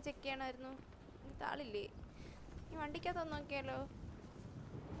വണ്ടിക്കകത്തൊന്ന് ചെക്ക് ചെയ്യണമായിരുന്നു. ആളില്ലേ? ഈ വണ്ടിക്കകത്തൊന്ന് നോക്കിയാലോ?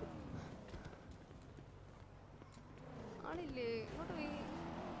 ആളില്ലേ? ഇങ്ങോട്ട് പോയി.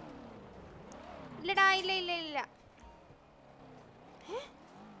 ഇല്ലടാ, ഇല്ല.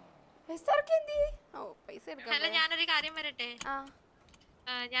 ഹലോ, ഞാനൊരു കാര്യം വരട്ടെ.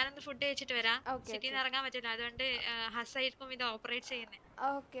 ഞാനൊന്ന് ഫുഡ് കഴിച്ചിട്ട് വരാം. സിറ്റിന്ന് ഇറങ്ങാൻ പറ്റില്ല, അതുകൊണ്ട് ഹസായിരിക്കും ഇത് ഓപ്പറേറ്റ് ചെയ്യുന്നത്.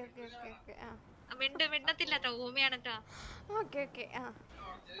 മിണ്ടത്തില്ല കേട്ടോ, ഊമയാണ് കേട്ടോ.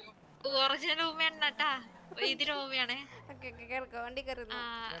 ഒറിജിനൽ ഊമയാണ് കേട്ടാ, ഇതിന് ഊമയാണേ.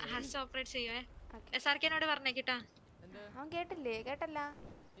 ഹസ് ഓപ്പറേറ്റ് ചെയ്യുവേ. SRK എന്നോട് പറഞ്ഞേക്കിട്ടാ. അവൻ കേട്ടല്ല.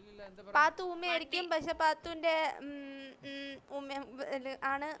 പാത്തു ഊമയായിരിക്കും, പക്ഷെ പാത്തുവിന്റെ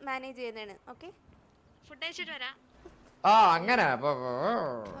ആണ് മാനേജ് ചെയ്യുന്നതാണ്. ഓക്കെ, ഫുഡ് കഴിച്ചിട്ട് വരാം. ആ അങ്ങനെ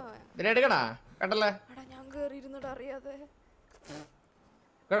എടുക്കണ കേട്ടല്ലേ. ഞാൻ കേറിയിരുന്നോട് അറിയാതെ.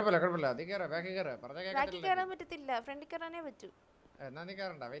 കുഴപ്പമില്ല, നീ കേറാ, ബാക്കി കേറാൻ പറ്റത്തില്ല, ഫ്രണ്ടിൽ കയറാനേ പറ്റൂ. എന്നാ നീ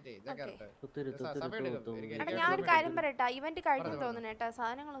കേറണ്ട വെയിറ്റ് ചെയ്യ് ഞാൻ ഒരു കാര്യം പറയട്ടാ ഇവന്റ് കഴിഞ്ഞു തോന്നണേട്ടാ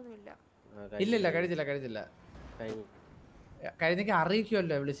സാധനങ്ങളൊന്നും ഇല്ല ഇല്ലില്ല കഴിച്ചില്ല കഴിഞ്ഞെങ്കിൽ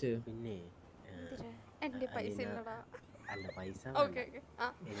അറിയിക്കുമല്ലോ വിളിച്ച് പിന്നെ എന്റെ പൈസ ഇല്ലടാ അല്ല പൈസ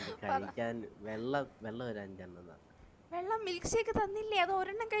എനിക്ക് കഴിക്കാൻ വെള്ളം ഒരു 5 എണ്ണം വെള്ളം മിൽക്ക് ഷേക്ക് തന്നില്ലേ അത്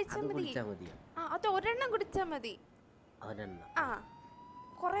ഒരെണ്ണം കഴിച്ചാൽ മതി അത് ഒരെണ്ണം കുടിച്ചാൽ മതി ആ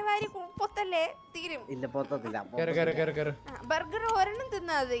കൊറേ വാരി പൊത്തല്ലേ തീരും ഇല്ല പൊത്തത്തില്ല ബർഗർ ഒരെണ്ണം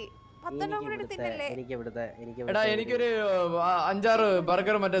തിന്നാ മതി 10 എണ്ണം കൂടി തിന്നല്ലേ എടാ എനിക്കൊരു 5-6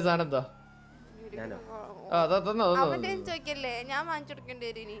 ബർഗർ മറ്റേ സാധനം എന്താ അവന്റെ ചോദിക്കല്ലേ ഞാൻ വാങ്ങിച്ചു കൊടുക്കേണ്ടി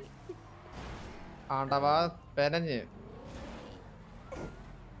വരും ഇനി ആണ്ടവാ പെനഞ്ഞ്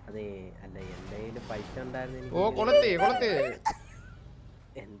അതെ അല്ല എന്റെ പൈസ ഉണ്ടായിരുന്നു ഓ കൊളുത്തി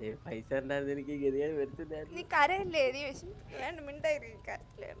എന്റെ പൈസ ഉണ്ടായിരുന്നു എനിക്ക് ഗതിയായി വരുത്തില്ലായിരുന്നു നീ കരയല്ലേ നീ വേണ്ട മിണ്ടായി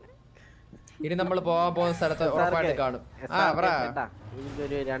കരച്ചിലാണ് ഇനി നമ്മൾ പോകാൻ പോകുന്ന സ്ഥലത്ത് ഉറപ്പായിട്ട് കാണും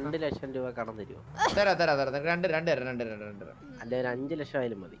എനിക്കൊരു 2 ലക്ഷം രൂപ കടം തരുമോ തരാം 2 അല്ല ഒരു 5 ലക്ഷം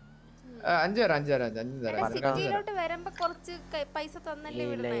ആയാലും മതി 5 തരാം സിറ്റിയിലോട്ട് വരുമ്പോ കുറച്ച് പൈസ തന്നല്ലേ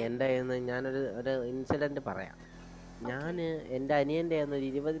ഇല്ല എന്റെ ഞാനൊരു ഇൻസിഡന്റ് പറയാം ഞാന് എന്റെ അനിയന്റെ ഒരു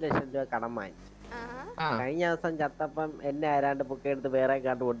 20 ലക്ഷം രൂപ കടം വാങ്ങിച്ചു കഴിഞ്ഞ ദിവസം ചത്തപ്പം എന്നെ ആരാണ്ട് പൊക്കെടുത്ത് വേറെ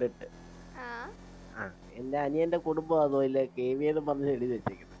കാട്ട് കൊണ്ടിട്ട് എന്റെ അനിയന്റെ കുടുംബം അതോ ഇല്ല KV എന്ന് പറഞ്ഞ് എഴുതി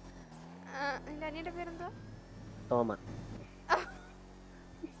വെച്ചേക്കുന്നത് തോമ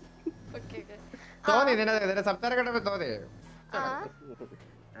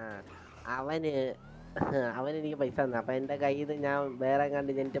അവനെനിക്ക് പൈസ തന്നു അപ്പൊ എന്റെ കയ്യിൽ നിന്ന് ഞാൻ വേറെ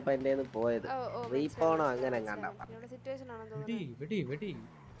കണ്ട് ജനിച്ചപ്പോ എന്റെ പോയത് റീപോണോ അങ്ങനെ കണ്ട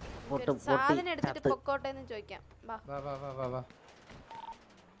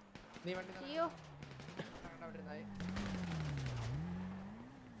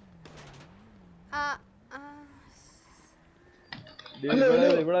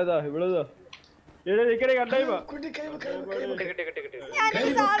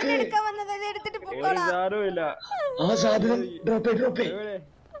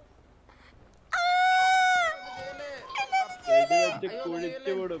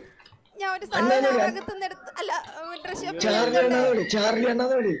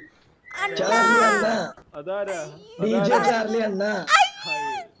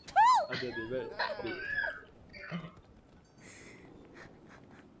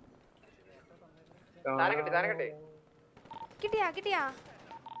കിട്ടിയാ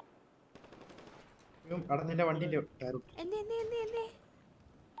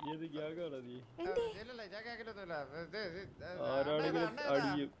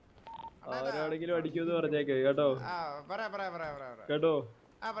ആരാണെങ്കിലും അടിക്കുമെന്ന് പറഞ്ഞേക്കെ കേട്ടോ കേട്ടോ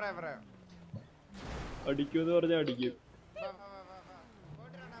അടിക്കുമെന്ന് പറഞ്ഞാ അടിക്കും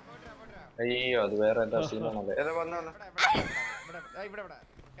അയ്യോ അത് വേറെ എന്താ സീനാണല്ലേ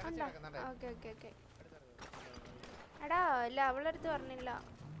എടാ ഇല്ല അവളടുത്ത് പറഞ്ഞില്ല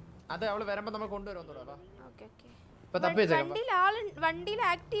അത് അവള് വരുമ്പോ നമ്മൾ കൊണ്ടുവരും വണ്ടിയിൽ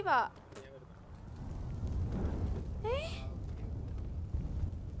ആക്റ്റീവാ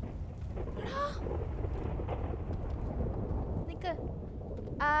നിക്ക്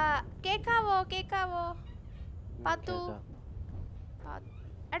കേക്കാവോ പാത്തു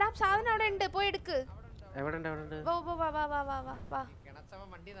എടാ സാധനം അവിടെ ഉണ്ട് പോയി എടുക്ക്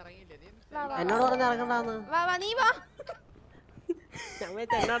എന്നോട് പറഞ്ഞ ഇറങ്ങണ്ടാന്ന് നീ വാ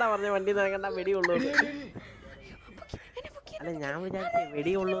എന്നോടാ പറഞ്ഞ വണ്ടി ഇറങ്ങണ്ട വെടിയുള്ളൂ അല്ല ഞാൻ വിചാരിച്ച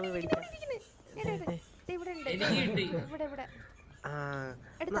വെടിയുള്ളൂന്ന്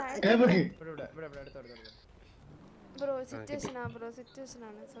ബ്രോ സിറ്റുവേഷൻ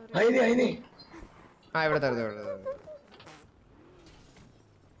ആണ് സോറി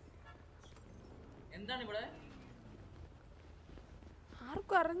എന്താണ് ഇവിടെ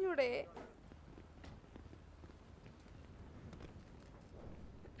ആർക്കും അറിഞ്ഞൂടെ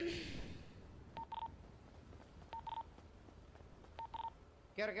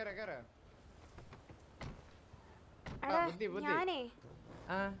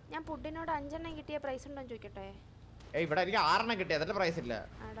ഞാൻ പുഡിനോട് 5 എണ്ണം കിട്ടിയ പ്രൈസ് ഉണ്ടോ ചോദിക്കട്ടെ ഇവിടെ എനിക്ക് 6 എണ്ണം കിട്ടി അതല്ല പ്രൈസ് ഇല്ല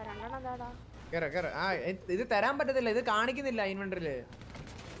 2 എണ്ണം ഇത് തരാൻ പറ്റത്തില്ല ഇത് കാണിക്കുന്നില്ല ഇൻവെന്ററില്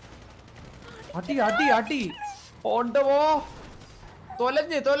അടി ഓണ്ടവോ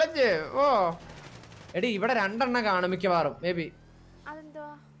തൊലഞ്ഞ് ഓ എടി ഇവിടെ 2 എണ്ണം കാണും മിക്കവാറും മേബി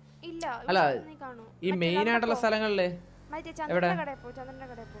അല്ല ഈ മെയിൻ ആയിട്ടുള്ള സ്ഥലങ്ങളില്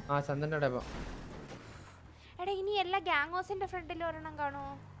ചന്ദ്രന്റെ കട പോ എടാ ഇനി എല്ലാ ഗ്യാങ് ഹൗസിന്റെ ഫ്രണ്ടിൽ ഒരെണ്ണം കാണോ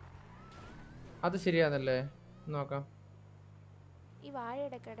അത് ശരിയാണല്ലേ നോക്കാം ഈ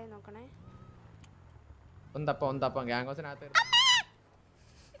വാഴയുടെ കട നോക്കണേ ഒന്തപ്പം ഗ്യാങ് ഹൗസിനകത്ത്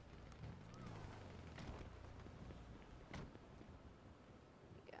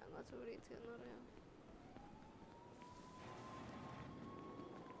എന്ന് പറയാം.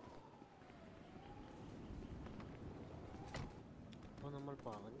 നമ്മൾ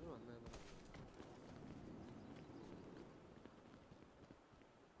പറഞ്ഞു വന്നത്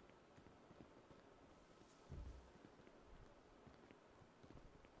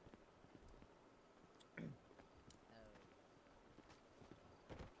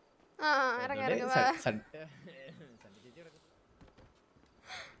ഇറങ്ങി ഇറങ്ങി വാ.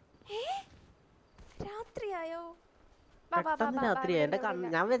 രാത്രിയായോ? രാത്രി എന്റെ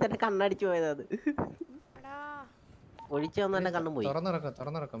ഞാൻ എന്റെ കണ്ണടിച്ചു പോയത് അത് ഒഴിച്ചു വന്ന എന്റെ കണ്ണും പോയി.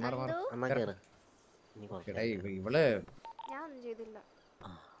 ഇവള് ഞാൻ ഒന്നും ചെയ്തില്ല.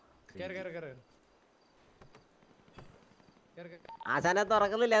 ആശാനെ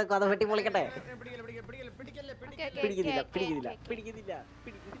തുറക്കുന്നില്ല, കഥ വെട്ടി പൊളിക്കട്ടെ. പിടിക്കുന്നില്ല പിടിക്കുന്നില്ല പിടിക്കുന്നില്ല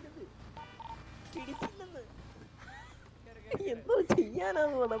പിടിച്ചില്ലെന്ന് എന്തോ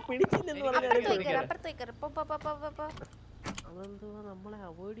ചെയ്യാനാന്ന് പിടിച്ചില്ലെന്ന് അതെന്തോ നമ്മളെ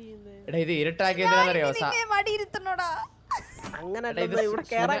അവോയ്ഡ് ചെയ്യുന്നത്. ഇത് ഇരുട്ടാക്കിയറിയോ അങ്ങനെ ഇവിടെ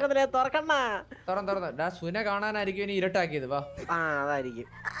കേറാക്കത്തില്ല. തുറക്കണ്ണ തുറന്ന് സുന കാണാനായിരിക്കും ഇനി ഇരുട്ടാക്കിയത്. വാ അതായിരിക്കും.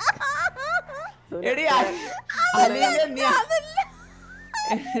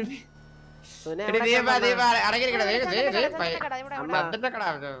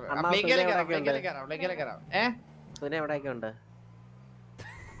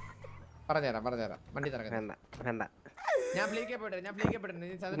 പറഞ്ഞുതരാം വണ്ടി തുറക്കാം. ഞാൻ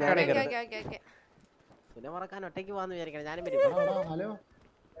സുന മറക്കാൻ ഒറ്റയ്ക്ക് പോവാന്ന് വിചാരിക്കണം. ഞാനും വരും. ഹലോ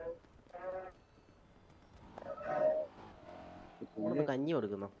കഞ്ഞി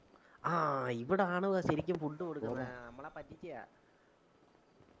കൊടുക്കുന്നു. ഇവിടാണ് ശരിക്കും ഫുഡ് കൊടുക്കുന്നത്. നമ്മളെ പറ്റിച്ച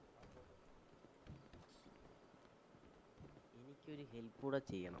എനിക്കൊരു ഹെൽപ്പ് കൂടെ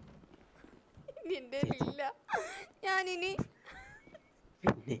ചെയ്യണം. ഞാനിനി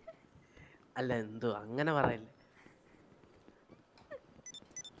പിന്നെ അല്ല എന്തോ അങ്ങനെ പറയല്ലേ.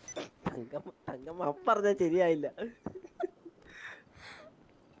 തങ്കമ്മ പറഞ്ഞ ശരിയായില്ല.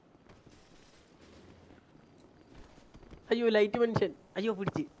 അയ്യോ ലൈറ്റ് മനുഷ്യൻ. അയ്യോ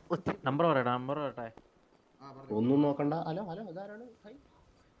പിടിച്ച് നമ്പർ പറയട്ടെ. ഒന്നും നോക്കണ്ട. ഹലോ ഹലോ ഇതാരാണ്?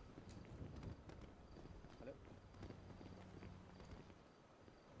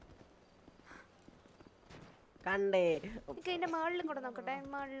 കണ്ടേ ഇതിന്റെ മേളിലും കൂടെ നോക്കട്ടെ.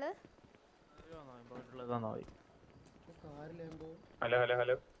 മേളില് hello hello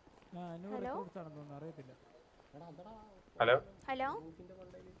hello hello hello hello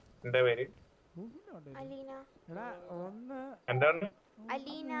എന്താ പേര്? അലീന. എന്താണ്?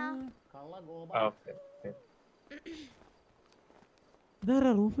 അലീന.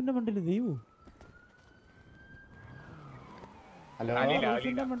 റൂഫിന്റെ മണ്ടയില് ദൈവം. ഹലോ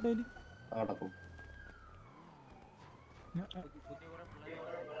റൂഫിന്റെ മണ്ടയില്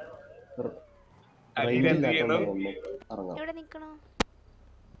എവിടെ നിക്കണോ?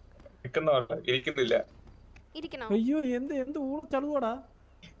 ഇരിക്കുന്നില്ല. അയ്യോ എന്ത് എന്ത് ചളുവാടാ.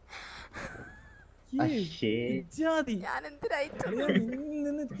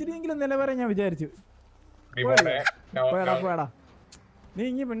 ഇത്തിരിയെങ്കിലും നിലവരെ ഞാൻ വിചാരിച്ചു. പോയടാ നീ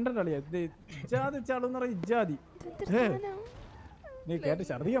ഇങ്ങനെ മിണ്ടല്ലേ. ഇജാതി ചളുന്ന് പറ. ഇജാതി നീ കേട്ട്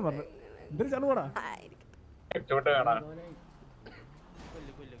ഛർദിക്കാൻ പറഞ്ഞു. എന്തൊരു ചളുവാടാ.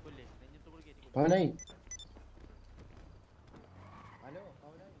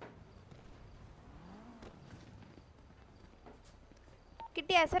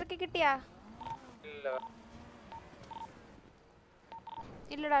 കിട്ടിയാ സർക്ക്? കിട്ടിയാ?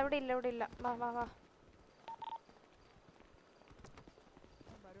 ഇല്ലടാ ഇവിടെ ഇല്ല. ഇവിടെ ഇല്ല. വാ വാ വാ.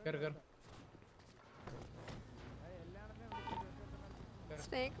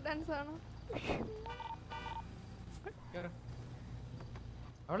 സ്നേക്ക് ഡാൻസ് ആണോ?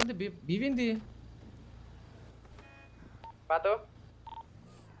 അവളെന്ത് ബിബി എന്ത് പാത്തോ?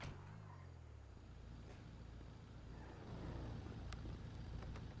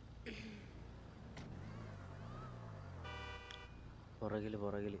 പുറകില്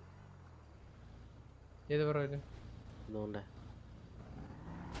ഏത് പുറകില്? ഇതുകൊണ്ട്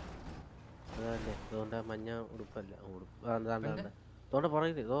മഞ്ഞ ഉടുപ്പല്ല. ഉടുപ്പ്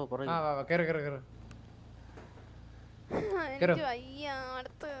പുറകില്. എനിക്ക് വയ്യ.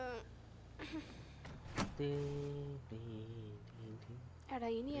 അടുത്ത് എടാ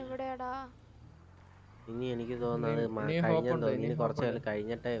ഇനി എവിടെയാടാ? ഇനി എനിക്ക് തോന്നുന്നത് കുറച്ചു കാലം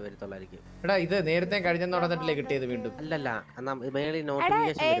കഴിഞ്ഞിട്ടേ വരത്തുള്ളായിരിക്കും. എടാ ഇത് നേരത്തെ കഴിഞ്ഞെന്ന് പറഞ്ഞിട്ടല്ലേ കിട്ടിയത് വീണ്ടും? അല്ലല്ല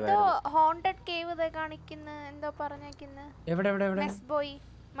ഏതോ ഹോണ്ടഡ് കേവ് കാണിക്കുന്ന എന്തോ പറഞ്ഞേക്കുന്നു. എവിടെ മെസ് ബോയ്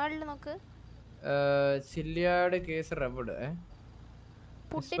മേളിൽ നോക്ക്. ചില്ലിയാട് കേസ് റബ്ഡ്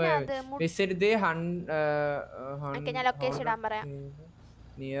ഞാൻ ലൊക്കേഷൻ ഇടാൻ പറയാം.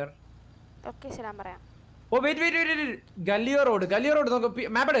 നിയർ ലൊക്കേഷൻ ഞാൻ പറയാം. ഓ വെയിറ്റ് ഗല്ലിയോ റോഡ് നോക്ക്.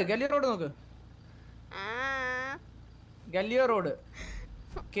 മാപ്പ് ഇട്. ഗല്ലിയോ റോഡ് നോക്ക്. ഗല്ലിയോ road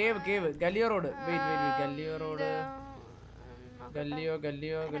cave ഗല്ലിയോ road. Wait ഗല്ലിയോ road. ഗല്ലിയോ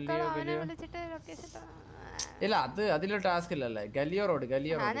ഇല്ല, അതിലൊരു ടാസ്ക് ഇല്ലല്ലേ. ഗല്ലിയോ റോഡ്.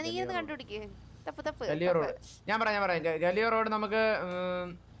 ഗല്ലിയോ റോഡ് ഞാൻ പറയാം. ഗല്ലിയോ റോഡ് നമുക്ക്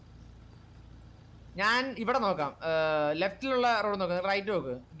ഞാൻ ഇവിടെ നോക്കാം. ലെഫ്റ്റിലുള്ള റോഡ് നോക്കാം. റൈറ്റ്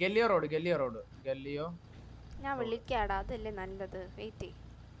നോക്ക്. ഗല്ലിയോ റോഡ്. ഞാൻ വിളിക്കാടാ, അതല്ലേ നല്ലത്. വെയിറ്റ്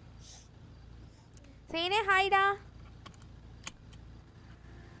സീനെ ഹായ്ഡാ.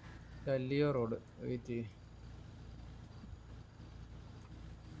 ഗല്ലിയോ റോഡ്. വെയിറ്റ്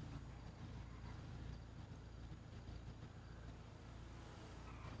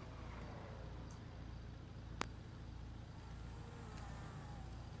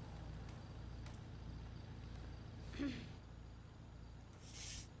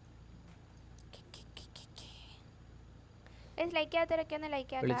ലൈക്ക് ചെയ്യാത്തവരൊക്കെ ഒന്ന് ലൈക്ക്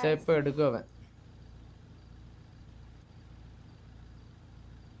ചെയ്യാം. വിളിച്ചാ ഇപ്പൊ എടുക്കും അവൻ.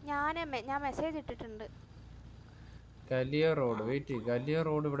 ഞാൻ മെസ്സേജ് ഇട്ടിട്ടുണ്ട്. ഗല്ലിയോ റോഡ്. വെയിറ്റ് ഗല്ലിയോ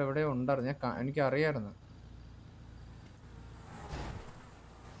റോഡ് ഇവിടെ എവിടെ ഉണ്ടായിരുന്നു. എനിക്ക് അറിയായിരുന്നു.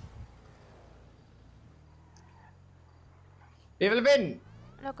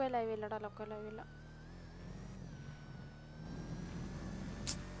 ലൊക്കോ ലൈവ് ഇല്ലടാ.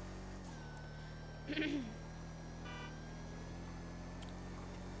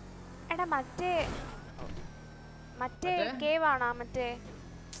 എടാ മറ്റേ കേവ് ആണോ? മറ്റേ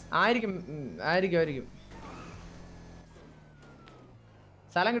ആയിരിക്കും.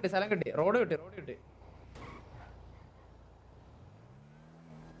 സ്ഥലം കിട്ടി. റോഡ് കിട്ടി.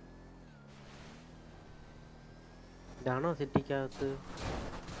 ഇതാണോ സിറ്റിക്കകത്ത്?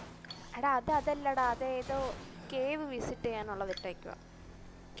 എടാ അതല്ലടാ, അതേതോ കേവ് വിസിറ്റ് ചെയ്യാനുള്ളത് ഇട്ടേക്കുക.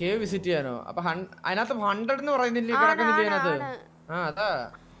 കേവ് വിസിറ്റ് ചെയ്യാനോ? അപ്പൊ അതിനകത്ത് 100 എന്ന് പറയുന്നില്ലേ കിടക്കുന്നില്ലേ അതിനകത്ത്? ആ അതാ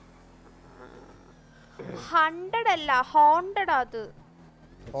 100 അല്ല, ഹോണ്ടഡ് അത്.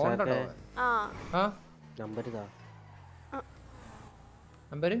 ഹോണ്ടഡോ? ആ നമ്പർ ഇതാ.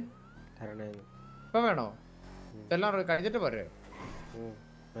 നമ്പർ ഇപ്പൊ വേണോ? ഇതെല്ലാം കഴിഞ്ഞിട്ട് പോരെ?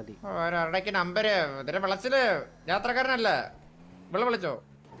 മതി. ഇടയ്ക്ക് നമ്പര് ഇതിനെ വിളച്ചില് യാത്രക്കാരനല്ല. ഇവിടെ വിളിച്ചോ?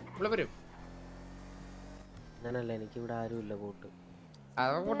 ഇവിടെ വരും. ഞാനല്ല, എനിക്ക് ഇവിടെ ആരുമില്ല കൂട്ട്.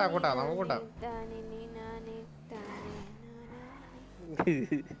 നമുക്ക് കൂട്ടാം.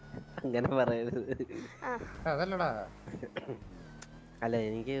 അങ്ങനെ പറയരുത്. അതല്ലടാ. അല്ല,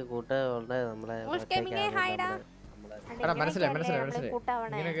 എനിക്ക് കൂട്ട് ഉണ്ട്. നമ്മളെ മനസ്സിലായി.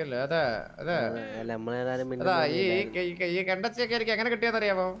 ഈ കണ്ടച്ചൊക്കെ എനിക്ക് എങ്ങനെ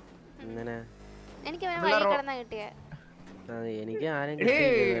കിട്ടിയെന്നറിയാമോ? എനിക്ക്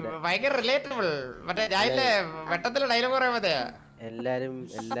ഭയങ്കര റിലേറ്റബിൾ. മറ്റേ ഞാനില്ലേ വെട്ടത്തില് ഡയലോഗ് പറയാൻ മതിയാ. എല്ലാരും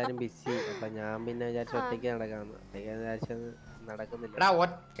ബിസി. അപ്പൊ ഞാൻ പിന്നെ വിചാരിച്ചു ഒറ്റയ്ക്ക് നടക്കാന്ന്. നടക്കുന്നില്ല.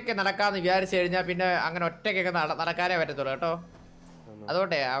 ഒറ്റയ്ക്ക് നടക്കാന്ന് വിചാരിച്ചു കഴിഞ്ഞാൽ പിന്നെ അങ്ങനെ ഒറ്റയ്ക്കൊക്കെ നടക്കാനേ പറ്റത്തുള്ളൂ കേട്ടോ.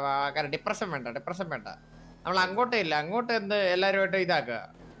 അതുകൊണ്ടേ ഡിപ്രഷൻ വേണ്ട. നമ്മൾ അങ്ങോട്ടേ ഇല്ല, അങ്ങോട്ട് എന്ത് എല്ലാരുമായിട്ട് ഇതാക്കുക.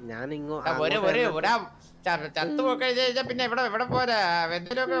 ചത്തുപോക്കെ കഴിഞ്ഞാ പിന്നെ ഇവിടെ പോരാ.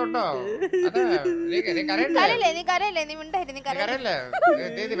 എന്തെങ്കിലുമൊക്കെ ഉണ്ടോ?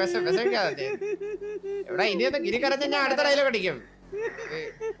 ഇവിടെ ഇനി കരഞ്ഞ ഞാൻ അടുത്ത ഡയലോഗ് അടിക്കും.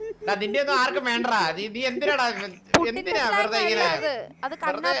 നിന്റെ ഒന്നും ആർക്കും വേണ്ടാ. നീ എന്തിനാ വെറുതെ ഇങ്ങനെ?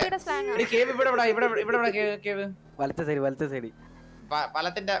 കേവ് വലത്തെ സൈഡ്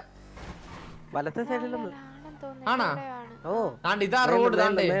വലത്തെ സൈഡിലൊന്നും ആണോ? ഓ ഇതാ റോഡ്.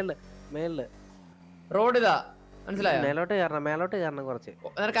 മേളില് റോഡ് ഇതാ. മനസ്സിലായോ? മേലോട്ട് കയറണം കുറച്ച്.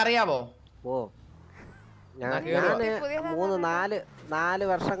 നിനക്കറിയാവോ? ഓ ഞാന് 4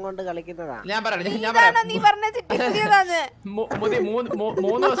 വർഷം കൊണ്ട് കളിക്കുന്നതാണ്. ഞാൻ പറയാം 3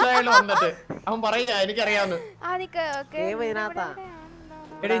 ദിവസമായാലും വന്നിട്ട് അവൻ പറയില്ല എനിക്കറിയാവുന്ന.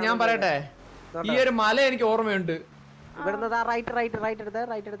 എടി ഞാൻ പറയട്ടെ, ഈ ഒരു മല എനിക്ക് ഓർമ്മയുണ്ട്. ഇവിടുന്ന് റൈറ്റ്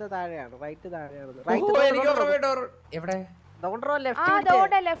എടുത്ത താഴെയാണ്. എവിടെ?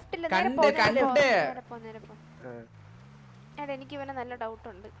 എനിക്ക് ഇവനെ നല്ല ഡൗട്ട്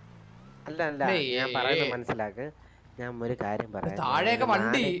ഉണ്ട്. അല്ല ഞാൻ പറയുന്നത് മനസ്സിലാക്ക്. ഞാൻ ഒരു കാര്യം പറയാം.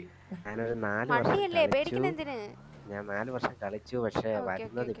 ഞാനൊരു 4 വർഷം കളിച്ചു. പക്ഷെ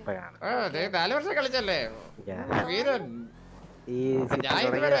വരുന്നത് ഇപ്പോഴാണ്. 4 വർഷം കളിച്ചല്ലേ? ഈ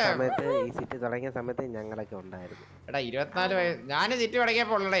സിറ്റി തുടങ്ങിയ സമയത്ത് ഞങ്ങളൊക്കെ ഉണ്ടായിരുന്നു. എടാ 24 വയസ്സ് ഞാന് സിറ്റി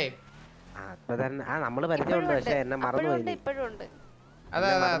തുടങ്ങിയപ്പോളേ. അപ്പൊ തന്നെ നമ്മള് പരിചയമുണ്ട്. പക്ഷെ എന്നെ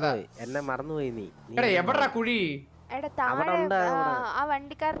മറന്നുപോയി നീ. എവിടാ കുഴി? ആ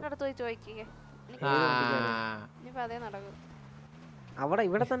വണ്ടിക്കാരന്റെ അടുത്ത് പോയി ചോദിക്കേ.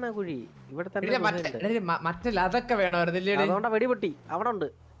 ഇവിടെ തന്നെ കുഴി. ഇവിടെ തന്നെ മറ്റല്ല അതൊക്കെ വേണമായിരുന്നില്ലേ? അതുകൊണ്ടാ വെടിപൊട്ടി. അവിടെ ഉണ്ട്.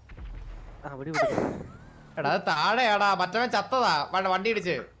 എടാ അത് താഴെയാടാ മറ്റവൻ ചത്തതാ വണ്ടി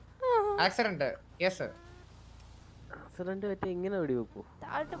ഇടിച്ച് ആക്സിഡന്റ് കേസ്. ആക്സിഡന്റ് പറ്റി ഇങ്ങനെ വെടി വെക്കൂ?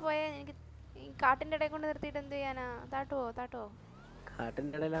 താഴോട്ട് പോയാ എനിക്ക് ഈ കാട്ടിന്റെ ഇടയിൽ കൊണ്ട് നിർത്തിയിട്ട് എന്ത് ചെയ്യാനാ? താട്ടോ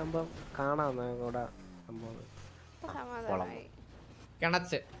കാട്ടിന്റെ ഇടയിലാകുമ്പോ കാണാം കൂടെ സമാധാനമായി.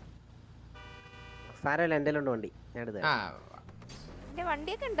 കിണച്ച് സാരമില്ല, എന്റെ ഉണ്ട് വണ്ടി, ഞാൻ എടുത്ത. എന്റെ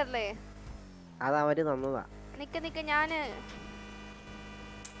വണ്ടിയൊക്കെ ഉണ്ടല്ലേ? അത് അവര് തന്നതാ. നിക്ക് ഞാന്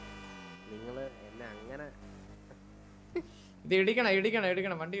നിങ്ങള് എന്നെ അങ്ങനെ ഇത്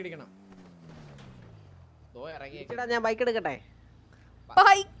ഇടിക്കണം വണ്ടി ഇടിക്കണം. ഞാൻ ബൈക്ക് എടുക്കട്ടെ?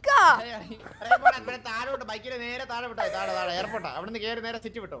 താഴോട്ട് ബൈക്കിൽ നേരെ താഴെ വിട്ടോ. താഴെ എയർപോർട്ടാ, അവിടുന്ന് കേറി നേരെ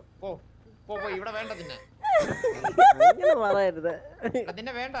സിറ്റി വിട്ടോ. പോ ഇവിടെ വേണ്ട നിന്നെ. പറയരുത്,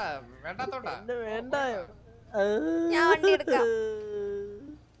 അതിന്റെ വേണ്ടാത്തോട്ടാ. ഞാൻ വണ്ടി എടുക്കാം.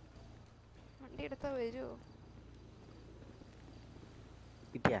 വണ്ടി എടുത്താ വരുമോ?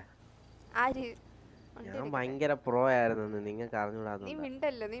 കിട്ടിയാ? ആര്? ഞാൻ ഭയങ്കര പ്രോ ആയിരുന്നു, നിങ്ങൾക്ക് അറിഞ്ഞൂടാ. നീ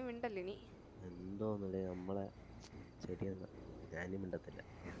മിണ്ടല്ലോ നീ എന്തോന്നില്ലേ നമ്മളെ ശരിയെന്നാ. ഞാനും മിണ്ടത്തില്ല.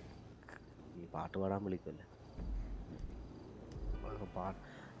 നീ പാട്ട് പാടാൻ വിളിക്കുമല്ലേ?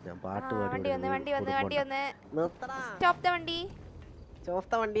 ഞാൻ പാട്ട് പാടി.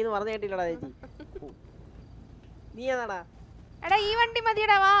 ചോഫ്ത വണ്ടി എന്ന് പറഞ്ഞു കേട്ടില്ലടാ ചേച്ചി. നീ ഏതാടാ? എടാ ഈ വണ്ടി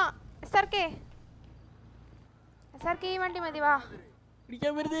മതിയടാ, വാ എസ്ആർകെ ഈ വണ്ടി മതി, വാ.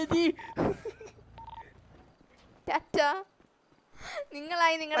 പിടിക്കാൻ വരുന്ന ചേച്ചി. ടാറ്റാ,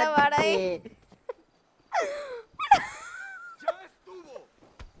 നിങ്ങളായി നിങ്ങളുടെ പാടായി.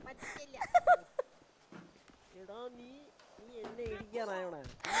 എന്നെ ഇടിക്കാറായോടാ?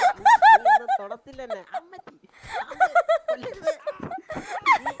 തൊടത്തില്ലെന്നെ.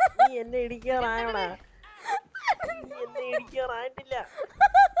 നീ എന്നെ ഇടിക്കാറായോടാ?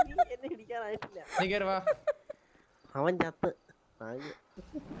 അവൻ ചത്ത്.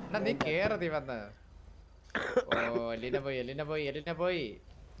 നീ കേറി വന്ന. എലിന പോയി.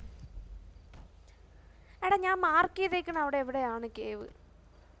 എടാ ഞാൻ മാർക്ക് ചെയ്തേക്കണ അവിടെ എവിടെയാണ് കേവ്?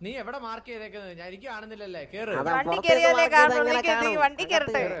 നീ എവിടെ മാർക്ക് ചെയ്തേക്കുന്നത്? ഞാൻ എനിക്ക് കാണുന്നില്ലല്ലേ. കേറ്. വണ്ടി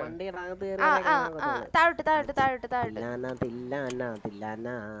കേറട്ടെ. താഴോട്ട്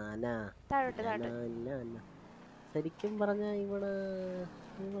ശരിക്കും പറഞ്ഞ ഇവിടെ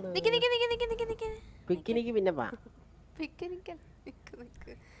പിക്നിക്ക് പിന്നെ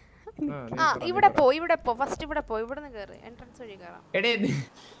ഇവിടെ പോ ഫസ്റ്റ് ഇവിടെ പോ. ഇവിടെ നിന്ന് കേറ്, എൻട്രൻസ് വഴി കേറാം.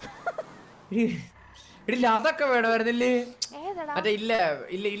 അതൊക്കെ വേണമായിരുന്നില്ലേ? മറ്റേ ഇല്ല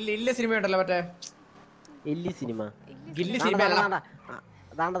സിനിമ ഉണ്ടല്ലോ, മറ്റേ ഇല്ലി സിനിമ.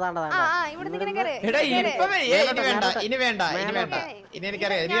 ഇനി വേണ്ട.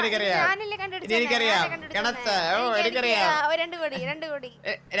 എനിക്കറിയാം.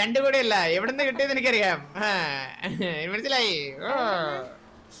 2 കോടിയല്ല, എവിടുന്ന് കിട്ടിയത് എനിക്കറിയാം. മനസ്സിലായി.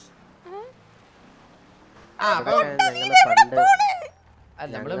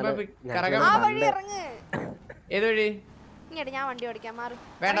 ഏത് വഴി? ഞാൻ വണ്ടി ഓടിക്കാം, മാറും.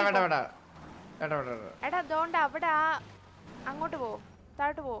 വേണ്ട. എടാ അതുകൊണ്ട് അവിടെ അങ്ങോട്ട് പോ,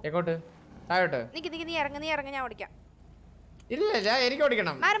 താഴോട്ട് പോ. എങ്ങോട്ട്? താഴോട്ട്? നീ ഇറങ്ങ, ഞാൻ ഓടിക്കാം. ഇല്ല, എനിക്ക്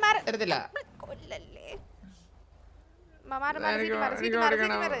ഓടിക്കണം. തരത്തില്ല.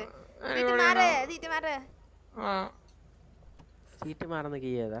 സീറ്റ് മാറുന്ന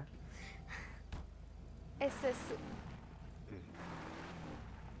കീ ഏതാ?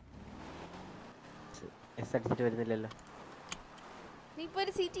 അടിച്ചിട്ട് വരുന്നില്ലല്ലോ. നീ ഇപ്പൊ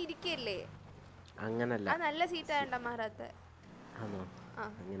ഒരു സീറ്റ് ഇരിക്കല്ലേ? അങ്ങനല്ല, നല്ല സീറ്റ് ആയണ്ട മാറാത്ത. ആണോ?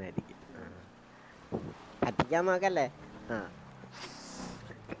 അങ്ങനെ ആയിരിക്കും. പറ്റിക്കാൻ നോക്കല്ലേ?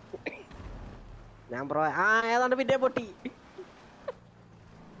 ഞാൻ ഏതാണ്ട് പിന്നെ പൊട്ടി.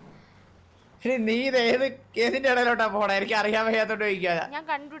 നീ ഏതിന്റെ ഇടയിലോട്ടാ പോണേ? എനിക്ക് അറിയാൻ വയ്യാത്തോണ്ട് ചോദിക്കാ. ഞാൻ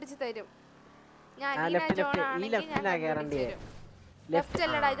കണ്ടുപിടിച്ച് തരും. ലെഫ്റ്റ്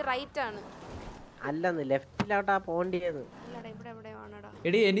അല്ലടാ, ഇത് റൈറ്റ് ആണ്. അല്ലെന്ന് ലെഫ്റ്റിലോട്ടാ പോണ്ടിയത്.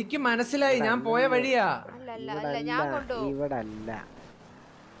 എടി എനിക്ക് മനസ്സിലായി, ഞാൻ പോയ വഴിയാ. ഇവിടെ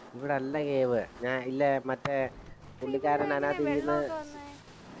അല്ല കേവ്. ഞാൻ ഇല്ല, മറ്റേ പുള്ളിക്കാരൻ അതിനകത്ത്.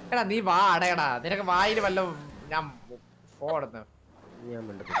 എടാ നീ വാ അടയടാ, നിനക്ക് വായിൽ വല്ല ഞാൻ പോടുന്നു.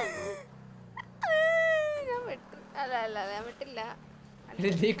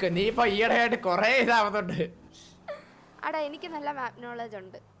 നീ ഇപ്പൊ ഈയിടെയായിട്ട് കൊറേ ഇതാവുന്നുണ്ട്. എനിക്ക് നല്ല മാപ്പ് നോളജ്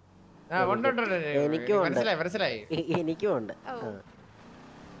ഉണ്ട്. മനസ്സിലായി. എനിക്കും ഉണ്ട്.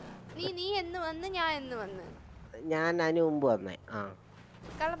 നീ എന്ന് വന്ന് ഞാൻ എന്ന് വന്ന്? ഞാൻ അതിന് മുമ്പ് വന്നേ.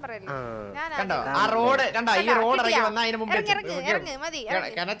 കള്ളം പറയല്ലേ? കണ്ടോ ആ റോഡ്? കണ്ടോ ഈ റോഡ് ഇറങ്ങി വന്നാ അതിന് മുമ്പ്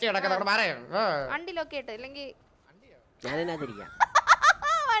വണ്ടി ലൊക്കേറ്റ് അല്ലെങ്കിൽ ഞാനിരിക്കാം.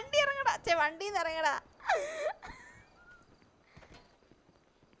 വണ്ടി ഇറങ്ങടാ, വണ്ടിന്ന് ഇറങ്ങടാ.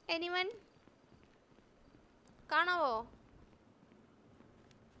 എനിവൻ കാണാവോ?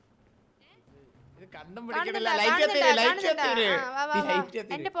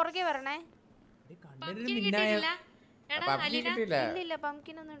 എന്റെ പുറകെ വരണേ. ഇല്ല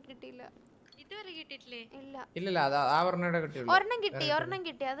പംകിനൊന്നും കിട്ടിയില്ല. ഒരെണ്ണം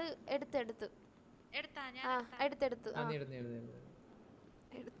കിട്ടി. അത് എടുത്തെടുത്തു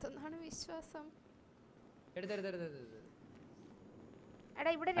എടുത്തെന്നാണ് വിശ്വാസം. എടാ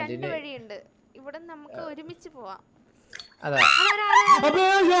ഇവിടെ 2 വഴിയുണ്ട്. ഇവിടെ നമുക്ക് ഒരുമിച്ച് പോവാം.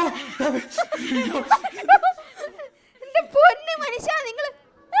 എന്റെ പൊന്നു മനുഷ്യ, നിങ്ങള്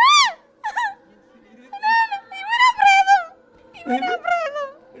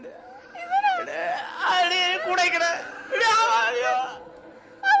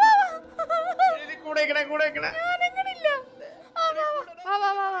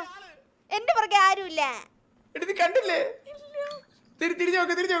എന്റെ പുറകെ ആരുമില്ല. കണ്ടില്ലേ? തിരിച്ചു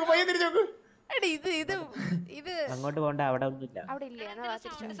നോക്ക്. ഇത് അങ്ങോട്ട് പോണ്ട, അവിടെ ഒന്നുമില്ല. അവിടെ ഇല്ല.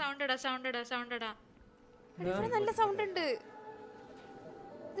 സൗണ്ട് ഇടാ. ഇവിടെ നല്ല സൗണ്ട് ഉണ്ട്.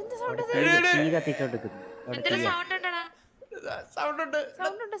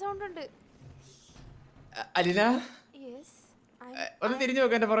 സൗണ്ട് ഉണ്ട്. അലിന ഒന്ന് തിരിഞ്ഞു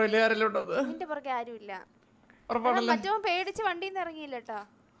നോക്കാൻ. എന്റെ പുറകിൽ ആരെല്ലാം ഉണ്ടോ? എന്റെ പുറകെ ആരുമില്ല. മറ്റോ പേടിച്ച് വണ്ടിയിൽ നിന്ന് ഇറങ്ങിയില്ല കേട്ടാ.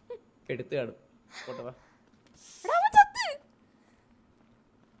 എടുത്ത് കാണും.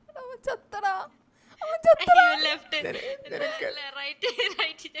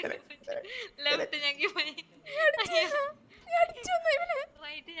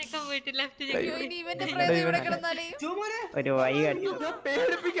 ഒരു വഴി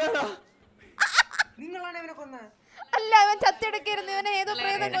അല്ല, അവൻ ചത്തെടുക്കായിരുന്നു. ഇവനെ ഏതോ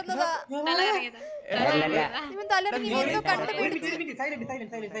പ്രേതം കൊന്നതാ. ഇവൻ തലറിഞ്ഞ്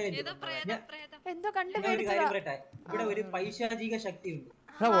എന്തോ കണ്ടുപിടിച്ചതാ. ഇവിടെ ഒരു പൈശാചിക ശക്തിയുണ്ട്.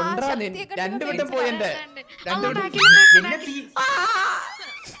 രണ്ടുവട്ടം പോയി. എന്റെ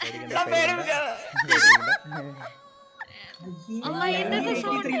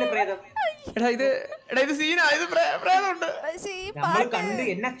ഇത് സീനാ. ഇത് പ്രേതമുണ്ട്.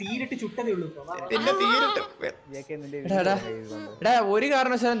 ഒരു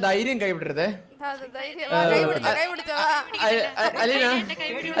കാരണവശാലും ധൈര്യം കൈവിടരുതേ.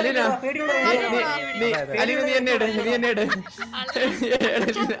 അലീന നീ എന്നെ ഇട്.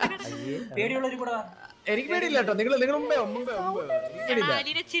 എനിക്ക് പേടിയില്ല കേട്ടോ. നിങ്ങൾ മുമ്പേ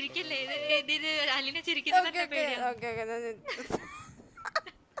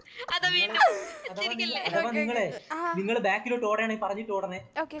നിങ്ങള് ബാക്കിലോട്ട് ഓടണേ പറഞ്ഞിട്ട് ഓടണേ.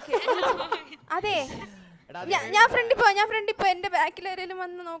 അതെ, ഞാൻ ഫ്രണ്ടിൽ പോ. എന്റെ ബാക്കിൽ ആരെങ്കിലും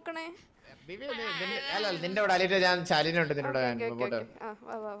വന്ന് നോക്കണേ. നിന്റെ കൂടെ അലിന്റെ ഞാൻ ശാലിനുണ്ട്.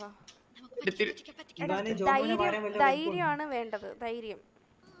 ധൈര്യമാണ് വേണ്ടത്. ധൈര്യം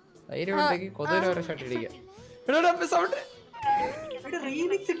ഉണ്ടെങ്കിൽ കൊതുകിന് ഓരോ ഷർട്ട് ഇടിക്കാം.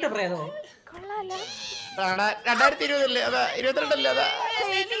 കൊള്ളാലോ. 2020 അതാ 22 അതാ.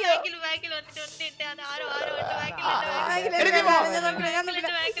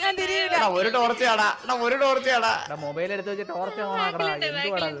 ഒരു ടോർച്ചാടാ. മൊബൈൽ എടുത്ത് വെച്ച് ടോർച്ച്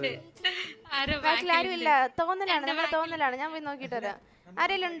ആരുമില്ല. തോന്നലാണ്. ഞാൻ പോയി നോക്കിട്ട് വരാം.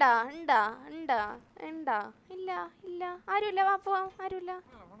 ആരെങ്കിലും ഉണ്ടാ? ഇല്ല. ആരുമില്ല. വാ പോവാം. ആരുമില്ല.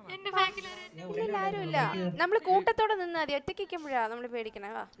 നമ്മള് കൂട്ടത്തോടെ നിന്നാ മതി. ഒറ്റയ്ക്കുമ്പോഴാ നമ്മള് പേടിക്കണേ.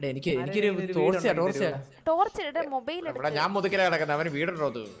 വാ. ടോർച്ച് മൊബൈൽ ഞാൻ മുതുക്കില കിടക്കുന്ന. അവന് വീടുണ്ടോ?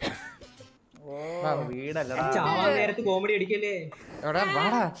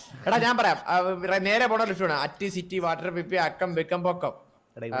 എടാ ഞാൻ പറയാം. നേരെ പോണ ലിഫ്റ്റ് അറ്റി സിറ്റി വാട്ടർ പിപ്പി അക്കം വെക്കം പൊക്കം.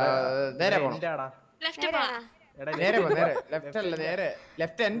 നേരെ പോണം.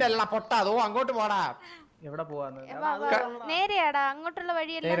 ലെഫ്റ്റ് എന്റെ അല്ല പൊട്ട. അതോ അങ്ങോട്ട് പോടാ. എവിടെ പോവാന്ന്? നേരെയാടാ. അങ്ങോട്ടുള്ള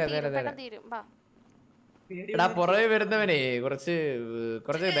വഴിയെല്ലാം തീരും. എടാ പുറകെ വരുന്നവനെ കുറച്ച്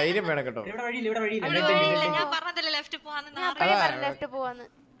ധൈര്യം വേണം കേട്ടോ. ലെഫ്റ്റ് പോവാന്ന്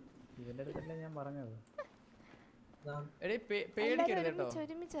ഞാൻ പറഞ്ഞത്. പേടിക്കരുത് കേട്ടോ.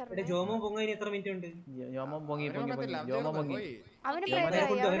 ജോമോ പൊങ്ങി എത്ര മിനിറ്റ് ഉണ്ട്? ജോമോ പൊങ്ങി. അവന്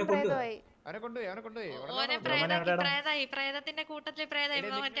പ്രേതമായി. പ്രേതത്തിന്റെ കൂട്ടത്തില് പ്രേതമായി.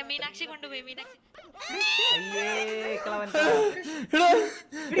 മറ്റേ മീനാക്ഷി കൊണ്ടുപോയി. മീനാക്ഷി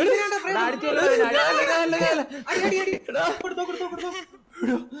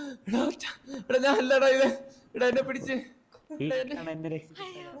എന്നെ പിടിച്ച്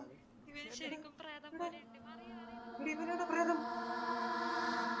ശരിക്കും പ്രേതം പോലെ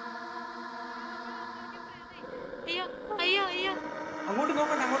അയ്യോ അങ്ങോട്ട്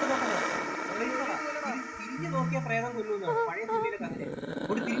നോക്കണ്ട. തിരിഞ്ഞു നോക്കിയ പ്രേതം കൊല്ലുന്ന പഴയ സിനിമയിലെ കഥ.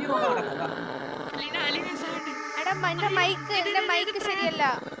 തിരിഞ്ഞു നോക്കാൻ എന്റെ മൈക്ക് ശരിയല്ല.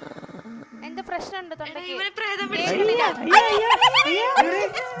 എന്തോ എന്തോ പ്രശ്നമുണ്ട് തൊണ്ടയ്ക്ക്.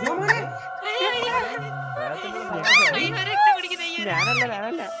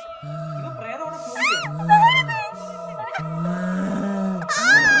 ഞാനല്ല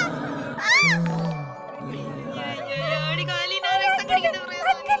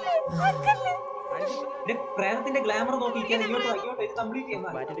പ്രേതത്തിന്റെ ഗ്ലാമർ നോക്കിയിരിക്കാൻ ഇങ്ങോട്ട് ഇത് കംപ്ലീറ്റ് ചെയ്യാം.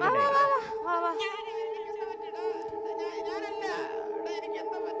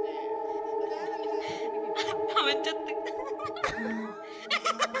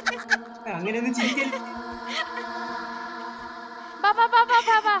 അങ്ങനെയൊന്നും ചിരിക്കരുത്.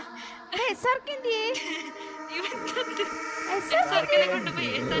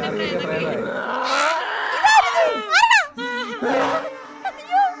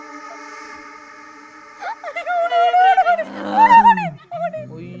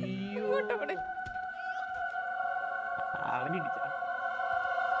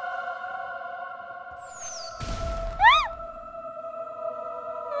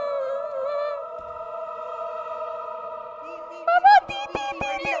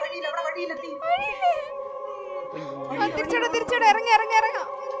 തിരിച്ചോട് ഇറങ്ങി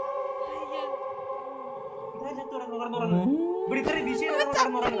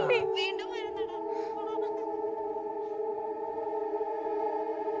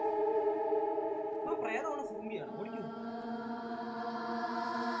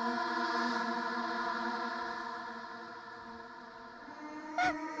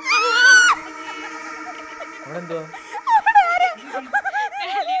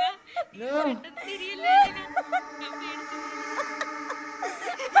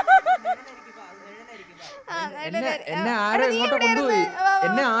എന്നെ ആരോ ഇങ്ങോട്ട് കൊണ്ടുപോയി.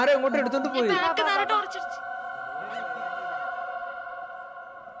 എന്നെ ആരോ ഇങ്ങോട്ട് എടുത്തോണ്ട് പോയി.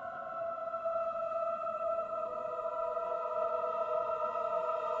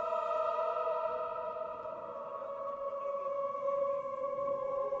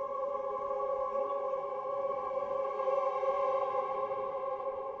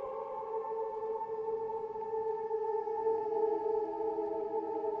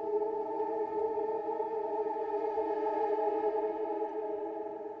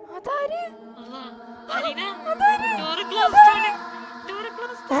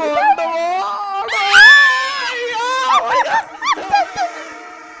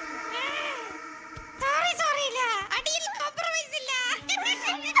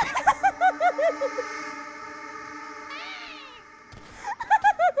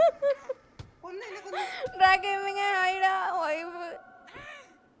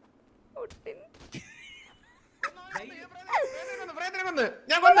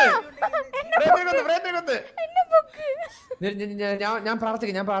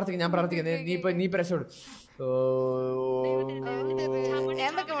 ഞാൻ പ്രാർത്ഥിക്കാം. നീ ഇപ്പൊ രക്ഷപ്പെടും.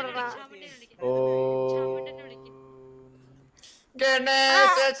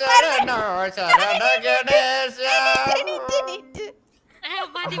 ഗണേശ ശരണോ ശരണ ഗണേശ.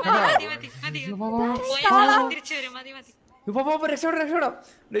 രക്ഷപ്പെടോ.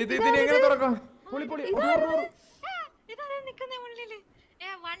 ഇതിനെങ്ങനെ തുറക്കാം?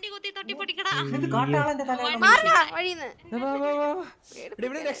 വണ്ടി കുത്തി തൊട്ടി പൊട്ടിക്കടാ.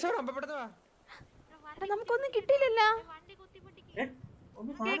 നമുക്കൊന്നും കിട്ടിയില്ലല്ലോ.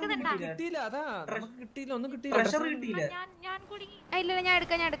 ഇല്ല ഞാൻ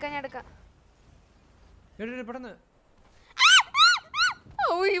എടുക്കാം.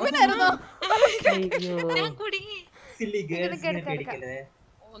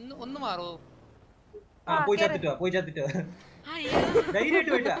 ഒന്ന് മാറോ. പോയി ചത്തിട്ടോ.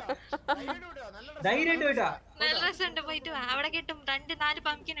 നല്ല രസമുണ്ട്. പോയിട്ട് വാ. അവിടെ കിട്ടും 2-4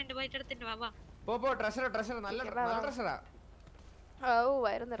 പംകിൻ ഉണ്ട്. പോയിട്ട് എടുത്തിട്ട് വാ.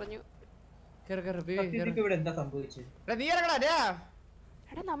 വയറ് നിറഞ്ഞു.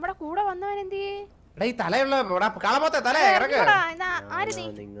 നമ്മുടെ കൂടെ വന്നവൻ എന്തിയേ? നീ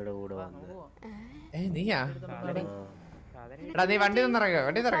വണ്ടി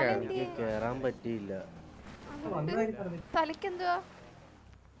കേറാൻ പറ്റിയില്ല. തലക്കെന്തുവാ?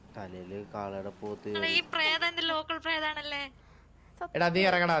 തലയില് കാളയുടെ പോത്ത്. ഈ പ്രേതന്റെ ലോക്കൽ പ്രേതാണല്ലേ? എടാ നീ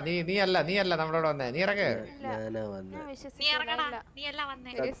ഇറങ്ങടാ. നീ അല്ല നമ്മളോട് വന്നേ. നീ ഇറങ്ങ. ഞാനാ വന്നേ.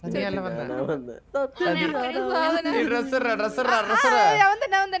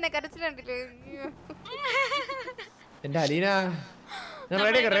 എന്റെ അലീന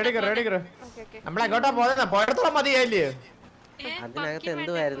നമ്മളെങ്ങോട്ടാ പോയതാ? പോയടത്തോളം മതിയായില്ലേ? അതിനകത്ത്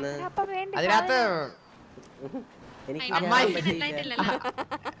എന്തുവായിരുന്നു? അതിനകത്ത്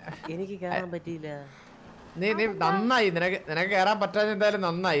എനിക്ക് കേറാൻ പറ്റിയില്ല. നീ നന്നായി. നിനക്ക് കേറാൻ പറ്റാതെ എന്തായാലും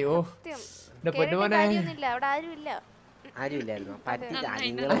നന്നായി. ഓ എന്റെ പൊന്നുമോനെ. ആരുമില്ലായിരുന്നു.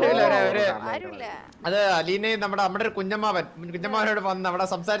 അത് അലീനെ നമ്മുടെ ഒരു കുഞ്ഞമ്മാവനോട് വന്ന് അവിടെ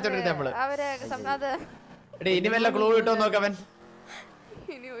സംസാരിച്ചോണ്ടിരുന്ന നമ്മള്. ഇനി വല്ല ക്ലൂ കിട്ടുമോ നോക്കവൻ.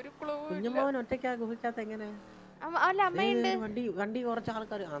 കുഞ്ഞമ്മാവൻ ഒറ്റയ്ക്കാ ഗുഹയ്ക്കകത്ത് എങ്ങനെ? വണ്ടി കുറച്ച്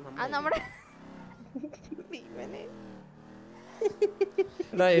ആൾക്കാർ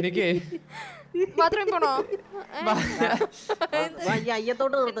എനിക്ക് പോണോ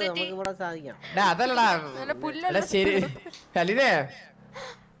അയ്യത്തോട്ട് നിർത്ത്, നമുക്ക് ഇവിടെ സാധിക്കാം. അതല്ലടാ ശരി അലീനെ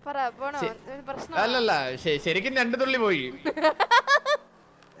അല്ലല്ല ശരിക്കും 2 തുള്ളി പോയി.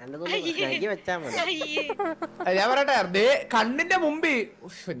 ഞാൻ പറയട്ടെ കണ്ണിന്റെ മുമ്പിൽ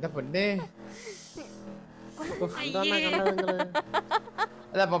എന്താ പൊന്നെ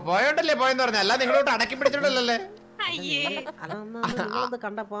അല്ല പോയോണ്ടല്ലേ പോയെന്ന് പറഞ്ഞ അല്ല നിങ്ങളോട്ട് അടക്കി പിടിച്ചിട്ടല്ലേ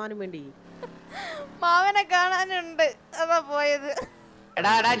കണ്ട പോകാനും വേണ്ടി മാവനെ കാണാനുണ്ട് അതാ പോയത്.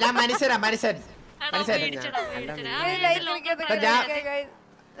 എടാ ഞാൻ മനുഷ്യൻ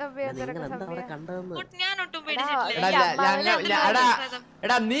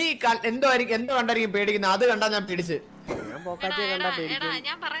എടാ നീ എന്തോ കണ്ടായിരിക്കും പേടിക്കുന്നത്. അത് കണ്ടാ ഞാൻ പേടിച്ച്.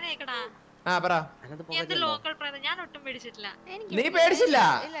 ഞാൻ പറഞ്ഞേക്കടാ നീ പേടിച്ചില്ല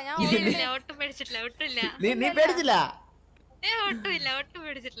ഒട്ടും പേടിച്ചിട്ടില്ല നീ പേടിച്ചില്ല ഒട്ടും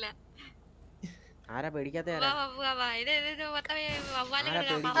പേടിച്ചിട്ടില്ല. ആരാ പേടിക്കാത്ത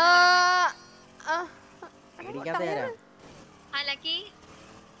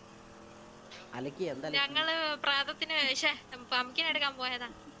ഞങ്ങള് പ്രാതത്തിന് പംകിൻ എടുക്കാൻ പോയതാ.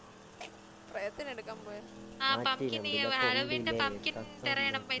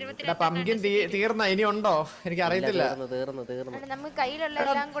 പംകിൻ തീർന്ന ഇനി ഉണ്ടോ എനിക്ക് അറിയത്തില്ല. നമുക്ക് കയ്യിലുള്ള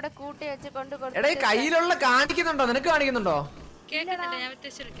എല്ലാം കൂടെ കൂട്ടി വെച്ച് എടാ കയ്യിലുള്ള കാണിക്കുന്നുണ്ടോ? നിനക്ക് കാണിക്കുന്നുണ്ടോ?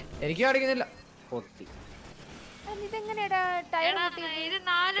 എനിക്ക് കാണിക്കുന്നില്ല.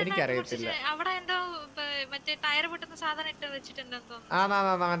 എനിക്കറിയത്തില്ല. അവിടെ എന്തോ മറ്റേ ടയർ പൊട്ടുന്ന സാധനം ഇട്ട് വെച്ചിട്ടുണ്ടോ?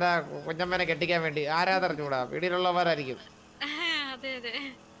 മറ്റേ കുഞ്ഞമ്മനെ കെട്ടിക്കാൻ വേണ്ടി. ആരാധറിഞ്ഞൂടാ, വീടിലുള്ളവരായിരിക്കും. അതെ അതെ.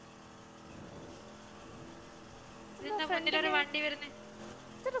 മുന്നിലൊരു വണ്ടി വരുന്നേ.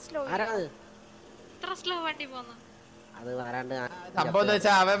 ഇത്ര സ്ലോ വണ്ടി പോന്നു. സംഭവം എന്ന്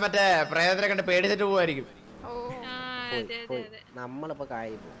വെച്ചാ അവൻ മറ്റേ പ്രേതത്തിനെ കണ്ട് പേടിച്ചിട്ട് പോവായിരിക്കും. നമ്മളിപ്പോ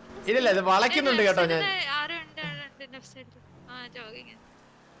ഇല്ല ഇത് വളയ്ക്കുന്നുണ്ട് കേട്ടോ. ഞാൻ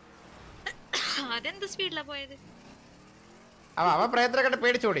അതെന്ത് സ്പീഡിലാ പോയത്? അവൻ പ്രേതത്തിനെ കണ്ട്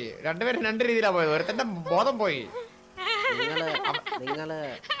പേടിച്ചോടി. രണ്ടുപേരും 2 രീതിയിലാ പോയത്. ഒരുത്തന്റെ ബോധം പോയി.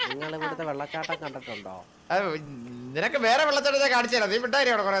 നിങ്ങൾ ഇവിടുത്തെ വെള്ളച്ചാട്ടം കണ്ടിട്ടുണ്ടോ? നിനക്ക് വേറെ വെള്ളച്ചാട്ടം ഞാൻ കാണിച്ചു തരാം. നീ വിട്ടാരി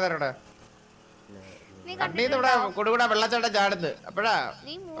അവിടെ കുറെ നേരം കണ്ടീന്ന് ഇവിടെ കൊടുകൂടാ വെള്ളച്ചാട്ടം ചാടുന്നു. അപ്പഴാ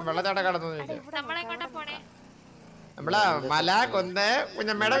വെള്ളച്ചാട്ടം കടന്നു. നമ്മളെ മല കൊന്ന്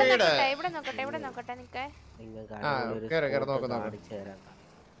കുഞ്ഞമ്മയുടെ വീട്. കേറി നോക്കുന്നു.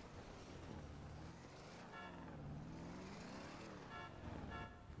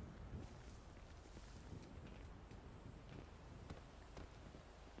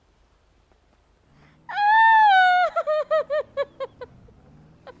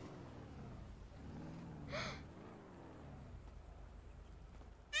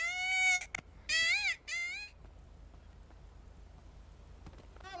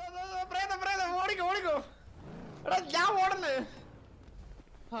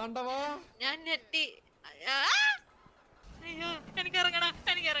 ഞാൻ ഞെട്ടി. അയ്യോ എനിക്ക് ഇറങ്ങണം.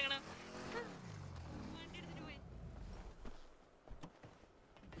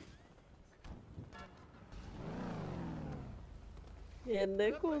 എന്നെ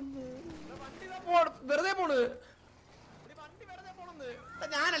കൊന്നു. വെറുതെ പോണ്.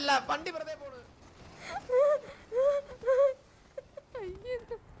 ഞാനല്ല വണ്ടി വെറുതെ പോണ്.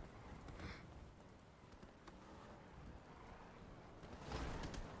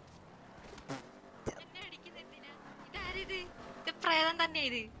 പ്രേതം തന്നെ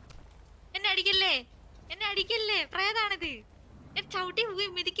ഇത്. എന്നെ അടിക്കല്ലേ പ്രേതാണിത്. ചവിട്ടി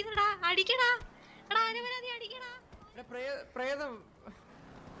മിതിക്കുന്നുടാ. അടിക്കടാ എടാ അനുപരാധി അടിക്കടാ. പ്രേതം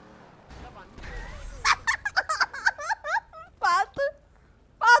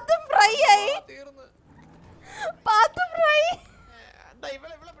ഫ്രൈ ആയി.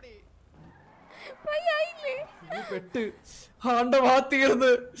 പെട്ട് ആണ്ടവാ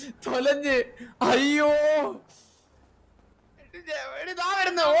തീർന്ന് തൊലഞ്ഞ്. അയ്യോ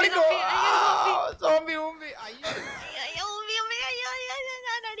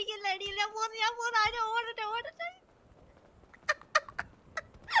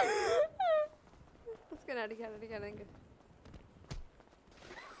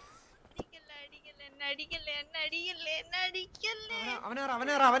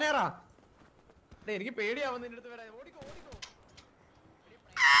അവനേറാ. എനിക്ക് പേടിയാവുന്ന നിന്റെ അടുത്ത് വരാൻ. ഓടിക്കോ.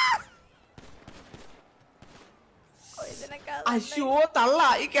 അശ്ശോ തള്ള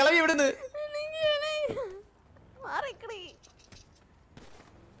ഈ കിളവി ഇവിടുന്ന്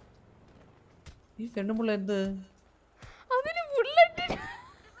ഈ പെണ്ണുമുള്ള എന്ത്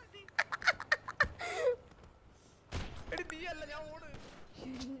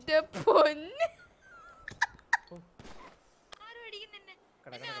എന്റെ പൊന്ന്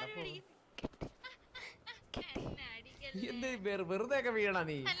വെറുതെ ഒക്കെ വീണ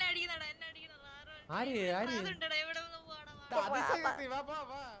നീ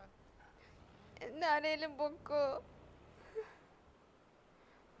എന്നാണേലും പൊക്കോ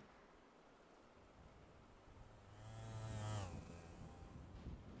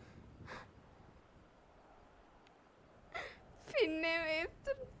പിന്നെ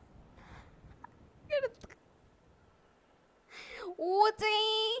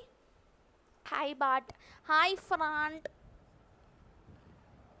ഹായ് ബാട്ട് ഹായ് ഫ്രാണ്ട്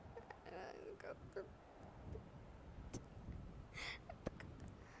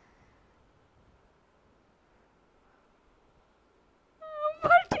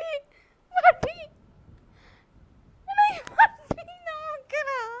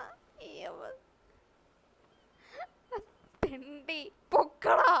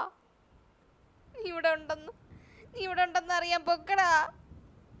പൊക്കടാ നീ ഇവിടെ ഉണ്ടെന്ന് അറിയാൻ പൊക്കടാ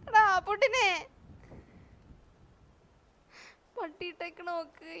എടാ പൊട്ടിനെ പട്ടിയിട്ടേക്ക്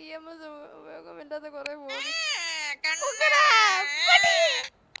നോക്ക് ഉപയോഗമില്ലാതെ കൊറേ പോകും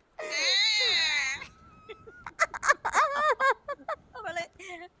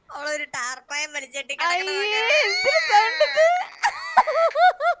അവളൊരു ടാർപ്പായം വലിച്ചെട്ടി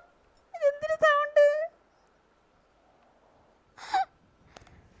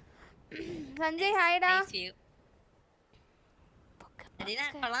സഞ്ജയ് ഹായ്ഡാ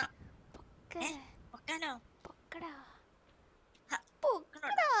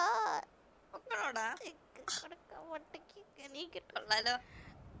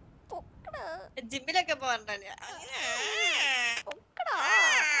ജിമ്മിലൊക്കെ പോകണ്ടല്ലോ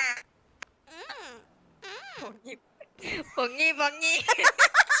പൊങ്ങി പൊങ്ങി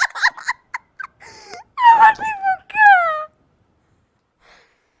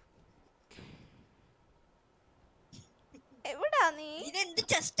എവിടാ നീ ഇതെന്ത്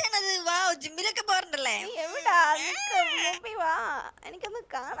ചെസ്റ്റ് ആണത് വാ ജിമ്മിലൊക്കെ പോകണ്ടല്ലേ എവിടാ മുമ്പിൽ വാ എനിക്കൊന്ന്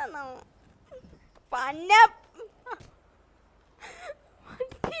കാണണം പന്ന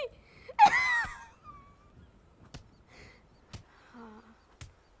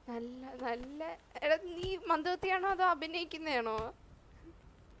നല്ല നല്ല എടാ നീ മന്ദവത്തിയാണോ അതോ അഭിനയിക്കുന്നതാണോ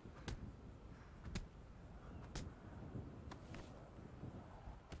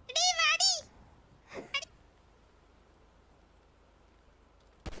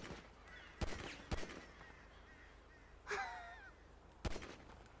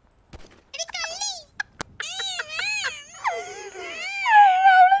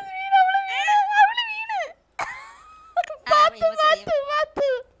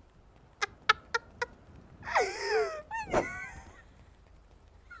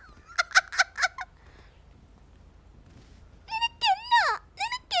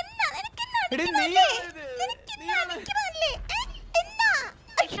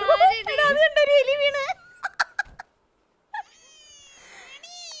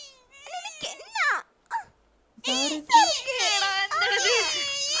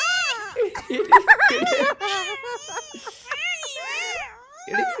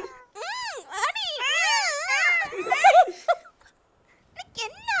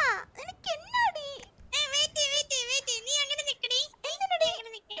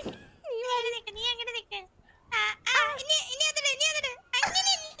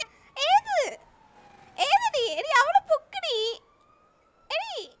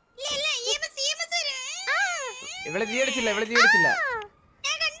ഇവളെ തീ അടിച്ചില്ല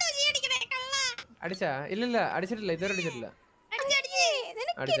അടിച്ചാ ഇല്ലല്ല അടിച്ചിട്ടില്ല ഇതുവരെ അടിച്ചിട്ടില്ല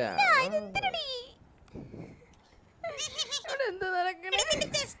അടിച്ചാ എന്ത് നടക്കണേ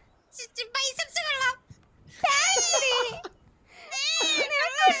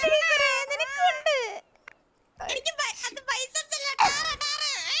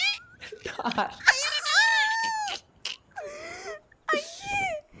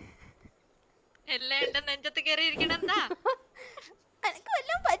എല്ലാം നെഞ്ചത്ത് കയറി ഇരിക്കണം എന്താ എനിക്ക്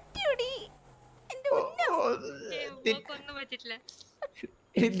വല്ലതും പറ്റിയോടി എന്റെ ഒന്നും പറ്റില്ല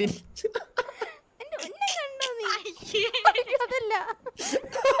എന്റെ ഉന്നം കണ്ടോ നീ അതല്ല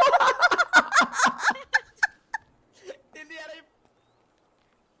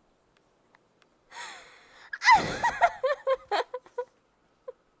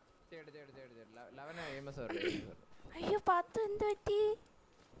അയ്യോ പാത്തു എന്ത് പറ്റി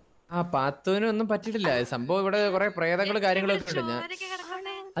ആ പാത്തുവിനും ഒന്നും പറ്റിയിട്ടില്ല. സംഭവം ഇവിടെ കുറെ പ്രേതങ്ങളും കാര്യങ്ങളൊക്കെ ഉണ്ട്. ഞാൻ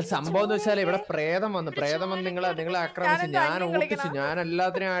അത് സംഭവം എന്ന് വെച്ചാൽ ഇവിടെ പ്രേതം വന്ന് നിങ്ങളെ ആക്രമിച്ചു. ഞാൻ ഓടിച്ചു, ഞാൻ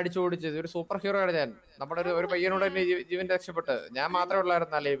എല്ലാത്തിനെയും അടിച്ചു ഓടിച്ചത്. ഒരു സൂപ്പർ ഹീറോ ആണ് ഞാൻ. നമ്മുടെ ഒരു പയ്യനോട് തന്നെ ജീവൻ രക്ഷപ്പെട്ട്. ഞാൻ മാത്രമേ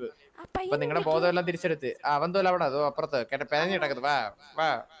ഉള്ളായിരുന്നു ആ ലൈവ്. അപ്പൊ നിങ്ങളുടെ ബോധം എല്ലാം തിരിച്ചെടുത്ത്. അവൻ തോല അവിടെ അതോ അപ്പുറത്ത് കേട്ട പെനഞ്ഞു കിടക്കുന്നത്. വാ വാ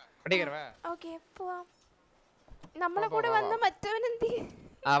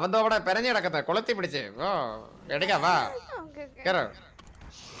അവന്തോ അവിടെ പെനഞ്ഞു കിടക്കുന്നത് കൊളുത്തി പിടിച്ച്. ഓ എടുക്കാം വാ കേറോ.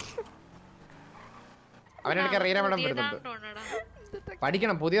 അവനെടുക്ക റീന മേഡം വരുന്നുണ്ട്.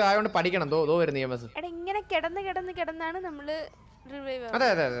 പഠിക്കണം, പുതിയതായോണ്ട് പഠിക്കണം. ദോ വരുന്ന നിയമസ്. ഇങ്ങനെ കിടന്നാണ് നമ്മള് റിവൈവ്. അതെ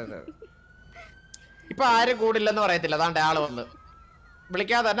അതെ അതെ അതെ. ഇപ്പൊ ആരും കൂടില്ലെന്ന് പറയത്തില്ല. അതാണ്ട് ആള് വന്ന്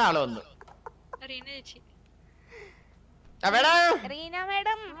വിളിക്കാതെ തന്നെ ആള് വന്നു. റീന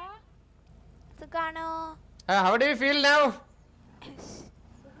മേഡം സുഖാണോ? How do you feel now?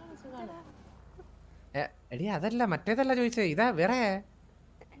 എടി അതല്ല മറ്റേതല്ല ചോദിച്ചേ. ഇതാ വേറെ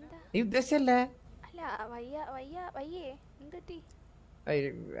ഈ ഉദ്ദേശല്ലേ?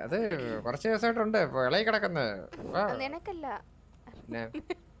 അത് കുറച്ച് ദിവസമായിട്ടുണ്ട് ഇളകി കിടക്കുന്നത്.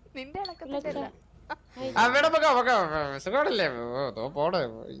 സുഖമാണല്ലേ? പോണേ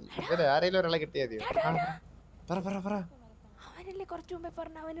ആരെങ്കിലും ഒരാളെ കിട്ടിയാ മതിയോ? അവനല്ലേ കുറച്ചു മുമ്പേ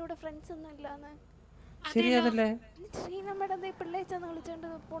പറഞ്ഞ അവനോട് ഫ്രണ്ട്സ് ഒന്നും ഇല്ലാന്ന്. ശരിയാതല്ലേ?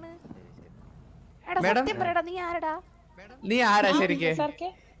 നീ ആരാ ശരിക്ക്?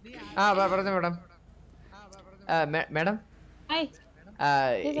 ആ പറഞ്ഞു മേഡം. മേഡം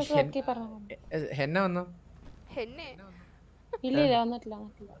ഹെന്ന വന്നോ?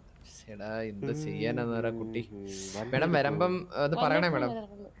 ചേടാ എന്ത് ചെയ്യാനാ കുട്ടി. മേഡം വരുമ്പം അത് പറയണേ മേഡം.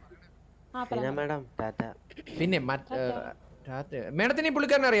 പിന്നെ മേഡത്തിന് ഈ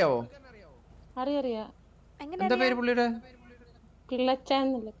പുള്ളിക്കാരനെ അറിയാവോ? എന്താ പേര് പുള്ളിയുടെ?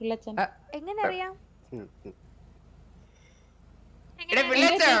 എങ്ങനെ അറിയാം?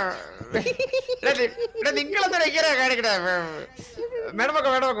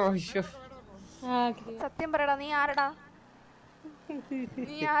 സത്യം പറയടാ, നീ ആരടാ?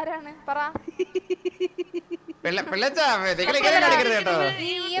 നീ ആരാണ് പറ.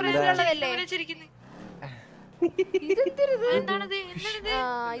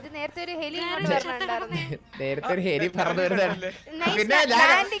 ഇത് നേരത്തെ ഒരു ഹെലി പറന്നു വരുന്നതാണ്. പിന്നെ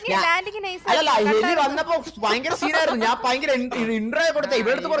ഹെലി വന്നപ്പോ ഭയങ്കര സീനായിരുന്നു. ഞാൻ ഭയങ്കര ഇൻട്രോ കൊടുത്ത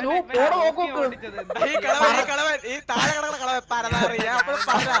ഇവിടെ അടുത്ത് പറഞ്ഞു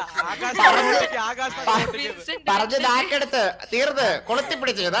പറഞ്ഞ് നാക്കെടുത്ത് തീർന്ന്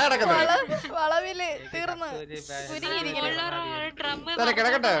കൊളുത്തിപ്പിടിച്ച് ഇതാ കിടക്കുന്നത്. വളവില് തീർന്ന്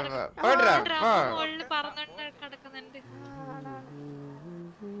കിടക്കട്ടെ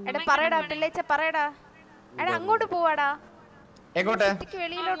പറയടാ പിള്ളേച്ച പറയടാ. എടാ അങ്ങോട്ട് പോവാടാ. എങ്ങോട്ട്?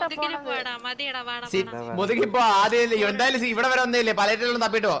 വെളിയിലോട്ടാ മുതുകിപ്പോ ആദ്യം എന്തായാലും ഇവിടെ വരെ ഒന്നേല്ലേ പലയിട്ടൊന്നും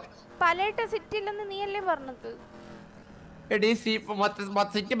തപ്പിട്ടോ. പലയിട്ട സിറ്റി ഇല്ലെന്ന് നീയല്ലേ പറഞ്ഞത്?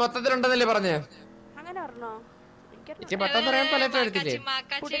 സിറ്റി മൊത്തത്തിലുണ്ടെന്നല്ലേ പറഞ്ഞ്? അങ്ങനെ പറഞ്ഞോ?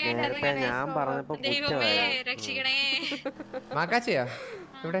 മാക്കാച്ചിയാ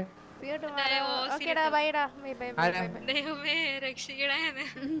ഇവിടെ?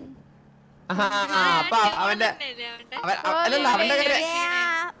 അവന്റെ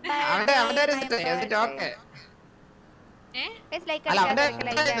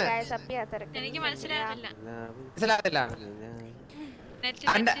എനിക്ക് മനസ്സിലാവില്ല.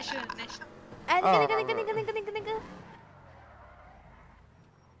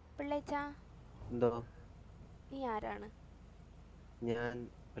 നീ ആരാണ്? ഞാൻ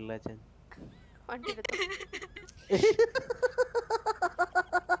പിള്ളേച്ചൻ.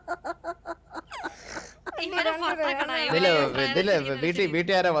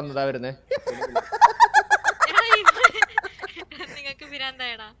 വീട്ടുകാരാ വന്നതാ വരുന്നേ. നിങ്ങക്ക്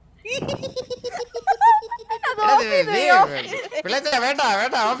പിരാന്തായടാ. വേണ്ട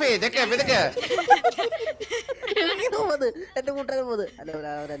വേണ്ട ഓഫീ ചെക്ക്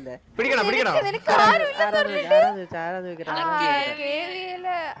പിടിക്കണം പിടിക്കണം.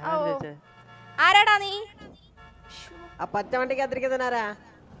 ആരാടാ നീ? ആ പച്ച വണ്ടിക്കകത്തിരിക്കുന്നവനാരാ?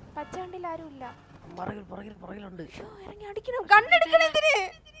 പച്ച വണ്ടിയിൽ ആരുമില്ല. പുറകിലുണ്ട്.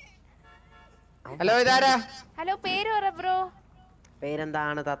 ഹലോ ഇതാരാ? ഹലോ പേര് പറ ബ്രോ.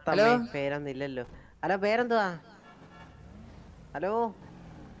 പേരെന്താണ് തത്തമ്മേ? പേരൊന്നില്ലല്ലോ. ഹലോ പേരെന്തുവാ? ഹലോ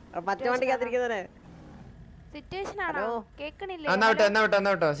പച്ച വണ്ടിക്കകത്തിരിക്കുന്നവനെ സിറ്റുവേഷൻ ആണോ? കേക്കണില്ലേ?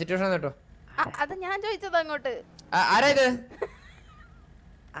 സിറ്റുവേഷൻ അത് ഞാൻ ചോദിച്ചത് അങ്ങോട്ട്. ആരാ ഇത്?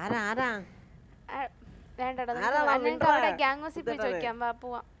 ആരാ? വേണ്ടടാ ഗ്യാങ് ഹൗസിൽ പോയി ചോദിക്കാം. വാ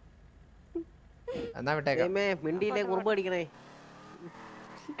പോവാം. മിണ്ടിയില്ലേ കുറുമ്പ് അടിക്കണേ.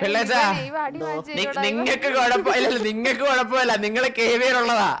 നിങ്ങൾക്ക് കുഴപ്പമില്ല, നിങ്ങള്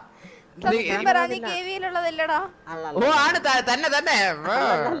കേവിയറുള്ളതാ. സത്യം പറ, നീ കേവിയിലുള്ളതല്ലടാ. ഓ ആണ് തന്നെ തന്നെ.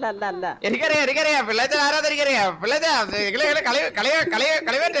 എനിക്കറിയാം പിള്ളേച്ച ആരാന്ന് എനിക്കറിയാം. പിള്ളേച്ച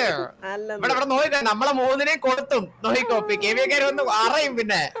കളിവറ്റ് ഇവിടെ നോക്കിക്കോ, നമ്മളെ മൂന്നിനെയും കൊടുത്തും നോക്കിക്കോ. കേവിയക്കാര് വന്ന് അറിയും.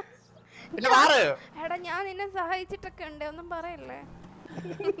 പിന്നെ മാറ്. എടാ ഞാൻ നിന്നെ സഹായിച്ചിട്ടൊക്കെ ഉണ്ട്, ഒന്നും പറയല്ലേ.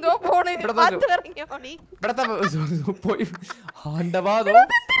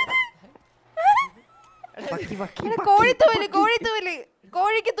 കോഴിക്ക്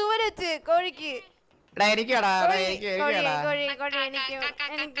തൂവല് വെച്ച് കോഴിക്ക്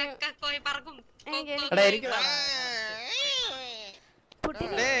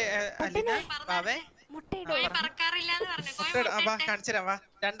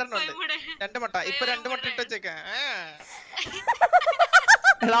രണ്ട് മുട്ട ഇപ്പൊ 2 മുട്ട ഇട്ട് വെച്ചേക്കാ.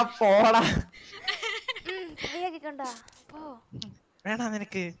 വേണ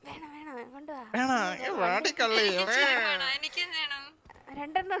നിനക്ക്?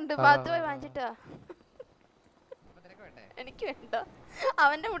 രണ്ടെണ്ണം ഉണ്ട്, ബാത്ത് പോയി വാങ്ങിച്ചിട്ടാ. എനിക്ക് വേണ്ട,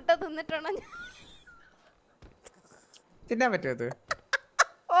 അവന്റെ മുട്ട തിന്നിട്ടാണോ തിന്നാൻ പറ്റുമത്?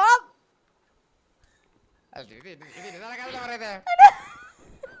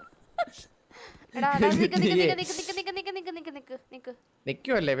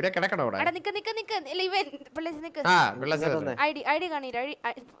 നിക്കുവല്ലേ ഇവരെ കിടക്കണോ?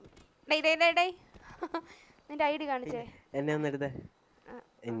 നിന്റെ ഐഡി കാണിച്ചേ. എന്നെ ഒന്ന് എടുത്തേ.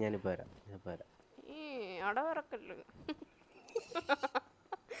 ഞാനിപ്പോ വരാം.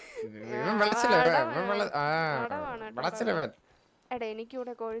 എടാ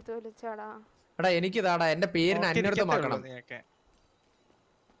എനിക്കൂടെ കോഴിത്തോല് വെച്ചാടാ. എടാ എനിക്കിതാടാ, എന്റെ പേരിന് അന്വർത്ഥമാക്കണം.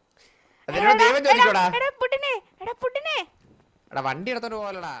 വണ്ടി എടുത്തോണ്ട്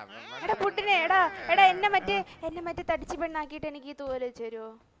പോലടാ. എന്നെ മറ്റേ തടിച്ചു പെണ്ണാക്കിട്ട് എനിക്ക് ഈ തൂവല് വെച്ച് തരുമോ?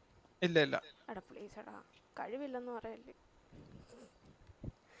 ഇല്ല. എടാ പ്ലീസ് എടാ, കഴിവില്ലെന്ന് പറയല്ലേ.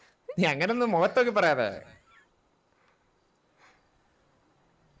 നീ അങ്ങനൊന്നും മുഖത്തൊക്കെ പറയാതെ.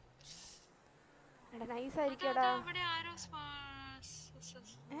 എടാ നൈസ് ആയിരിക്കടാ.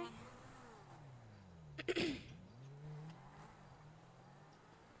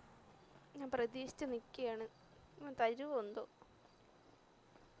 ഞാൻ പ്രതീക്ഷിച്ച് നിക്കുകയാണ്, തരുവോ എന്തോ.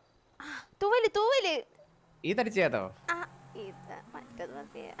 തൂവല് ഈ തടിച്ചോ?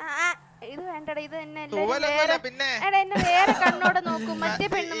 ഇത് വേണ്ടടാ, ഇത് തന്നെ എന്നെ വേറെ കണ്ണോടെ നോക്കും. മറ്റേ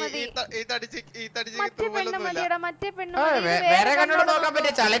പെണ്ണ് മതി, മറ്റേ പെണ്ണ് മതിയടാ, മറ്റേ പെണ്ണ് മതി.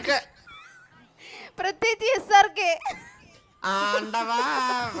 പ്രത്യേകിച്ച് SRK.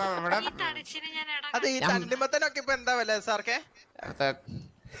 അത് ഈ തണ്ണിമത്തനൊക്കെ ഇപ്പൊ എന്താ വില SRK?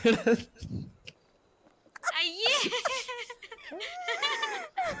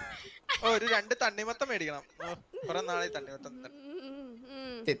 ഒരു 2 തണ്ണിമത്തം മേടിക്കണം. കുറെ നാളെ തണ്ണിമത്തം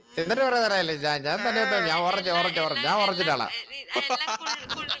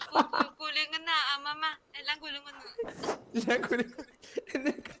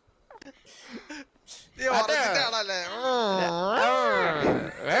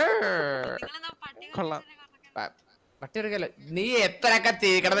നീ എത്രയൊക്കെ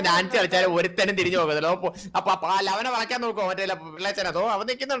കിടന്ന് ഡാൻസ് കളിച്ചാലും ഒരുത്തനും തിരിഞ്ഞു നോക്കുന്നല്ലോ. അപ്പൊ അവനെ വളയ്ക്കാൻ നോക്കുവോ? മറ്റേ പിള്ളേച്ചനതോ അവൻ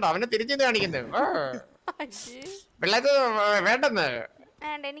നിൽക്കുന്നുണ്ടോ? അവനെ തിരിച്ചു കാണിക്കുന്നത് പിള്ളേച്ച വേണ്ടെന്ന്.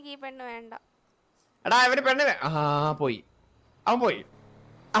 എനിക്ക് ഈ പെണ്ണ് വേണ്ട. എടാ അവന് പെണ്ണ് പോയി,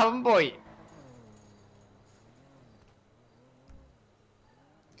 അവൻ പോയി.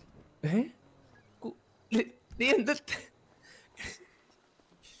 നീ എന്ത്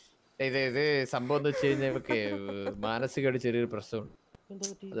ഇത് സംഭവം എന്ന് വെച്ച് കഴിഞ്ഞാൽ ഇവക്ക് മാനസികമായിട്ട് ചെറിയൊരു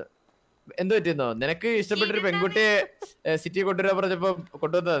പ്രശ്നമുണ്ട്. എന്ത് പറ്റിയെന്നോ, നിനക്ക് ഇഷ്ടപ്പെട്ടൊരു പെൺകുട്ടിയെ സിറ്റി കൊണ്ടുവരാൻ പറഞ്ഞപ്പോ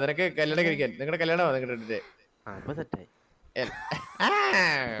കൊണ്ടുവന്നതാ. നിനക്ക് കല്യാണം കഴിക്കാൻ. നിങ്ങളുടെ കല്യാണമാ നിങ്ങളുടെ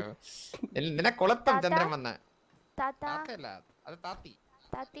നിന്നെ കൊളത്തം ചന്ദ്രൻ വന്ന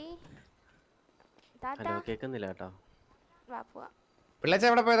കേക്കുന്നില്ല കേട്ടോ. പിള്ളേച്ച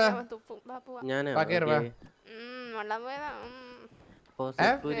എവിടെ പോയതാ?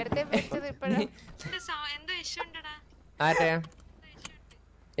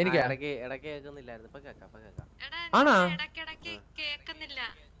 എനിക്ക്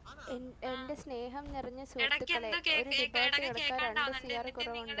എന്റെ സ്നേഹം നിറഞ്ഞ സുഹൃത്തുക്കളെ, ഒരു ഡിബേറ്റ് എടുക്കാൻ 2 CR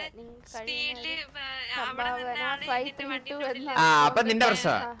കുറവുണ്ട്. അപ്പൊ നിന്റെ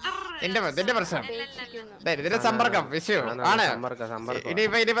പ്രശ്നം, നിന്റെ പ്രശ്നം ഇതിന്റെ സമ്പർക്കം വിഷയം ആണ്.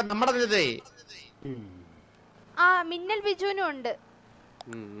 ഇനിയിപ്പോ നമ്മുടെ മിന്നൽ ബിജുവിനും ഉണ്ട്.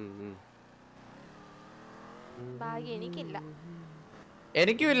 ഭാഗ്യം എനിക്കില്ല.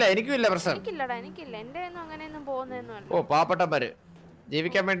 എനിക്കുമില്ല പ്രശ്നം. എനിക്കില്ലടാ, എനിക്കില്ല. എന്റെ ഒന്നും അങ്ങനെയൊന്നും പോകുന്നൊന്നുമല്ല. ഓ പാവപ്പെട്ടവര്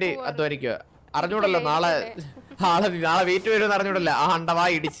ജീവിക്കാൻ വേണ്ടി അധ്വാനിക്കുക. അറിഞ്ഞൂടല്ലോ നാളെ വീട്ടു വരുമെന്ന് അറിഞ്ഞൂടല്ലോ. ആ അണ്ടവാ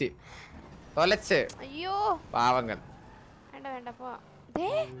ഇടിച്ച് തൊലച്ച്. അയ്യോ പാവങ്ങൾ. വേണ്ട പോ.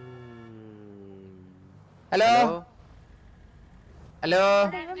 Hello hello.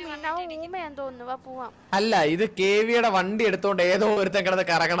 അല്ല ഇത് കേവിയുടെ വണ്ടി എടുത്തോണ്ട് ഏതോ ഒരുത്തൻ കിടന്ന്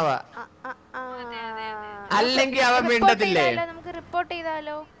കറങ്ങണതാ. അല്ലെങ്കിൽ അവൻ മിണ്ടത്തില്ലേ?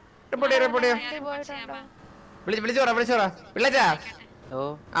 വിളിച്ചോറാ പിള്ളച്ചാ.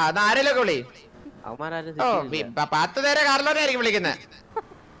 ആ എന്നാ ആരെയൊക്കെ വിളി. 10 നേരം കാറിലോട്ടായിരിക്കും വിളിക്കുന്നത്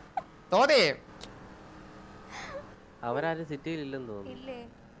തോന്നി. അവരാരും സിറ്റിയിലില്ലെന്ന് തോന്നുന്നു.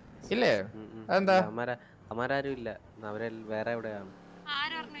 ഇല്ലേ? അതെന്താ? അമാരും ഇല്ല, അവരെ വേറെ എവിടെയാണ്.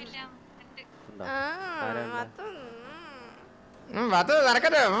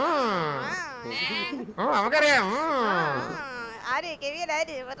 നമുക്കറിയാം.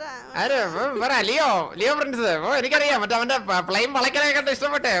 ലിയോ പ്രിൻസ് എനിക്കറിയാം. മറ്റേ അവന്റെ പ്ലെയിൻ വളയ്ക്കാനൊക്കെ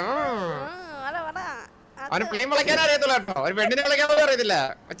ഇഷ്ടപ്പെട്ടെ. അവന് പ്ലെയിൻ വളയ്ക്കാനേ അറിയത്തുള്ളൂ കേട്ടോ. ഒരു പെണ്ണിനെ വളയ്ക്കാൻ പോലും അറിയത്തില്ല.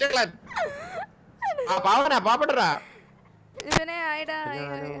 പാവപ്പെട്ടാ.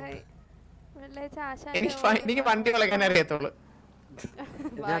 എനിക്ക് വണ്ടി വളയ്ക്കാൻ അറിയത്തുള്ളൂ.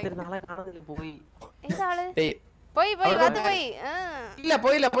 ഇല്ല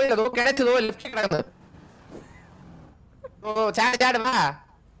പോയില്ല കിടച്ചു ലെഫ്റ്റ് കിടക്കുന്നത്.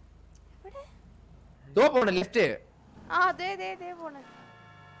 ലെഫ്റ്റ്.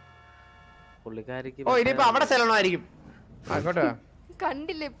 ഓ ഇനിയിപ്പോ അവിടെ ചെല്ലണമായിരിക്കും. ആയിക്കോട്ടെ.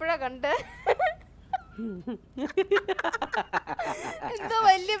 കണ്ടില്ല ഇപ്പഴാ കണ്ട്. എന്തോ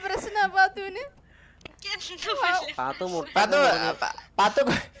വലിയ പ്രശ്നാ പാത്തുവിന്.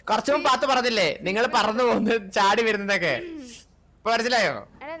 കുറച്ചും പാത്ത് പറഞ്ഞില്ലേ നിങ്ങൾ പറന്നു പോകുന്ന ചാടി വരുന്നതൊക്കെ ഇപ്പൊ മനസ്സിലായോ?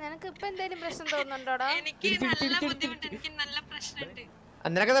 നിനക്ക് ഇപ്പൊ എന്തെങ്കിലും പ്രശ്നം തോന്നുന്നുണ്ടോടാ?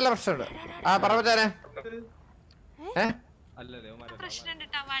 നിനക്ക് നല്ല പ്രശ്നമുണ്ട്. ആ പറഞ്ഞേ.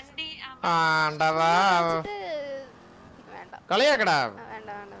 കളിയാക്കടാ.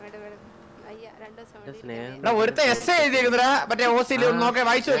 ഒരുത്ത എസ് എഴുതിയേക്കുന്നാ മറ്റേ ഓസിൽ നോക്കെ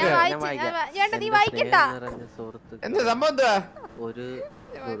വായിച്ചു നോക്ക്. എന്ത് സംഭവം എന്തുവാ?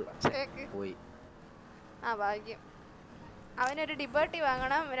 അവനൊരു ഡിബേർട്ടി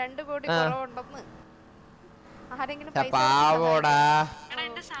വാങ്ങണം. 2 കോടി കുറവുണ്ടെന്ന് ആരെങ്കിലും പാവോടാ.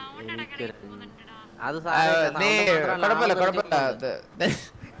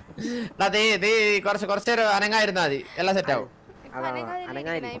 കുറച്ചേരം അനങ്ങായിരുന്നാ മതി, എല്ലാം സെറ്റ് ആവും.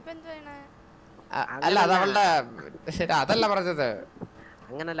 അല്ല അതവളുടെ അതല്ല പറഞ്ഞത്.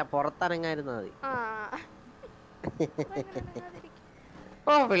 അങ്ങനല്ല, പുറത്തിറങ്ങായിരുന്നാ മതി.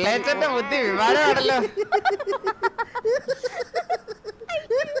 ഓ പിള്ളേച്ചന്റെ ബുദ്ധി വിമാനമാണല്ലോ.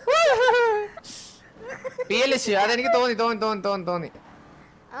 അതെനിക്ക് തോന്നി.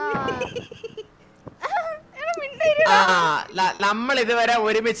 നമ്മൾ ഇതുവരെ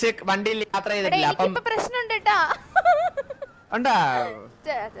ഒരുമിച്ച് വണ്ടിയിൽ യാത്ര ചെയ്തിട്ടില്ല. അപ്പം പ്രശ്നമുണ്ട് ഉണ്ടാ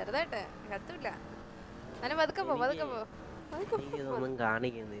ചെറുതായിട്ട് കത്തൂല. ഒന്നും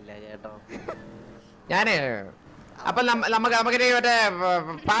കാണിക്കുന്നില്ല കേട്ടോ. ഞാന് അപ്പൊ നമുക്ക് മറ്റേ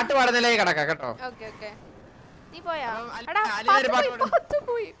പാട്ട് പാടുന്നില്ലേ കിടക്കാം കേട്ടോ. നീ പോയാ?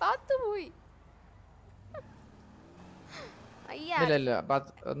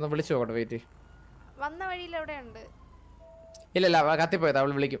 ഒന്ന് വിളിച്ചു നോക്കട്ടെ. വെയിറ്റ്. വന്ന വഴിയിൽ എവിടെയുണ്ട്? ഇല്ല കത്തിപ്പോയത്.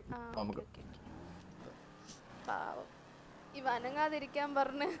 അവള് വിളിക്കും നമുക്ക്. അനങ്ങാതിരിക്കാൻ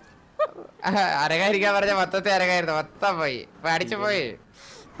പറഞ്ഞ് അരകാതിരിക്കാൻ പറഞ്ഞ മൊത്തത്തെ അരകായിരുന്നു. മൊത്തം പോയി അടിച്ചു പോയി.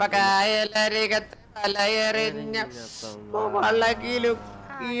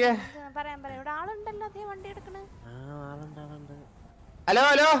 ഹലോ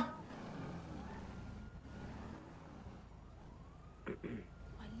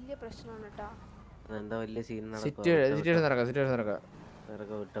വലിയ പ്രശ്നമാണ് കേട്ടോ. എന്താ വലിയ സീൻ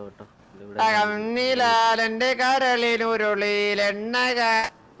നീലാലന്റെ കരളിലുരുളിയിലെണ്ണ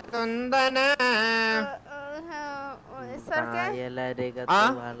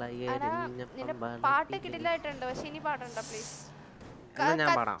പാട്ട് കിടിലായിട്ടുണ്ട്. പക്ഷെ ഇനി പാടണ്ട പ്ലീസ്.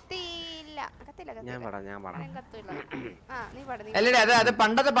 അത്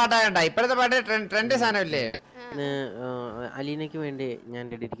പണ്ടത്തെ പാട്ടാകണ്ട, ഇപ്പോഴത്തെ പാട്ട് ട്രെൻഡ് സാധനമല്ലേ. അലീനയ്ക്ക് വേണ്ടി ഞാൻ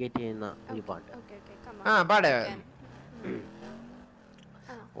ഡെഡിക്കേറ്റ് ചെയ്യുന്ന ഒരു പാട്ട്. പാട്.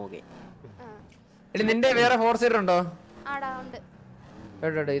 ഓക്കെ. നിന്റെ വേറെ 4 സീറ്റർ ഉണ്ടോ?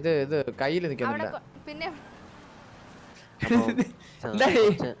 ഇത് കയ്യിൽ നിൽക്കുന്നില്ല.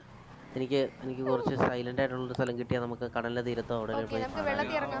 എനിക്ക് കുറച്ച് സൈലന്റ് ആയിട്ടുള്ള സ്ഥലം കിട്ടിയാൽ നമുക്ക് കടലിന്റെ തീരത്തോ അവിടെ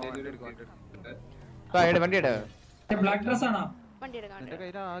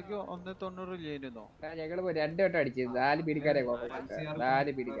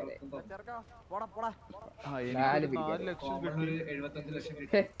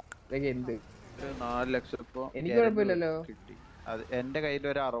എനിക്ക് കുഴപ്പമില്ലല്ലോ. എന്റെ കയ്യിൽ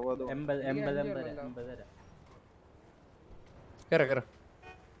ഒരു 60 കേറ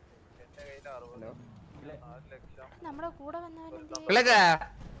നമ്മുടെ കൂടെ വന്നവനെന്തേ? പിള്ളച്ചാ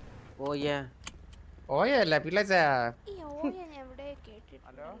ഓയ്യാ ഓയല്ല പിള്ളച്ചാ ഈ ഓയ ഞാൻ എവിടെ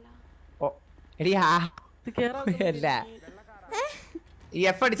കേട്ടിട്ടുണ്ടല്ലോ. എടി അല്ല ഈ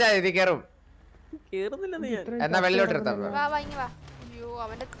എഫ് അടിച്ചാ ഇത് കേറും. എന്നാ വെള്ളോട്ട് എടുത്താ വാ വാ ഇങ്ങ് വാ. അയ്യോ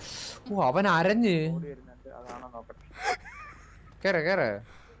അവന്റെ അവൻ അരഞ്ഞ് കേറ് കേറ്.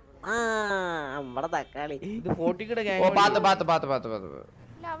 തക്കാളി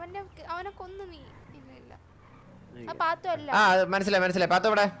അവനെ കൊന്നു നീ. ഇല്ല ആ പാത്തു അല്ല. ആ മനസ്സിലായി മനസ്സിലായി. പാത്തു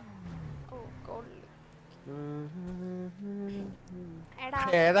ഇവിടെ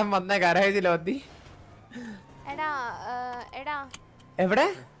ഏതാ വന്ന കരയിലോത്തി എടാ എടാ എവിടെ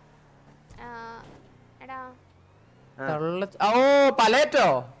എടാ ഓ പലേറ്റോ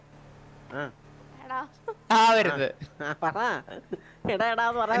എടാ ആ വരുന്നത്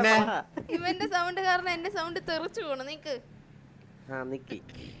ഇവന്റെ സൗണ്ട് കാരണം എന്റെ സൗണ്ട് തെറിച്ചു പോണു. നീക്ക്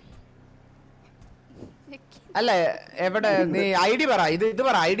അല്ല എവിടെ നീ ഐഡി പറ. ഇത്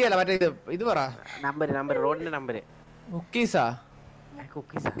പറ ഐഡി അല്ല മറ്റേ ഇത് പറ. നമ്പർ റോഡിന്റെ നമ്പർ. കുക്കീസാ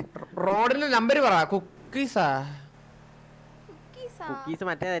റോഡിന്റെ നമ്പർ പറ. കുക്കീസാ കുക്കീസ്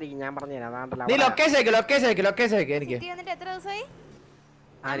മറ്റേതായിരിക്കും ഞാൻ പറഞ്ഞുതരാം. നീ ലൊക്കേഷൻ അയക്ക് ലൊക്കേഷൻ അയക്ക് ലൊക്കേഷൻ അയക്ക്. എനിക്ക് എത്ര ദിവസമായി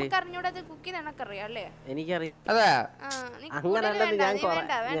അറിഞ്ഞൂടാ. കുക്കി നിനക്കറിയാം അല്ലേ? എനിക്കറിയാം. അതെ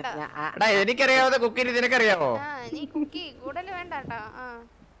എനിക്കറിയാവുന്ന കുക്കി നിനക്കറിയാവോ? നീ കുക്കി കൂടുതൽ വേണ്ട.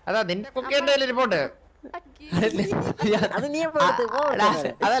 അതാ നിന്റെ കുക്കി എന്റെ കയ്യിൽ ഇരിപ്പുണ്ട്.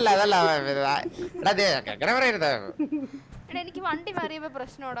 അതല്ല അതല്ല അങ്ങനെ പറയരുത്. എനിക്ക് വണ്ടി മാറിയപ്പോ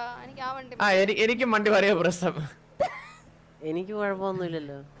പ്രശ്നോടാ. എനിക്ക് ആ വണ്ടി എനിക്കും വണ്ടി മാറിയ പ്രശ്നം. എനിക്ക്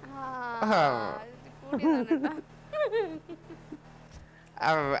കുഴപ്പമൊന്നുമില്ലല്ലോ.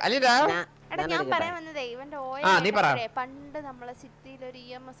 എടാ ഞാൻ പറയാൻ വന്നതേ ഇവന്റെ ഓയ പണ്ട് നമ്മളെ സിറ്റിയിൽ ഒരു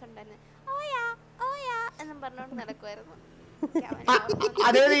EMS ഉണ്ടായിരുന്നു. ഓയാ ഓയാ എന്നും പറഞ്ഞോണ്ട് നടക്കുവായിരുന്നു.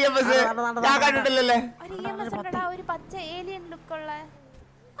 ഒരു പച്ച ഏലിയൻ ലുക്കുള്ള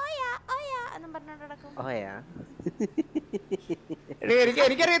ഓയാ ഓയാ എന്നും പറഞ്ഞോണ്ട് നടക്കും.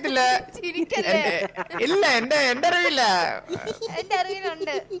 എനിക്കറിയത്തില്ല. ഇല്ല എന്റെ അറിവില്ല. എന്റെ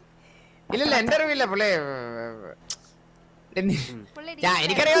അറിവിലുണ്ട്. ഇല്ലല്ല എന്റെ അറിവില്ല പുള്ളി.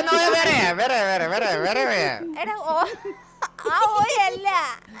 എനിക്കറിയാവുന്ന വേറെ വേറെ വേറെ വേറെ വേറെ ആ ഓയ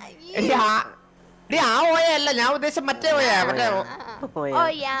അല്ല ഞാൻ ഉദ്ദേശിച്ച മറ്റേ ഓയ. മറ്റേ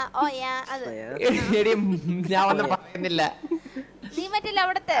ഞാൻ ഒന്നും പറയുന്നില്ല. നീ മറ്റില്ല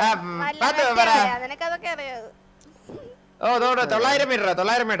അവിടത്തെ നിനക്കതൊക്കെ അറിയാം. ഓ 900 മീറ്റർ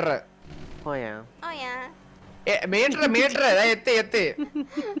 900 മീറ്റർ മീറ്റർ മീറ്റർ എത്തി എത്തി.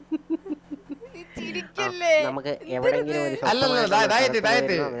 നമുക്ക് എവിടെയെങ്കിലും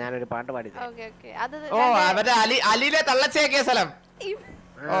ഞാനൊരു പാട്ട് പാടി. ഓ മറ്റേ അലിയിലെ തള്ളച്ചേക്കിയ സ്ഥലം.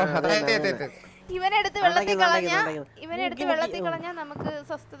 ഇവനെടുത്ത് വെള്ളത്തിൽ കളഞ്ഞാ നമുക്ക്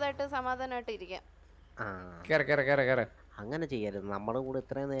സ്വസ്ഥതായിട്ട് സമാധാനമായിട്ട് ഇരിക്കാം. അങ്ങനെ ചെയ്യരുത്. നമ്മുടെ കൂടെ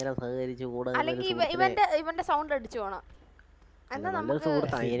ഇത്രയും നേരം സഹകരിച്ചു കൂടെ. അല്ലെങ്കിൽ ഇവന്റെ സൗണ്ട് അടിച്ചു പോണം.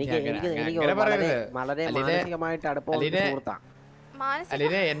 എനിക്ക് വളരെ മാനസികമായിട്ട് അടുപ്പമുള്ള സുഹൃത്താണ്.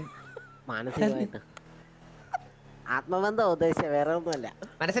 മാനസികമായിട്ട് ആത്മബന്ധം ഉദ്ദേശിച്ച വേറെ ഒന്നുമല്ല.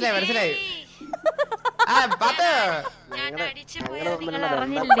 മനസ്സിലായി മനസ്സിലായി.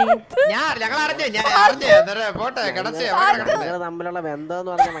 തമ്മിലുള്ള ബന്ധം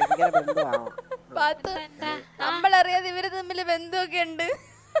എന്ന് പറഞ്ഞാൽ ഭയങ്കര ബന്ധമാവും. നമ്മളറിയാതെ ഇവര് തമ്മില് ബന്ധമൊക്കെ ഉണ്ട്.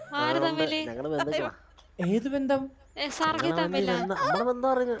 ഞങ്ങള് ബന്ധുക്കളാ. ഏത് ബന്ധം? നമ്മുടെ ബന്ധം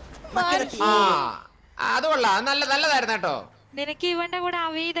അറിഞ്ഞു. അത് കൊള്ളാം. നല്ലതായിരുന്നു കേട്ടോ. നിനക്ക് ഇവന്റെ കൂടെ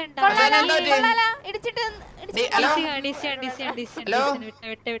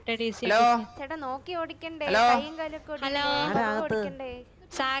ചേട്ടാ നോക്കി ഓടിക്കണ്ടേ? കൈയും കാലൊക്കെ ഓടിക്കണ്ടേ?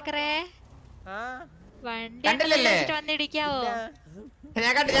 സാഗറേ വണ്ടി വന്നിടിക്കാവോ?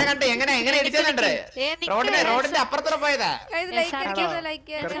 ഞാൻ കണ്ടു എങ്ങനെ ഇടിച്ചിട്ടുണ്ട്. റോഡിന്റെ അപ്പുറത്തോടെ പോയതാ.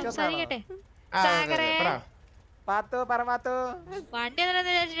 സംസാരിക്കട്ടെ. സാഗറേ വണ്ടി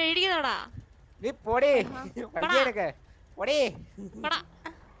ഇടിക്കുന്നോടാ. നീ പോടേ പോടേ.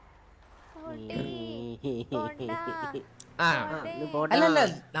 അല്ലല്ല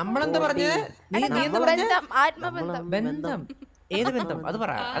നമ്മളെന്താ പറഞ്ഞത്? ആത്മബന്ധം. ബന്ധം ഏത് ബന്ധം? അത്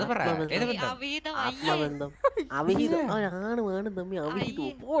പറ ഏത് ബന്ധം? ആത്മബന്ധം അവിഹിതം. ആണ് തമ്മി അവിഹിതം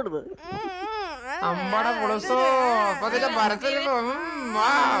പോടുന്നത്. അമ്മടെ പുളസോ അപ്പൊ അതിന്റെ പരസ്യം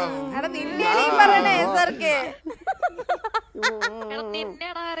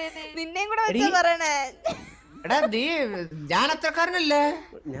നിന്നെയും കൂടെ വെച്ച് പറയണേ. എടാ നീ ഞാൻ അത്രക്കാരനല്ലേ?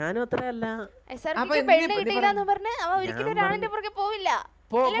 ഞാനും അത്രയല്ല. പെണ്ണ് കിട്ടിയില്ലെന്ന് പറഞ്ഞ് അവ ഒരിക്കലും ഒരാളിന്റെ പുറകെ പോവില്ല.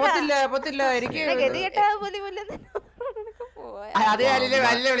 പോത്തില്ല എനിക്ക് അത്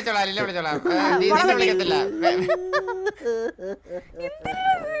വിളിച്ചോളാം. നീ വിളിക്കത്തില്ല.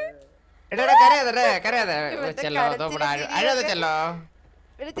 അത്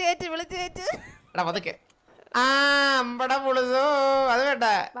വേണ്ട.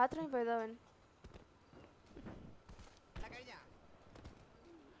 ബാത്റൂമിൽ പോയതോ അവൻ?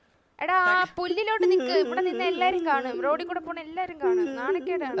 എടാ പുല്ലിലോട്ട് നിക്ക്. ഇവിടെ നിന്ന് എല്ലാരും കാണും. റോഡിൽ കൂടെ പോണ എല്ലാരും കാണും.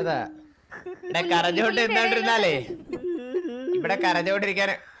 നാണക്കേടാണ്. കരഞ്ഞോണ്ട് നിന്നോണ്ടിരുന്നാലേ ഇവിടെ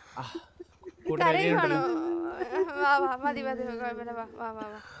കരഞ്ഞോണ്ടിരിക്കാന് മതി മതി. വാ വാ വാ.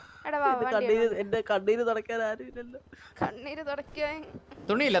 എടാ വാ. എന്റെ കണ്ണീര് തുടക്കാൻ ആരുമില്ലല്ലോ. കണ്ണീര് തുടക്കാൻ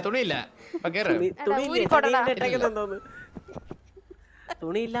തുണിയില്ല.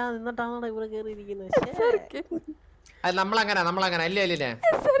 തുണിയില്ലാതെ നിന്നിട്ടാണോ ഇവിടെ കേറിയിരിക്കുന്നത്? നമ്മളങ്ങനെ അല്ലേ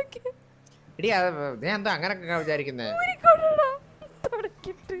എടി ഞാൻ എന്താ അങ്ങനൊക്കെ വിചാരിക്കുന്നേ?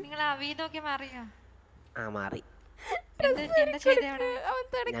 മാറി.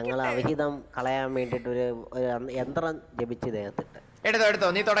 ഞങ്ങൾ അവിഹിതം കളയാൻ വേണ്ടിട്ട് ഒരു യന്ത്രം ജപിച്ച് ദേഹത്തിട്ട്. എടുത്തോ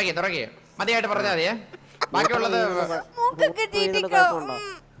നീ തുടങ്ങി മതിയായിട്ട് പറഞ്ഞാ മതിയേ. ബാക്കിയുള്ളത്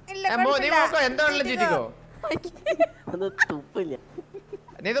എന്താണല്ലോ ചീറ്റിക്കോ. തുപ്പില്ല.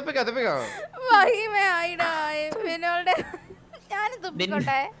 നീ തുപ്പിക്കോ.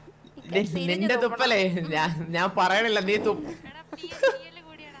 നിന്റെ തുപ്പലേ ഞാൻ പറയണില്ല. നീ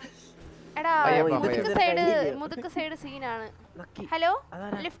എടാ മുതുക്ക് സൈഡ് സീനാണ്. ഹലോ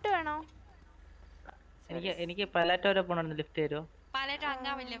ലിഫ്റ്റ് വേണോ? എനിക്ക് പലാറ്റോ വരെ പോണോ? ലിഫ്റ്റ് തരുമോ?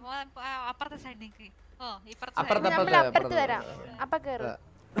 അപ്പുറത്ത് വരാം. അപ്പൊ കേറ്.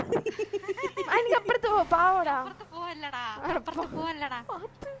 എനിക്ക് അപ്പുറത്ത് പോ. പാവടാ.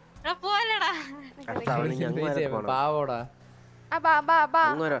 പാവോടാ.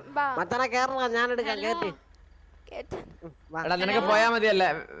 നിനക്ക് പോയാ മതിയല്ലേ?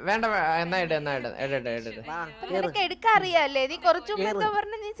 വേണ്ട എന്നായിട്ട് നിനക്ക് എടുക്കാറിയല്ലേ? നീ കുറച്ചു മുമ്പ്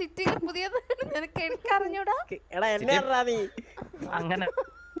പറഞ്ഞ നീ സിറ്റിയിൽ പുതിയത് നിനക്ക് എടുക്കറിഞ്ഞൂടാ. അങ്ങനെ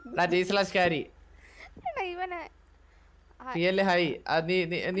ഇവനെ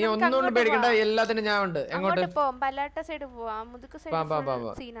നീ ഒന്നും പേടിക്കണ്ട. എല്ലാത്തിനും ഞാൻ ഉണ്ട്. എങ്ങോട്ട് പോവാം? പലാട്ട സൈഡ് പോവാം. മുതുക്ക് സൈഡ്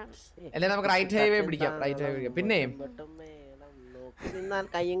സീനാണ്. അല്ലെ നമുക്ക് റൈറ്റ് ഹൈവേ പിടിക്കാം. പിന്നെ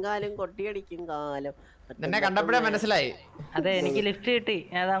കയ്യും കാലും കൊട്ടിയടിക്കും കാലം. നിന്നെ കണ്ടപ്പോഴേ മനസ്സിലായി. അതെ എനിക്ക് ലിഫ്റ്റ് കിട്ടി.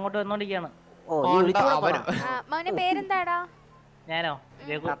 ഞാൻ അങ്ങോട്ട് വന്നോണ്ടിരിക്കാണ്. മോനെ പേരെന്താടാ? ഞാനോ?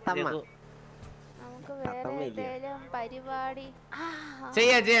 പരിപാടി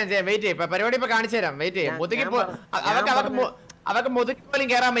ചെയ്യാം. വെയിറ്റ് ചെയ്യ. പരിപാടി ഇപ്പൊ കാണിച്ചു തരാം. വെയിറ്റ് ചെയ്യാം. അവർക്ക് മുതുക്കി പോലും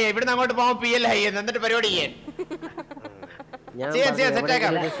കേറാൻ വയ്യ. ഇവിടുന്ന് അങ്ങോട്ട് പോകാൻ PL ഹൈ എന്നിട്ട് പരിപാടി ചെയ്യാൻ.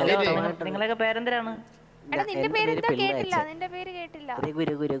 നിങ്ങളൊക്കെ പേരെന്തരാണ്? എടാ നിന്റെ പേരെന്താ? കേട്ടില്ല. നിന്റെ പേര് കേട്ടില്ല.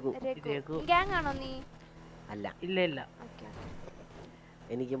 ഗ്യാങ് ആണോ നീ? അല്ല. ഇല്ല.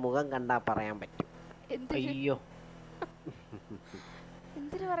 എനിക്ക് മുഖം കണ്ടാ പറയാൻ പറ്റും. അയ്യോ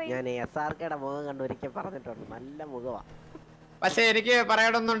ഞാൻ SRKയുടെ മുഖം കണ്ട് ഒരിക്കൽ പറഞ്ഞിട്ടുണ്ട്. നല്ല മുഖമാ. പക്ഷെ എനിക്ക്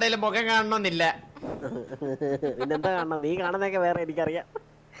പറയണമെന്നുണ്ടെങ്കിലും മുഖം കാണണമെന്നില്ല. പിന്നെന്താ കാണണം? നീ കാണുന്നൊക്കെ വേറെ എനിക്കറിയാം.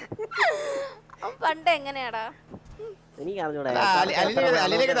 പണ്ട് എങ്ങനെയാടാ? എനിക്ക് അറിഞ്ഞൂടാ.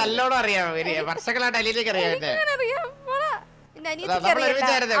 അലിയിലേക്ക് നല്ലോണം അറിയാം. വർഷങ്ങളായിട്ട് അലിയിലേക്ക് അറിയാം. നിന്റെ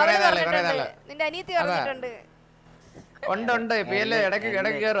അനിയത്തി പറഞ്ഞിട്ടുണ്ട്. ഉണ്ട് PL ഇടയ്ക്ക്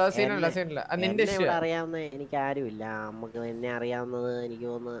സീനല്ല. നിന്റെ അറിയാവുന്ന എനിക്ക് ആരുമില്ല. നമുക്ക് എന്നെ അറിയാവുന്നത് എനിക്ക്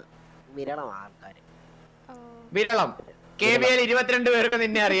തോന്നുന്നു വിരളം ആൾക്കാര്. വിരളം KBL 22 പേർക്ക്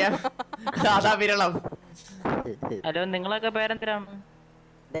നിന്നെ അറിയാം. അതാ വിരളം. ഹലോ നിങ്ങളൊക്കെ പേരെന്തരാണ്?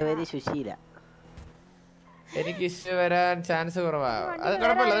 എന്റെ പേര് സുശീല. എനിക്ക് ഇഷ്യൂ വരാൻ ചാൻസ് കുറവാ. അത്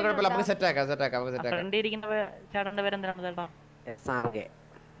കുഴപ്പമില്ല. നമുക്ക് സെറ്റ് ആക്കാം.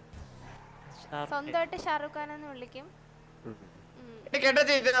 സ്വന്തമായിട്ട് ഷാറുഖ് ഖാൻ എന്ന് വിളിക്കും.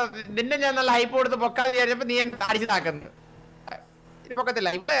 നിന്നെ ഞാൻ നല്ല ഹൈപ്പ് കൊടുത്ത് പൊക്കാൻ വിചാരിച്ചപ്പോ നീ അടിച്ചതാക്കുന്നു. പൊക്കത്തില്ല.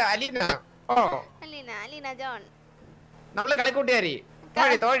 ഇപ്പൊ അലീന ജോൺ നമ്മള് കളിക്കൂട്ടുകാരി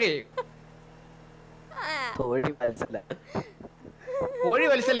തോഴി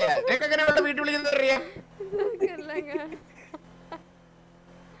മനസ്സില്ല. നിനക്കെങ്ങനെ വീട്ടിൽ വിളിക്കുന്നത് അറിയാം?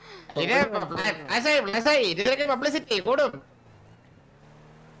 പബ്ലിസിറ്റി കൂടും.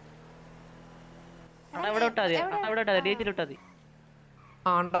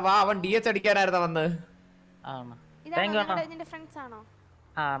 അവൻ DH അടിക്കാനായിരുന്ന വന്ന്.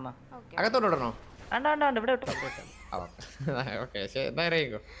 അകത്തോട്ടിടണോ? അവനെ കൂടെ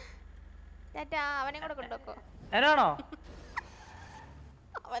കൊണ്ടുവെക്കോ?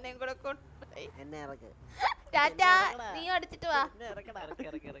 അവനെ കൂടെ നീ അടിച്ചിട്ട് വാ.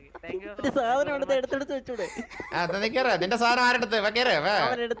 നിന്റെ സാധനം ആരെടുത്ത്?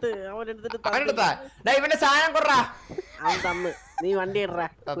 ഇവന്റെ സാധനം കൊറ. നീ വണ്ടി ഇടറാ.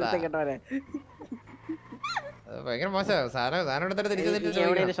 ഭയങ്കര മോശം സാധനം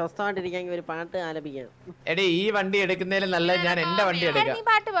എടുത്തിട്ട് സ്വസ്ഥമായിട്ടിരിക്കാൻ. ഒരു പാട്ട് ആലപിക്കാം. എടി ഈ വണ്ടി എടുക്കുന്നതിലും നല്ല ഞാൻ എന്റെ വണ്ടി എടുക്കാം.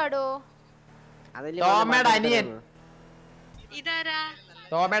 പാട്ട് പാടോ? തോമയുടെ അനിയൻ. ഇതാരാ?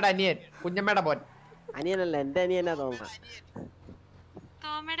 തോമയുടെ അനിയൻ, കുഞ്ഞമ്മയുടെ പോൻ. അനിയനല്ല, എന്റെ അനിയനാ തോമ.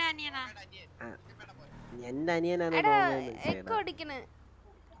 തോമയുടെ അനിയനാ? എന്റെ അനിയനാണ്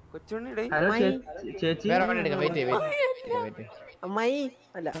അമ്മായി.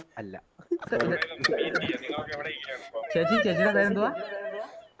 അല്ല അല്ല ചേച്ചി, ചേച്ചിയുടെ പേരെന്തുവാ?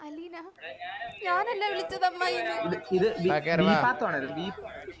 അലീന. ഞാനല്ല വിളിച്ചത് അമ്മായി. ഇത്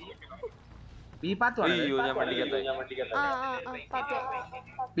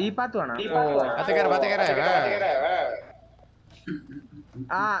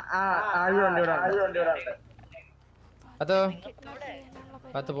അതോ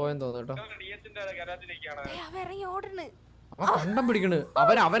പത്ത് പോയെന്ന് തോന്നുന്നു കേട്ടോ. അവൻ കണ്ടം പിടിക്കണ്.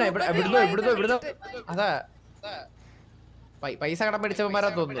 അവൻ എവിടുന്നോ അതാ പൈസ കടം പിടിച്ചവന്മാരാ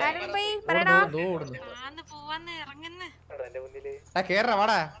തോന്നുന്നു. കേറാ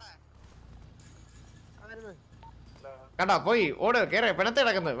വാടാ. കണ്ടാ പോയി ഓട്. കേറ പിണത്ത്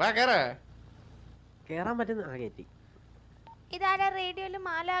കിടക്കുന്നത്. വാ കേറ. കേറാൻ പറ്റുന്ന കേറ്റി. ഇതാരാ റേഡിയോയില്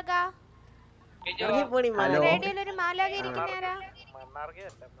മാലാക? റേഡിയോയിലൊരു മാലാക ഇരിക്കുന്നാരാ?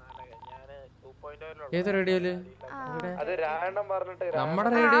 ഏത് റേഡിയോയില്? നമ്മുടെ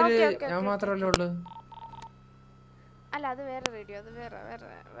റേഡിയോയില് ഞാൻ മാത്രമല്ലേ ഉള്ളു. അല്ല അത് വേറെ റേഡിയോ. അത് വേറെ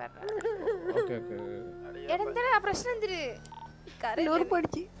എന്താ പ്രശ്നം? എന്തിന്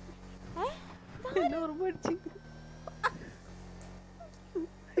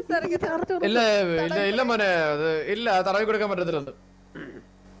ഇല്ല മോനെ, അത് ഇല്ല, തറവി കൊടുക്കാൻ പറ്റത്തില്ല.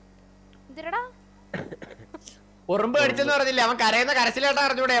 ഉറുമ്പ് കടിച്ചെന്ന് പറഞ്ഞില്ലേ? അവൻ കരയുന്ന കരച്ചിലായിട്ടാ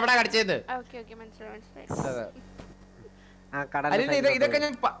അറിഞ്ഞൂടെ എവിടാ കടിച്ചത്. ഇതൊക്കെ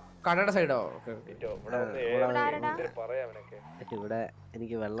ഞാൻ കടയുടെ സൈഡോ. ഇവിടെ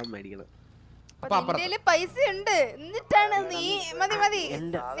എനിക്ക് വെള്ളം മേടിക്കണം. പൈസ ഉണ്ട് എന്നിട്ടാണ് നീ മതി.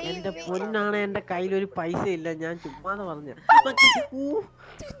 എന്റെ പൊന്നാണ്, എന്റെ കയ്യിലൊരു പൈസ ഇല്ല. ഞാൻ ചുമ്മാന്ന് പറഞ്ഞ.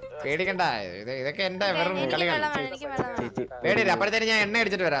 പേടിക്കണ്ട, ഇതൊക്കെ എന്റെ വെറും കളികൾ. പേടിയില്ല. അപ്പോഴത്തേന് ഞാൻ എണ്ണ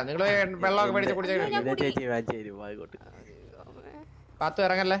അടിച്ചിട്ട് വരാം. നിങ്ങള് വെള്ളമൊക്കെ മേടിച്ച് കുടിച്ചു. പത്ത്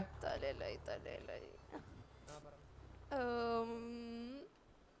ഇറങ്ങല്ലേ.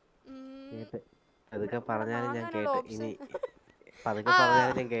 അതൊക്കെ പറഞ്ഞാലും ഞാൻ കേട്ട്. ഇനി പതുക്കെ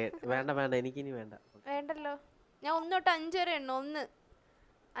പറഞ്ഞാലും ഞാൻ വേണ്ട എനിക്കിനി വേണ്ടല്ലോ. ഞാൻ 1 തൊട്ട് 5 വരെ എണ്ണ. 1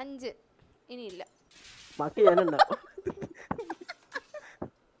 5 ഇനിയില്ല. ബാക്കി ഞാനുണ്ടാവും.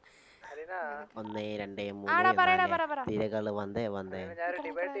 1 2 3 തിരകള് വന്നേ.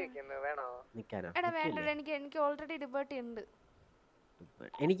 നിക്കാനോ? എനിക്ക് ഓൾറെഡി ഡിബേർട്ടി ഉണ്ട്.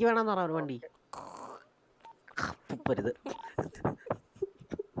 എനിക്ക് വേണമെന്ന് പറഞ്ഞ ഒരു വണ്ടി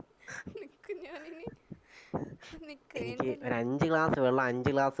എനിക്ക് ഒരു 5 ഗ്ലാസ് വെള്ളം 5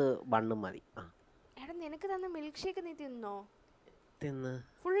 ഗ്ലാസ് ബണ്ണും മതി. നിനക്ക് തന്ന മിൽക്ക് ഷേക്ക് നീ തിന്നോ?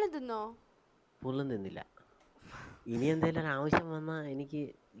 ഫുള്ളും തിന്നില്ല. ഇനി എന്തെങ്കിലും ആവശ്യം വന്നാ എനിക്ക്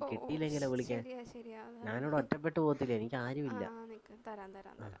കിട്ടിയില്ലെങ്കിലോ വിളിക്കാൻ. ഞാനിവിടെ ഒറ്റപ്പെട്ടു പോകത്തില്ല. എനിക്ക് ആരുമില്ല.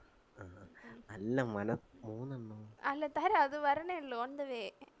 നല്ല 3 അല്ല തരാ, അത് വരണേ ഉള്ളൂ. On the way.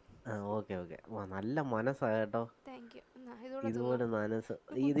 ഓക്കെ. നല്ല മനസ്സാ കേട്ടോ. ഇതുപോലെ മനസ്സ്.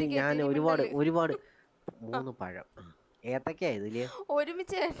 ഇത് ഞാൻ ഒരുപാട് 3 പഴം. ഏത്തക്ക ഇതില്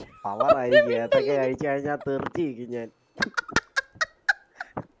ഒരുമിച്ച് പവറായിരിക്കും. ഏത്തക്ക കഴിച്ചു കഴിഞ്ഞാൽ തീർച്ചയായിരിക്കും ഞാൻ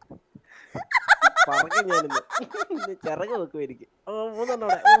പറക്കും. ഞാനിന്ന് ചിറക് വെക്കുമായിരിക്കും.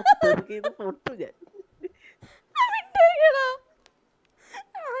 3 പൊട്ടു ഞാൻ.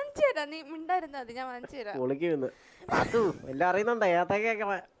 നീ മിണ്ടായിരുന്നാ മതി, ഞാൻ വാങ്ങിച്ചു തരാം. പൊളിക്കുന്നു. അത് എല്ലാം അറിയുന്നുണ്ടോ? ഏത്തക്കൊക്കെ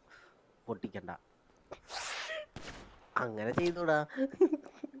പൊട്ടിക്കണ്ട. അങ്ങനെ ചെയ്തൂടാ.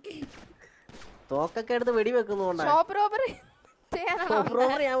 തോക്കൊക്കെ എടുത്ത് വെടി വെക്കുന്നോണ്ടാ.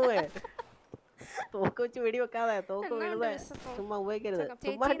 തോക്ക് വെച്ച് വെടി വെക്കാതെ. തോക്ക് വെറുതെ ചുമ്മാ ഉപയോഗിക്കരുത്.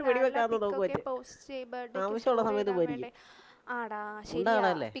 ചുമ്മായിട്ട് വെടി വെക്കാതെ തോക്ക് വെച്ച് ആവശ്യമുള്ള സമയത്ത് ഉപയോഗിക്കും.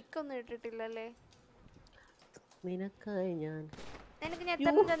 നിനക്കായി ഞാൻ നിനക്ക് ഞാൻ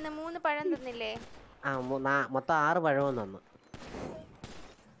എത്ര തന്നു? 3 പഴം തന്നില്ലേ? മൊത്തം 6 പഴവും തന്നു.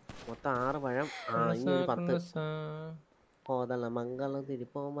 മൊത്തം 6 പഴം. ഇനി 10. കോതള മംഗളം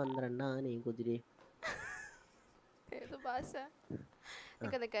തിരുപ്പോ 12 ആനയും കുതിരയും.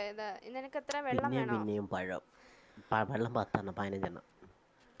 നിനക്ക് എത്ര വെള്ളം വേണോ? പിന്നെയും പഴം. വെള്ളം 10 15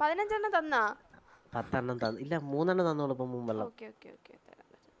 15 തന്നാ? 10 തന്നു. ഇല്ല 3 തന്നോളൂ. ഇപ്പം വെള്ളം.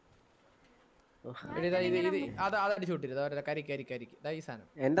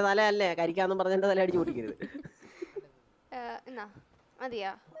 എന്റെ തലയല്ലേ കരിക്കാന്നും പറഞ്ഞ എന്റെ തല അടിച്ചു പൊട്ടിക്കരുത്.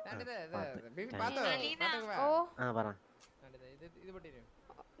 മതിയാ?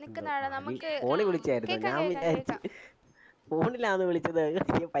 ഫോണിൽ വിളിച്ചായിരുന്നു. ഞാൻ വിചാരിച്ചു ഫോണിലാന്ന് വിളിച്ചത്.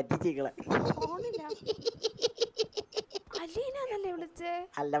 പറ്റിച്ചേക്കളെ. അലീനല്ലേ വിളിച്ചേ?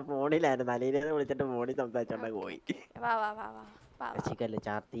 അല്ല ഫോണിലായിരുന്നു. അലീനെ വിളിച്ചിട്ട് ഫോണിൽ സംസാരിച്ചോണ്ട് പോയി. വാ വാ വാ വാ വാ.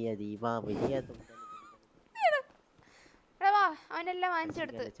 ചാർത്തിയ ദീപാ വലിയ വാ, അവനെല്ലാം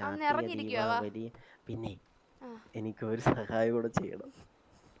വാങ്ങിച്ചെടുത്ത് അവൻ ഇറങ്ങിയിരിക്കുവാ. വാ. പിന്നെ എനിക്കൊരു സഹായം കൂടെ ചെയ്യണം.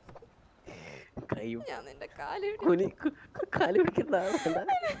 ഞാൻ നിന്റെ കാല് പിടിക്കുന്ന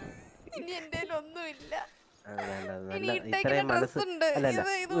ഇനി എന്റെ ഒന്നുമില്ല. ഇത്രയും മനസ്സുണ്ട്.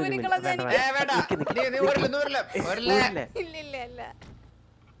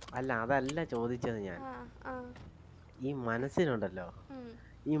 അല്ല അതല്ല ചോദിച്ചത് ഞാൻ. ഈ മനസ്സിനുണ്ടല്ലോ,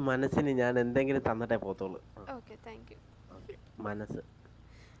 ഈ മനസ്സിന് ഞാൻ എന്തെങ്കിലും തന്നിട്ടേ പോത്തുള്ളൂ. മനസ്സ്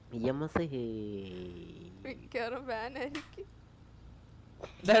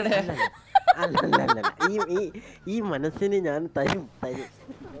ഈ മനസ്സിന് ഞാൻ തരും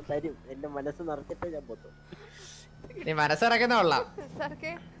എന്റെ മനസ്സ് നിറച്ചിട്ടേ ഞാൻ പോത്തുള്ളൂ. നീ മനസ്സിറക്കുന്ന കൊള്ളാം.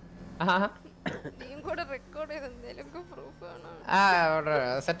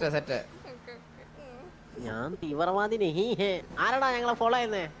 ഞാൻ തീവ്രവാദി ആരാടാ ഞങ്ങളെ ഫോളോ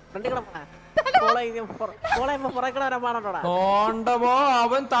ചെയ്യുന്നേ?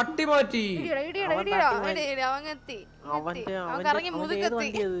 അവൻ തട്ടി മാറ്റി.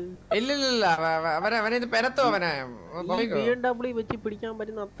 ഇല്ലില്ല അവനിത് പെരത്തോ. അവനെ BMW വെച്ച് പിടിക്കാൻ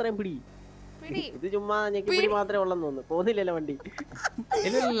പറ്റുന്ന അത്രയും പിടി. ഇത് ചുമ്മാ ഞെക്കിപ്പിടി മാത്രമേ ഉള്ളെന്ന് തോന്നുന്നു. പോകുന്നില്ലല്ലോ വണ്ടി.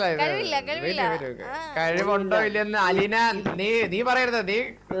 കഴിവുണ്ടോ ഇല്ലെന്ന് അലീന നീ പറയരുത്. നീ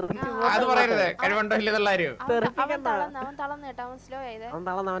അത് പറയരുത്. കഴിവുണ്ടോ ഇല്ലെന്നുള്ള കാര്യം.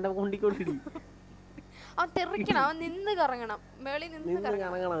 അവന്റെ കൊണ്ടിക്കൊണ്ടിരി. അവൻ തെറിക്കണം. അവൻ നിന്ന് കറങ്ങണം.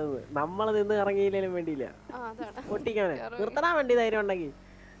 നമ്മള് നിന്ന് കറങ്ങിയില്ലേലും വേണ്ടിയില്ല. പൊട്ടിക്കാനെ നിർത്തണ വണ്ടി ധൈര്യം ഉണ്ടെങ്കിൽ.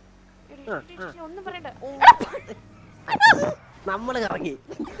 ഒന്നും പറയണ്ട. നമ്മള് കറങ്ങി.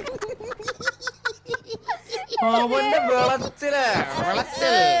 അവന്റെ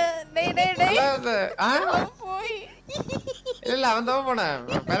ഇല്ല അവൻ തോ പോണേ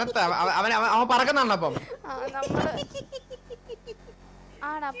പെരത്ത. അവൻ പറക്കുന്നാണ്. അപ്പം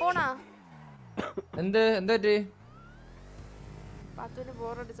എന്ത്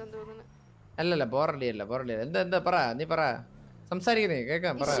അല്ലല്ല ബോറടിയല്ല. എന്താ പറ. നീ പറ. സംസാരിക്കുന്നേ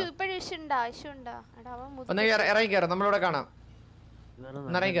കേക്കാം. ഇറങ്ങിക്കാറ്. നമ്മളിവിടെ കാണാം.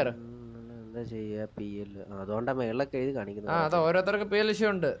 ഇറങ്ങിക്കാറ്. അതുകൊണ്ടാ മേളിലൊക്കെ എഴുതി കാണിക്കുന്നത്. അതാ ഓരോരുത്തർക്ക് പേര് ഇഷ്യൂ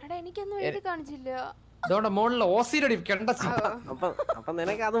ഉണ്ട്. അതുകൊണ്ട് മുകളിൽ ഓസിരടി കണ്ടച്ചി. അപ്പൊ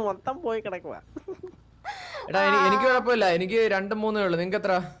നിനക്ക് അത് മൊത്തം പോയി കിടക്കുക. എടാ എനിക്ക് കുഴപ്പമില്ല. എനിക്ക് 2-3 ഉള്ളു. നിങ്ങക്ക്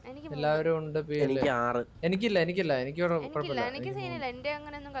എത്ര? എല്ലാവരും ഉണ്ട്. എനിക്കില്ല. എനിക്ക് കുഴപ്പമില്ല. എനിക്ക്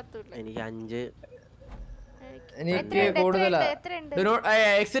 5. എനിക്ക് കൂടുതലാ.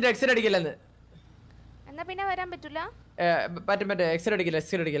 എക്സിറ്റ് അടിക്കില്ലെന്ന്. എന്നാ പിന്നെ വരാൻ പറ്റൂല. പറ്റും. എക്സിറ്റ്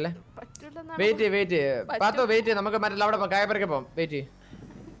അടിക്കല്ലേ. വെയിറ്റ് പാത്തോ. വെയിറ്റ് നമുക്ക് മറ്റേ അവിടെ കായപ്പറക്കെ പോവാം. വെയിറ്റ്.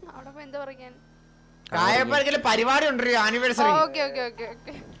 കായപ്പറക്കല് പരിപാടി ഉണ്ട്. ആനിവേഴ്സറി.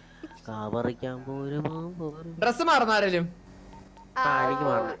 ഡ്രസ് മാറുന്ന ആരെങ്കിലും?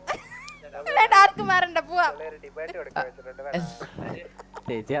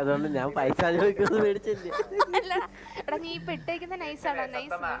 ചേച്ചി അതുകൊണ്ട് ഞാൻ പൈസ ചോദിക്കുന്നത് മേടിച്ചില്ല.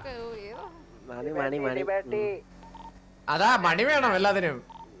 അതാ മണി വേണം എല്ലാത്തിനും.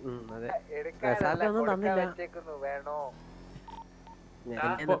 ഒന്നും തന്നില്ല.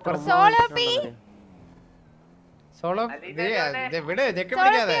 സോളോ വിട്. ചെക്ക്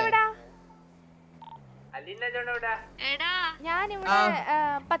പിടിക്കാതെ. ഞാനിവിടെ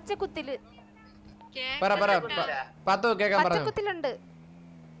പച്ചക്കുത്തില് പാത്തു കേക്കാൻ പറഞ്ഞു. പച്ചക്കുത്തിലുണ്ട്.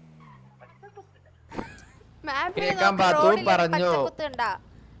 കേക്കാൻ പാത്തു പറഞ്ഞു.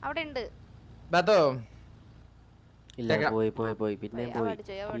 അവിടെ ഉണ്ട്. പാത്തു ഇല്ല പോയി പിന്നെ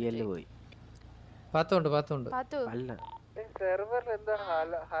പോയി. പാത്തുണ്ട്. അല്ല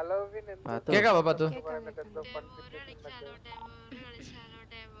കേക്കാവോ പാത്തു?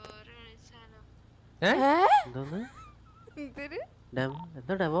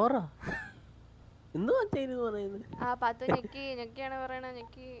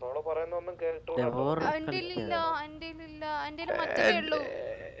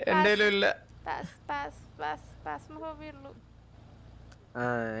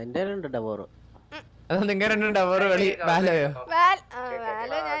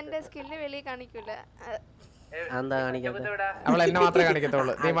 അവൾ എന്നെ മാത്രമേ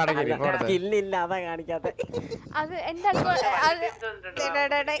കാണിക്കത്തുള്ളൂ. നീ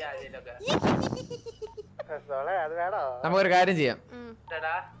നമുക്കൊരു കാര്യം ചെയ്യാം.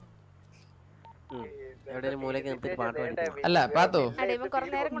 അല്ല പാത്തു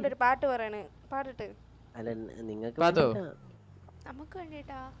നേരം കൊണ്ടൊരു പാട്ട് പറയണേ. പാടിട്ട് പാത്തു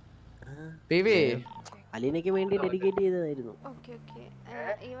അലീനയ്ക്ക് വേണ്ടി ഡെഡിക്കേറ്റ് ചെയ്തതായിരുന്നു.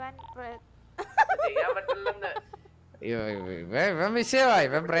 ഇവൻ വിഷയമായി,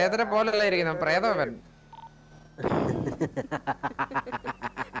 ഇവൻ പ്രേതനെ പോലല്ല ഇരിക്കുന്ന പ്രേതം ഇവൻ.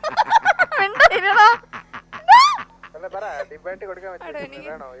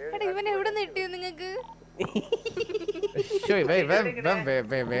 ഇവൻ എവിടെ കിട്ടിയോ നിങ്ങക്ക്?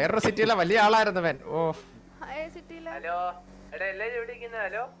 വേറൊരു സിറ്റിയിലെ വലിയ ആളായിരുന്നു ഇവൻ. ഓ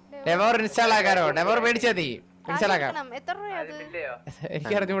ഡെവോർ ഇൻസ്റ്റാൾ ആക്കാരോ? ഡെവോർ മേടിച്ചാ നീ ഇൻസ്റ്റാൾ ആക്കാം.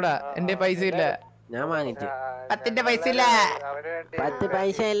 എനിക്ക് അറിഞ്ഞൂടാ, എന്റെ പൈസ ഇല്ല. ഞാൻ വാങ്ങിച്ചു. 10 പൈസ ഇല്ല. 10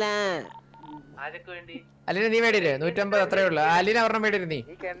 പൈസ ഇല്ല. അലീന നീ മേടിയില്ലേ? 150 അത്രേ ഉള്ളു. അലീന ഒരെണ്ണം മേടിയിരു നീ.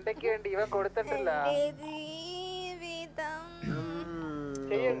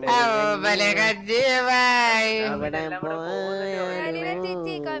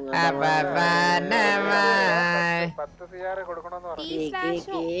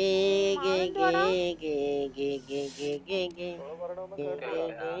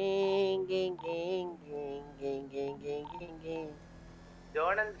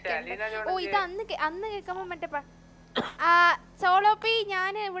 ഓ ഇത് അന്ന് കേൾക്കുമ്പോ മറ്റേ സോളോപ്പി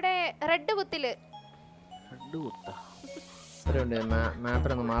ഞാൻ ഇവിടെ റെഡ് കുത്തില്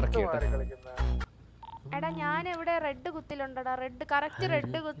എടാ ഞാൻ ഇവിടെ red കുത്തിലുണ്ടടാ. Red correct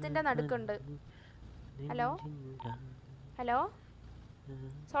red കുത്തിന്റെ നടുക്കുണ്ട്. Hello hello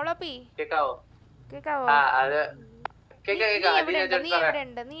സോളോപ്പി കേക്കാവോ?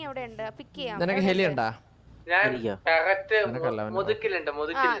 നീ എവിടെ ഉണ്ട്? പിക്ക് ചെയ്യാം. നിനക്ക് ഹെലി ഉണ്ടാ?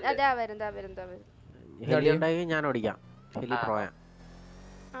 അതാ വരും. ഞാൻ ഓടിക്കാം. ഹെലി പ്രോയാ.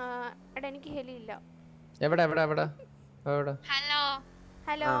 എടാ എനിക്ക് ഹെലി ഇല്ല. എവിടെ ഹലോ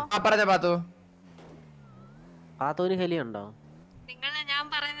ഹലോ പറഞ്ഞ പാത്തു. പാത്തുവിന് ഹെലി ഉണ്ടോ? ഞാൻ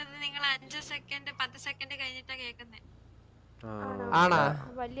പറയുന്നത് നിങ്ങൾ 5 സെക്കൻഡ് 10 സെക്കൻഡ് കഴിഞ്ഞിട്ടാ കേൾക്കുന്നേ. ആണാ?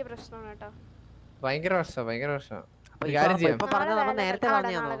 വലിയ പ്രശ്നമാണ് കേട്ടോ. ഭയങ്കര പ്രശ്നം. നേരത്തെ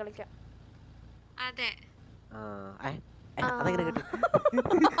അതെ അതെങ്ങനെ കിട്ടി?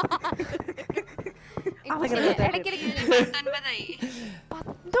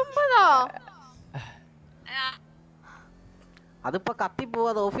 അതിപ്പോ കത്തിപ്പോവാ.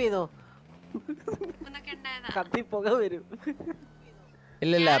 അത് ഓഫ് ചെയ്തോ? കത്തി പുക വരും.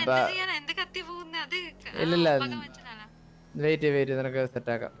 ഇല്ലില്ല വെയിറ്റ് നിനക്ക്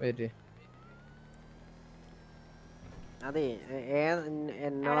സെറ്റ് ആക്കാം. വെയിറ്റ്. അതെ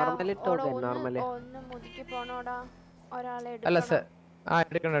നോർമലി ഇട്ടോട്ടെ. നോർമലി അല്ല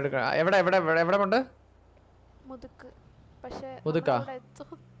എടുക്കണം. എവിടെ കൊണ്ട് മുതുക്കാ?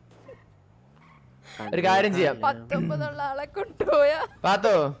 ഒരു കാര്യം ചെയ്യാം. 19 ആളെ കൊണ്ടുപോയാ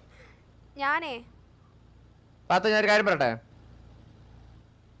പാത്തോ ഞാനൊരു കാര്യം പറയട്ടെ.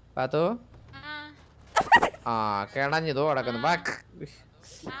 പാത്തോ കിണഞ്ഞതോ കിടക്കുന്നു.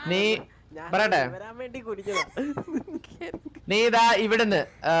 നീ പറയട്ടെ. നീ ഇതാ ഇവിടുന്ന്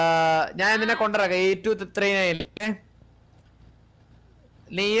ഞാൻ നിന്നെ കൊണ്ടിറക്കാം 8239.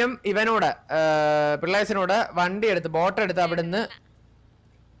 നീയും ഇവനൂടെ പിള്ളേഴ്സിനൂടെ വണ്ടി എടുത്ത് ബോട്ട് എടുത്ത് അവിടുന്ന്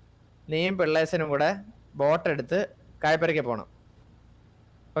നീയും പിള്ളേഴ്സിനും കൂടെ ബോട്ട് എടുത്ത് കായ്പരയ്ക്ക് പോണം.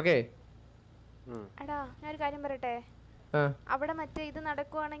 ഓക്കെ? എടാ ഞാനൊരു കാര്യം പറയട്ടെ. അവിടെ മറ്റേ ഇത്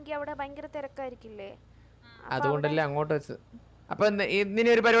നടക്കുവാണെങ്കിൽ അവിടെ ഭയങ്കര തിരക്കായിരിക്കില്ലേ? അതുകൊണ്ടല്ലേ അങ്ങോട്ട് വെച്ച്. അപ്പൊ ഇനി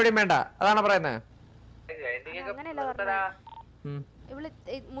ഒരു പരിപാടിയും വേണ്ട, അതാണ് പറയുന്നത്. അങ്ങനെയല്ല പറഞ്ഞ ഇവള്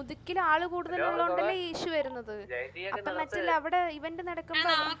മുതുക്കില് ആള് കൂടുതലുള്ളതുകൊണ്ടല്ലേ ഈ ഇഷ്യൂ വരുന്നത്. അപ്പൊ മറ്റേ അവിടെ ഇവന്റ് നടക്കുമ്പോ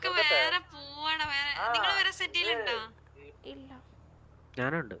ഇല്ല.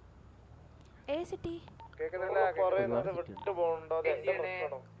 ഞാനുണ്ട്. സിറ്റി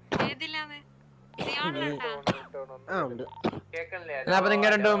അപ്പൊ നിങ്ങൾ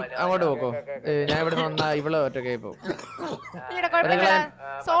രണ്ടും അങ്ങോട്ട് പോക്കോ. ഞാൻ ഇവിടെ വന്നാ ഇവള് ഒറ്റയ്ക്ക് പോകും.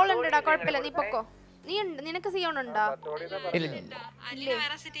 സോൾ ഉണ്ടടാ, കുഴപ്പമില്ല, നീ പൊക്കോ. നീ നിനക്ക് സിയോൺ ഉണ്ടോ?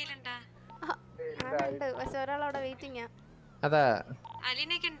 ഞാനുണ്ട്, പക്ഷെ ഒരാളവിടെ വെയിറ്റിംഗ്. അതാ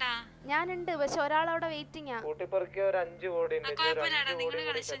ഞാനുണ്ട്, പക്ഷെ ഒരാളവിടെ വെയിറ്റിംഗ്.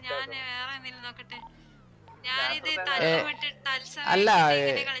 അല്ല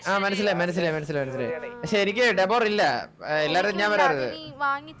മനസ്സിലായി. പക്ഷെ എനിക്ക് ഡെബോർ ഇല്ല. എല്ലാരും ഞാൻ വരാറ്.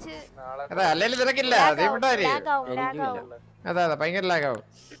 അതാ അല്ലെങ്കിൽ തിരക്കില്ല. അതെ ഭയങ്കര ലാഗാവും.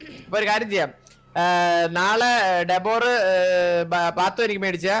 അപ്പൊ ഒരു കാര്യം ചെയ്യാം. നാളെ ഡെബോർ പാത്തു എനിക്ക്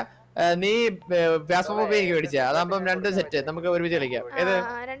മേടിച്ച, നീ ഫാസ്മോബി എനിക്ക് മേടിച്ച, അതാകുമ്പോ 2 സെറ്റ് നമുക്ക് ഒരുമിച്ച് കളിക്കാം. ഏത്?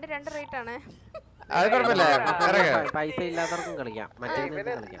 അത് കുഴപ്പമില്ല, പൈസ ഇല്ലാത്തവർക്കും കളിക്കാം.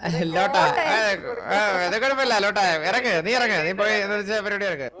 ലോട്ടാ അത് കുഴപ്പമില്ല. ലോട്ടാ ഇറങ്ങ്, നീ പോയി പരിപാടി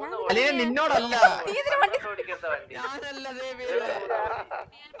ഇറങ്ങ്. അല്ലെങ്കിൽ നിന്നോടല്ല,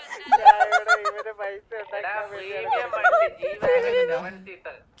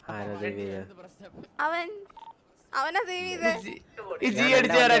 അവൻ അവനാ സേവ് ചെയ്തേ. ജി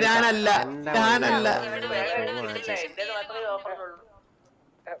അടിച്ചാരാ? ഞാനല്ല.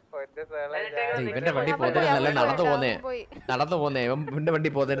 ഇവന്റെ വണ്ടി പോകുന്നതിനല്ല നടന്നു പോന്നേ ഇവന്റെ വണ്ടി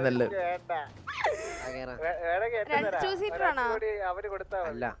പോകുന്നതിനല്ല.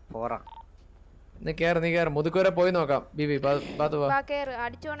 നീ കേറ് മുതുക്കുവരെ പോയി നോക്കാം. ബിബി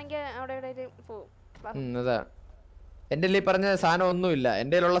അതാ എന്റെ ഈ പറഞ്ഞ സാധനം ഒന്നുമില്ല.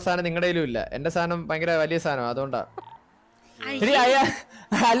 എന്റെ ഉള്ള സാധനം നിങ്ങളുടെ ഇല്ല. എന്റെ സാധനം ഭയങ്കര വലിയ സാധനം, അതുകൊണ്ടാ.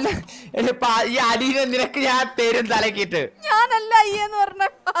 അല്ല ഈ അടിയെ നിനക്ക് ഞാൻ തരും തലക്കിട്ട്. ഞാനല്ല അയ്യെന്ന് പറഞ്ഞ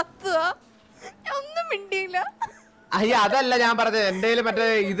ഒന്നും മിണ്ടിയില്ല. അയ്യ അതല്ല ഞാൻ പറഞ്ഞത്. എന്റെ മറ്റേ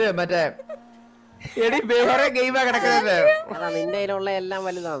ഇത് മറ്റേ വേറെ ഗെയിമാ കിടക്കുന്നത്. നിന്റെ കയ്യിലുള്ള എല്ലാം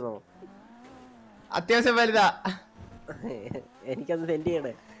വലുതാണോ? അത്യാവശ്യം വലുതാ. എനിക്കൊന്ന് സെൻഡ്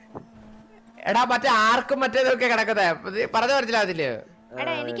ചെയ്യണേ. എടാ മറ്റേ ആർക്കും മറ്റേതൊക്കെ കിടക്കുന്നത് പറഞ്ഞു മനസ്സിലാകത്തില്ലേ?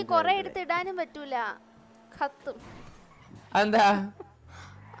 എടാ എനിക്ക് കൊറേ എടുത്ത് ഇടാനും പറ്റൂല, കത്തും. അതെന്താ?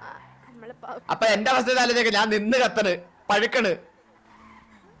 അപ്പൊ എന്റെ അവസ്ഥ ആലോചിക്ക. ഞാൻ നിന്ന് കത്തണ് പഴുക്കണ്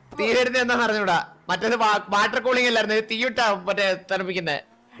തീരെടുത്ത് എന്നാ പറഞ്ഞൂടാ. മറ്റേത് വാട്ടർ കൂളിംഗ് അല്ലായിരുന്നു, തീയിട്ടാ മറ്റേ തണുപ്പിക്കുന്നേ.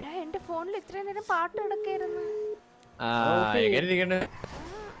 എന്റെ ഫോണിൽ ഇത്രയും നേരം പാട്ട് കിടക്കായിരുന്നു.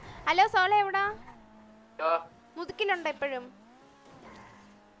 ഹലോ സോള എവിടാ? മുതുക്കിലുണ്ടോ ഇപ്പോഴും?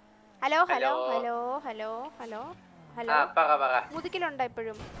 Hello hello hello hello hello hello മുതുക്കിലുണ്ടോ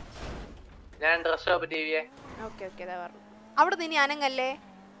ഇപ്പോഴും? ഞാൻ ഡ്രസ് ഷോപ്പ് ടിവിയെ. ഓക്കേ ഓക്കേ അതാ പറഞ്ഞു. അവിടെ നിന്ന് ഞാനങ്ങല്ലേ?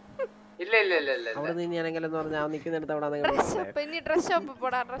 ഇല്ല ഇല്ല ഇല്ല ഇല്ല അവിടെ നിന്ന് ഞാനങ്ങല്ലെന്ന് പറഞ്ഞാ ഞാൻ നിൽക്കുന്നിടത്ത് അവിടെ ഡ്രസ് ഷോപ്പ്. ഇനി ഡ്രസ് ഷോപ്പ്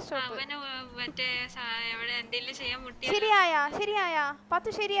പോടാ. Dress shop ശരിയായാ? ശരിയായാ പത്ത്?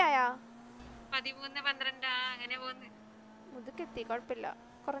 ശരിയായാ? 13-12 അങ്ങനെ പോകുന്നു. മുതുക്കെത്തി, കുഴപ്പമില്ല,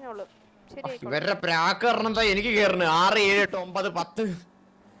 കുറഞ്ഞോളൂ. ശരിയായി. ഇവരുടെ പ്രാക്ക് പറഞ്ഞാ എനിക്ക് കേറുന്നു. 6 7 8 9 10.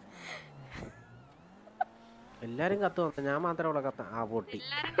 എല്ലാരും കത്ത് വന്നു, ഞാൻ മാത്രമേ കത്ത. ആ പൊട്ടി.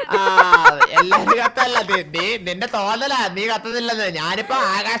 എല്ലാരും കത്തല്ല, നിന്റെ തോന്നലാ നീ കത്തുന്നില്ലെന്ന്. ഞാനിപ്പോ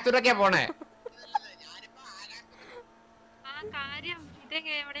ആകാശത്തൂരൊക്കെ പോണേ.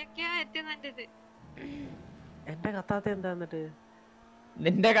 എന്റെ കത്താത്ത എന്താ? എന്നിട്ട്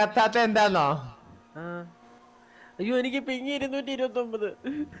നിന്റെ കത്താത്ത എന്താന്നോ? അയ്യോ എനിക്ക് പിങ്ങി 229.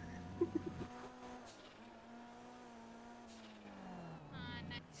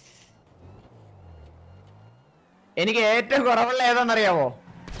 എനിക്ക് ഏറ്റവും കുറവുള്ള ഏതാന്നറിയാവോ?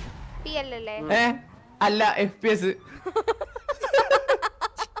 അല്ല FPS.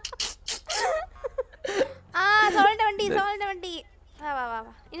 സോളിന്റെ വണ്ടി, സോളിന്റെ വണ്ടി. വാ വാ വാ.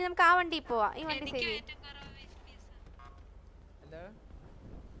 ഇനി നമുക്ക് ആ വണ്ടി പോവാ. ഈ വണ്ടി സേവ് ചെയ്യ്.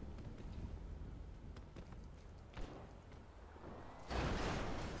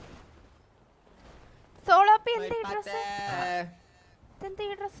 സോളോപ്പി എന്താ ഈ ഡ്രസ്? എന്താ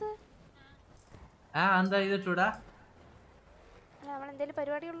ഈ ഡ്രസ്? എന്താ ചെയ്തിട്ടൂടാ? നമ്മൾ എന്തെങ്കിലും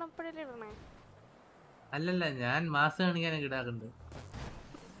പരിപാടി ഉള്ളപ്പോഴല്ലേ ഇടണേ? അല്ലല്ല, ഞാൻ മാസം കാണിക്കാനൊക്കെ ഇടാറുണ്ട്.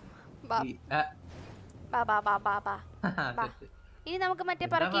 ഇനി നമുക്ക് മറ്റേ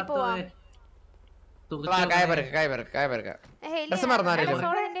പറക്കി പോവാം.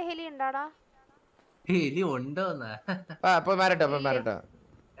 ഹെലി ഉണ്ടാടാ? ഹെലി ഉണ്ടോന്നാ?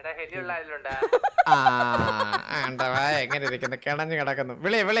 എങ്ങനെ ഇരിക്കുന്നു? കിണഞ്ഞു കിടക്കുന്നു.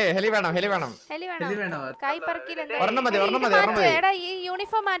 ഹെലി വേണം, ഹെലി വേണം. ഒരെണ്ണം മതി, ഒരെണ്ണം മതി, ഒരെണ്ണം മതി. എടാ ഈ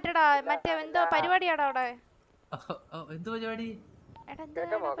യൂണിഫോം മാറ്റടാ. മറ്റേ എന്തോ പരിപാടിയാടാ അവിടെ. എന്ത് പരിപാടി? എടാ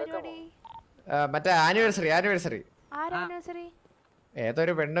എന്താ പരിപാടി? മറ്റേ ആനിവേഴ്സറി. ആനിവേഴ്സറി ആനിവേഴ്സറി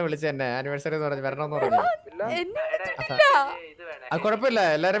ഏതൊരു പെണ്ണ് വിളിച്ചു തന്നെ ആനിവേഴ്സറി എന്ന് പറഞ്ഞു വരണമെന്ന് പറഞ്ഞു. കുഴപ്പമില്ല,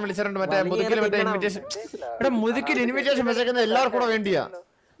 എല്ലാരും വിളിച്ചിട്ടുണ്ട്. മറ്റേ മുതുക്കിൽ മറ്റേ ഇൻവിറ്റേഷൻ. ഇവിടെ മുതുക്കിൽ ഇൻവിറ്റേഷൻ വെച്ചേക്കുന്ന എല്ലാവർക്കും കൂടെ വേണ്ടിയാ.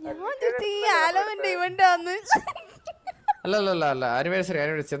 അല്ല ആനിവേഴ്സറി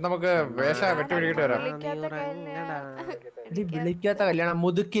നമുക്ക് വേഷ വെട്ടി പിടിക്കിട്ട് വരാം. വിളിക്കാത്ത കല്യാണം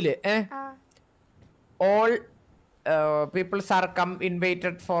മുതുക്കില്. All people's R come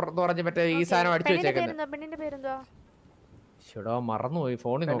invited four എന്ന് പറഞ്ഞ് മറ്റേ ഈ സാധനം അടിച്ചു വെച്ചേക്കുന്നത്. മറന്നുപോയി,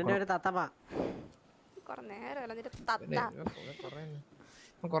 ഫോണിൽ നോക്കണം.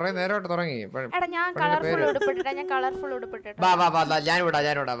 കൊറേ നേരമായിട്ട് തുടങ്ങി.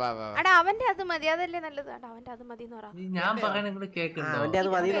 അവന്റെ അത് മതി, അതല്ലേ നല്ലത്. അവന്റെ അത് മതി. ഞാൻ പറയുന്നത് കേൾക്കണ്ടോ?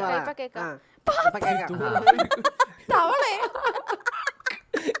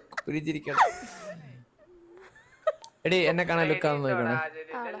 എടി എന്നെ കാണാൻ ലുക്കാന്ന് നോക്കണേ.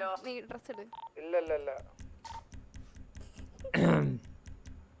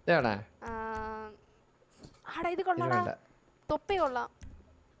 തൊപ്പി കൊള്ളാം.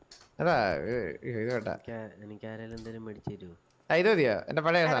 എനിക്ക് ആരെങ്കിലും എന്തെങ്കിലും മേടിച്ചു തരുമോ? ഇത് മതിയോ? എന്റെ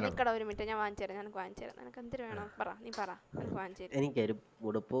പഴയ സാധനം. ഒരു മിനിറ്റ്, ഞാൻ വാങ്ങിച്ചു തരാം. നിനക്ക് എന്തിനു വേണം പറ, നീ പറ. എനിക്കൊരു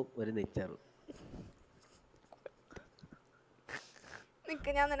ഉടുപ്പും ഒരു നെച്ചറും.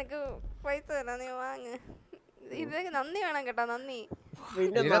 ഞാൻ നിനക്ക് പൈസ തരാം, നീ വാങ്ങ്. ഇത് നന്ദി വേണം കേട്ടോ, നന്ദി.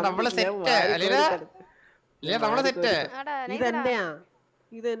 നമ്മള് സെറ്റ് നമ്മള് സെറ്റ്. ഇതെന്റെയാ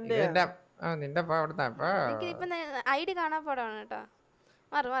നിന്റെ ഇപ്പൊ ഐ ഡി കാണാൻ പാടാണ് കേട്ടോ.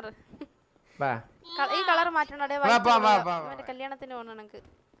 മാറ് ഈ കളർ മാറ്റണം. കല്യാണത്തിന് പോകണം എനിക്ക്.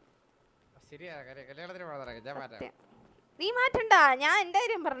 നീ മാറ്റണ്ട, ഞാൻ എന്റെ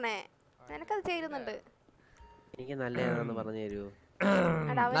കാര്യം പറഞ്ഞേ. നിനക്കത് ചേരുന്നുണ്ട്. എനിക്ക് നല്ലതാണെന്ന് പറഞ്ഞു തരുമോ?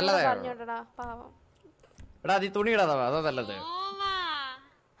 പറഞ്ഞോടാ പാവം. തുണി ഇടാതാ അതോ നല്ലത്.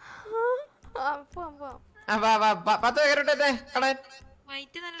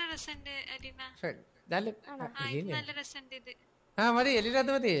 മതി എല്ലാം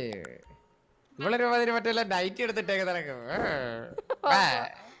മതി. ഇവളൊരു മാതിരി മറ്റേ നൈറ്റ് എടുത്തിട്ടേക്ക് നിനക്ക്.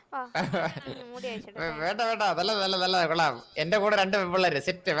 വേണ്ട അതല്ല നല്ല കൊള്ളാം. എന്റെ കൂടെ 2 പെൺപിള്ളേര്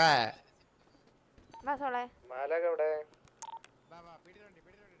സെറ്റ്.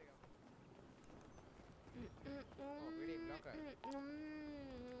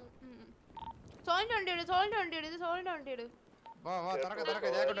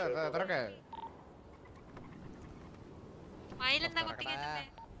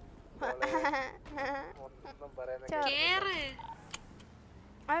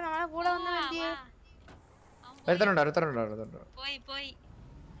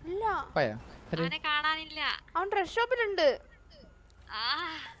 അവൻ ഡ്രസ് ഷോപ്പിലുണ്ട്.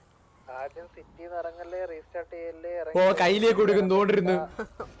 കയ്യിലേക്ക് കൊടുക്കും തോണ്ടിരുന്നു.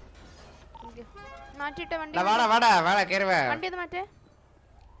 മാറ്റിട്ട വണ്ടി മാറ്റേ.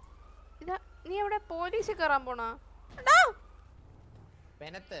 ഇതാ നീ എവിടെ പോലീസ് കയറാൻ പോണാ?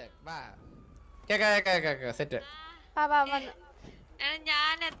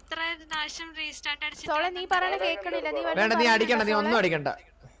 ഞാൻ എത്ര പ്രാവശ്യം റീസ്റ്റാർട്ട് അടിച്ചു. നീ പറയണ കേക്കണില്ല. നീ അടിക്കണ്ട, നീ ഒന്നും അടിക്കണ്ട.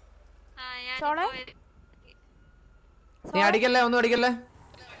 നീ അടിക്കല്ലേ, ഒന്നും അടിക്കല്ലേ.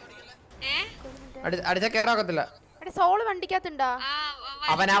 അടിച്ചാ കേറാക്കത്തില്ല. സോള് വണ്ടിക്കകത്തുണ്ടാ?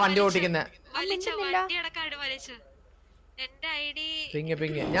 അവനാ വണ്ടി ഓടിക്കുന്നേ.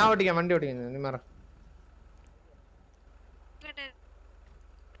 ഞാൻ ഓടിക്കാം, വണ്ടി ഓടിക്കുന്നു. നീ മാറ.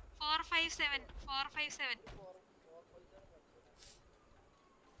 457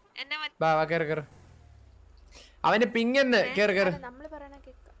 കേറ്. അവന് പിങ്ങന്ന് കേറ്.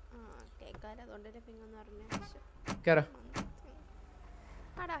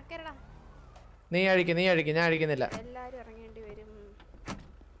 നീ അഴിക്ക്, ഞാൻ അഴിക്കുന്നില്ല. എല്ലാരും ഇറങ്ങേണ്ടി വരും.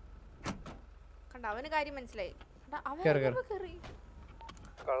 കണ്ട അവന് കാര്യം മനസ്സിലായി.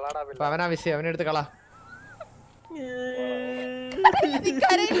 അവനാ വിഷയം, അവനെടുത്ത് കളാ.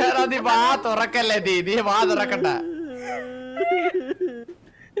 നീ വാ തുറക്കല്ലേ. നീ വാ തുറക്കണ്ട.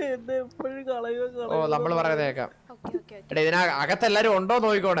 ഓ നമ്മള് പറയുന്നത് കേക്കാം. ഇതിനകത്ത് എല്ലാരും ഉണ്ടോ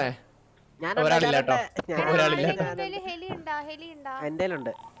നോക്കിക്കോണേ. ഒരാളില്ല കേട്ടോ, ഒരാളില്ല.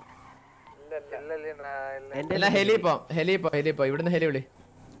 ഹെലി പോ ഇവിടുന്ന് ഹെലി വിളി.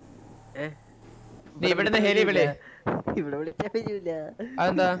 നീ ഇവിടുന്ന് ഹെലി വിളി. ഇവിടെ വിളിച്ചാ വരൂല.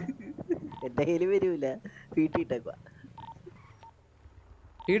 അതെന്താ? എന്റെ ഹെലി വരൂല.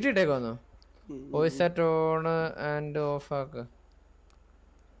 വീട്ടിട്ടേക്കോന്നോ? Voice at on and of ആക്ക്.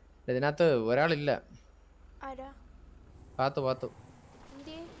 ഇതിനകത്ത് ഒരാളില്ല. പാത്തു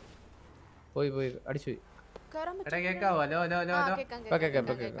പോയി അടിച്ചു പോയി.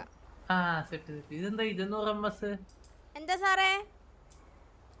 ഇതെന്താ 200 MS? എന്താ സാറേ?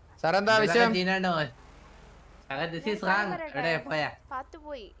 സാറെന്താ വിഷയം?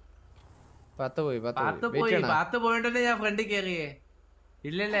 പാത്ത് പോയിട്ടല്ലേ ഞാൻ ഫ്രണ്ടിൽ കേറിയേ.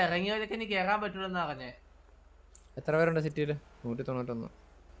 ഇല്ലല്ല ഇറങ്ങിയവരൊക്കെ ഇനി കേറാൻ പറ്റുള്ളൂന്നാ പറഞ്ഞേ. എത്ര പേരുണ്ട് സിറ്റിയില്? 191.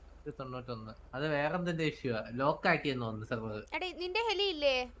 അത് വേറെ എന്തിന്റെ ഇഷ്യൂ? ലോക്ക് ആക്കിയെന്ന് തോന്നുന്നു സെർവർ. നിന്റെ ഹെലി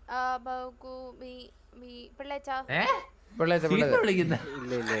ഇല്ലേ?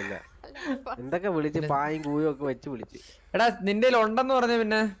 എന്തൊക്കെ വിളിച്ച് പായും കൂയും ഒക്കെ വെച്ച് വിളിച്ച്. എടാ നിന്റെ ഉണ്ടെന്ന് പറഞ്ഞ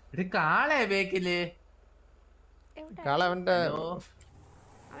പിന്നെ കാളെ ബേക്കില് കാള അവന്റെ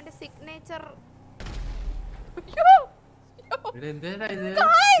സിഗ്നേച്ചർ.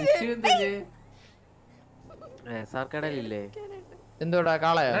 സാർക്കടലില്ലേ? എന്തോടാ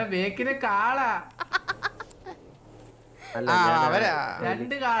കാളയാ? ബേക്കില് കാള.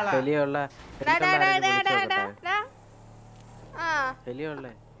 രണ്ട് കാള.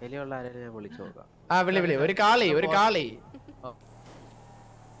 ഹെലിയുള്ള ആരെയും ഞാൻ വിളിച്ചു നോക്കാം. വിളി ഒരു കാളി.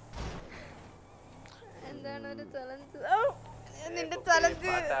 എന്താണ് ഒരു ചലഞ്ച്? നിന്റെ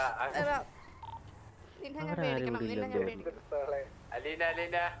ചലഞ്ച് നിന്നെ ഞാൻ പേടിക്കണം.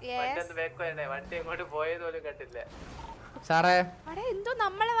 വണ്ടി എങ്ങോട്ട് പോയത് പോലും കണ്ടില്ല സാറേ. എന്തോ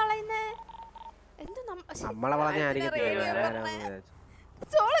നമ്മളെ വളയുന്നേ? നമ്മളെ വളഞ്ഞ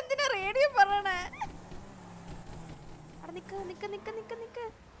എന്തിനാ റേഡിയോ പറയണേ?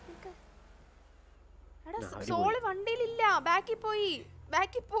 സോള് വണ്ടിയിലില്ല, ബാക്കിൽ പോയി.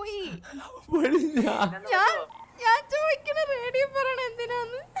 ഞാൻ ചോദിക്കണ റേഡിയോ പറയണ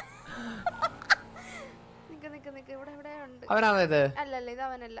എന്തിനാന്ന്. നിക്ക് ഇവിടെ ഉണ്ട്. അവനാണോ ഇത്? അല്ലല്ല, ഇത്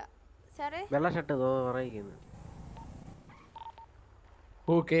അവനല്ല സാറേ. വെള്ള ഷർട്ട് പറയുന്നു.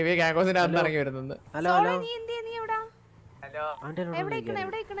 ഇറങ്ങി വരുന്നത്. ഹലോ ഹലോ, നീ എവിടാ? എവിടെ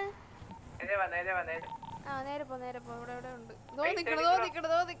ഇരിക്കണേ? ആ നേരെ പോ. ഇവിടെ ഉണ്ട്. ദോ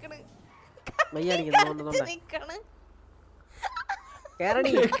നിക്കണ്.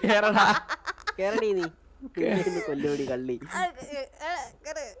 കൊല്ലോടി കള്ളി.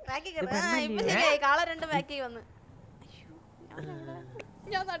 കാള 2 ബാക്കി വന്ന്.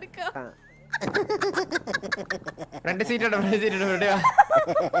 ഞാൻ നടക്കാം. ഫ്രണ്ട് സീറ്റ്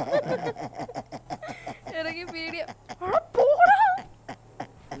ഇറങ്ങി പീഡിയ.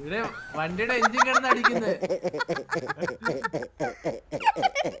 ഇവിടെ വണ്ടിയുടെ എഞ്ചിൻ കിടന്ന് അടിക്കുന്നത്.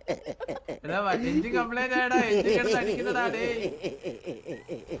 എഞ്ചിൻ കംപ്ലൈന്റ് ആയടാ, എഞ്ചിൻ കിടന്ന് അടിക്കുന്നതാടേ.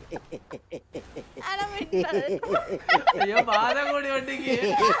 അയ്യോ പാലം കൂടി വണ്ടിക്ക്.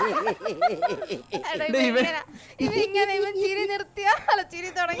 ഇവൻ ചിരി നിർത്തിയ ചിരി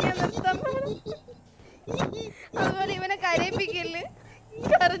തുടങ്ങിയ നിർത്തം. അതുപോലെ ഇവനെ കരയിപ്പിക്കല്.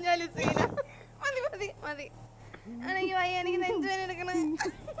 കരഞ്ഞാല് സീന. മതി എനിക്ക് വയ്യ, എനിക്ക് നെഞ്ചുവേന എടുക്കണ.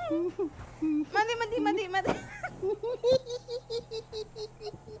 മതി.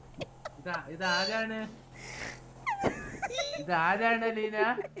 ഇതാരാണ് ലീന?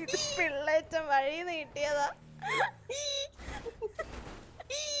 ഇത് പിള്ളേച്ചൻ വഴിന്ന് കിട്ടിയതാ.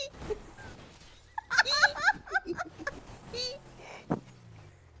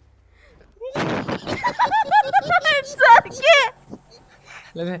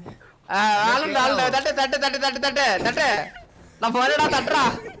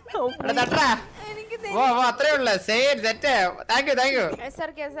 അത്രേ ഉള്ളു.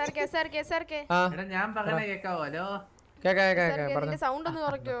 ഞാൻ പറഞ്ഞ കേക്കാവോ? ഹലോ, സൗണ്ട് ഒന്ന്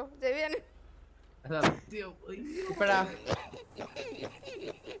കുറയ്ക്കോ ചെവിയാൻ.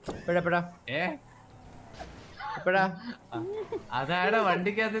 അതാണ്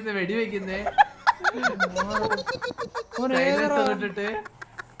വണ്ടിക്കകത്ത് വെടിവെക്കുന്നേ. ഇട്ടിട്ട്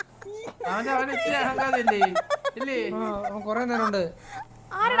അവന് ഇത്തിരി അഹങ്കാരല്ലേ? ഇല്ലേ? കൊറേ നേരം ഉണ്ട്.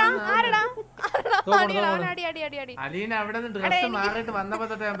 അലീന അവിടെ നിന്ന് ഡ്രസ് മാറിയിട്ട് വന്നപ്പോ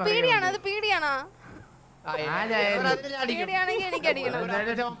തൊട്ട് ഞാൻ പീടിയാണോ?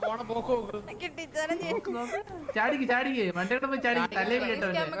 ചാടിക്ക് വണ്ടിയുടെ പോയി ചാടി തലയിൽ കേട്ടോ.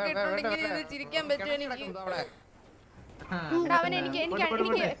 ചിരിക്കാൻ പറ്റും എനിക്ക്. അവൻ എനിക്ക്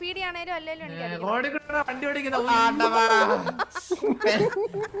പീടിയാണേലും അല്ലേലും എനിക്ക് റോഡിൽ കൂടെ വണ്ടി ഓടിക്കുന്ന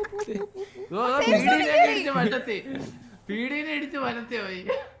പീടിയെ ഇടിച്ച് വലത്തി പോയി.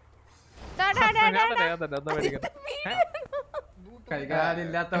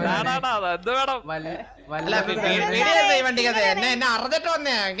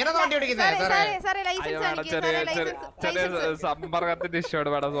 സമ്പർക്കത്തിന്റെ ഇഷ്യോട്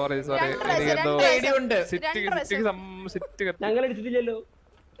വേണം. സോറി ഞങ്ങൾ അടിച്ചിട്ടില്ലല്ലോ.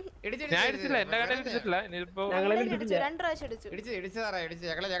 ഞാൻ അടിച്ചില്ല, എന്റെ കടയിൽ അടിച്ചിട്ടില്ല. ഇനിയിപ്പോ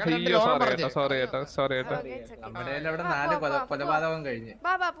സോറി കേട്ടോ. നമ്മുടെ അവിടെ 4 കൊലപാതകം കഴിഞ്ഞ്.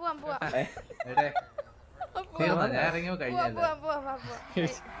 ഞാൻ ഇറങ്ങിയോ കഴിഞ്ഞല്ലോ.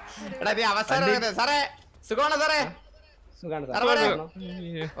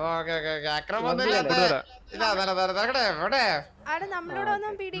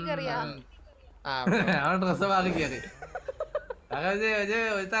 അവൻ ഡ്രസ് വാങ്ങി കയറി.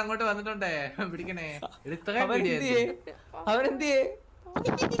 അങ്ങോട്ട് വന്നിട്ടുണ്ടേ പിടിക്കണേ. അവനെന്തിയേ?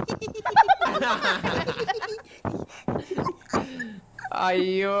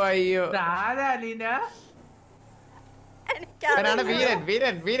 അയ്യോ ആരാ അലീന?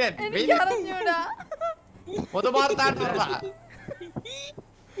 വീരൻ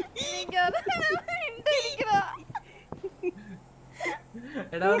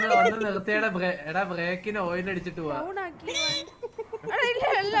എടാ ഒന്ന് നിർത്തിയടാ. എടാ ബ്രേക്കിന് ഓയിൽ അടിച്ചിട്ട് പോവാ.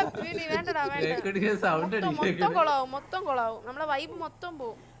 സൗണ്ട് മൊത്തം കൊളാവും. നമ്മളെ വൈബ് മൊത്തം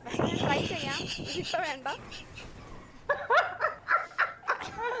പോവും. ട്രൈ ചെയ്യാം. ഇപ്പൊ വേണ്ട.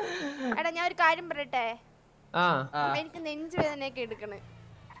 എടാ ഞാൻ ഒരു കാര്യം പറയട്ടെ. എനിക്ക് നെഞ്ചുവേദനയൊക്കെ എടുക്കണേ.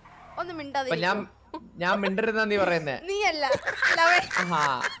 ഒന്ന് മിണ്ടാതെ. ഞാൻ മിണ്ടരുന്ന നീ പറയുന്നേ? നീയല്ല.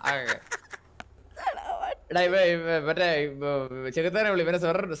 ചെറുതാനെ വിളി.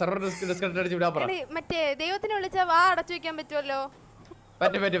 മറ്റേ ദൈവത്തിനെ വിളിച്ചാ വാ അടച്ചു വെക്കാൻ പറ്റുമല്ലോ.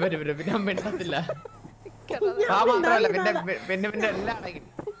 പറ്റും. പിന്നെ മിണ്ടത്തില്ല. മാത്രല്ല പിന്നെ എല്ലാം അടങ്ങി.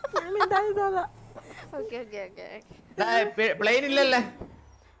 പ്ലെയിൻ ഇല്ലല്ലേ?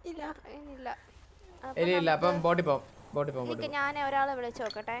 ഇല്ല. അപ്പം ബോട്ടി പോവും. ഞാൻ ഒരാളെ വിളിച്ചു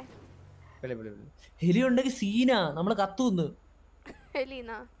നോക്കട്ടെ. ഹെലി ഉണ്ടെങ്കിൽ സീനാ, നമ്മള് കത്തുന്ന്.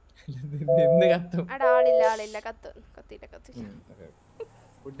 ഹെലിന്നാ നിന്ന് കത്തും. ആളില്ല കത്തില്ല.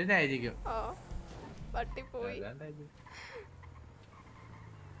 ഫുഡിനായിരിക്കും. പട്ടിപ്പോയി.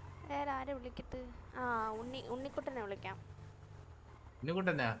 വേറെ ആരെ വിളിക്കട്ട്? ഉണ്ണിക്കുട്ടനെ വിളിക്കാം.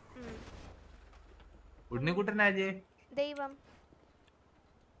 ഉണ്ണിക്കുട്ടനാജേ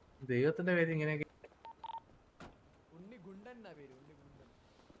ദൈവത്തിന്റെ പേര് ഇങ്ങനെയൊക്കെ.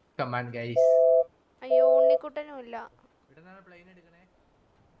 Come on guys. അയ്യോ ഉണ്ണിക്കുട്ടനും ഇല്ല. പ്ലെയിൻ എടുക്കണേ.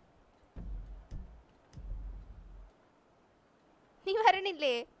 നീ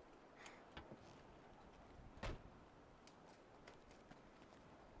വരണില്ലേ?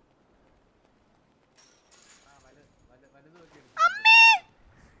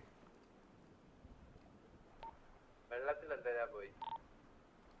 വെള്ളത്തിൽ എന്താ പോയി?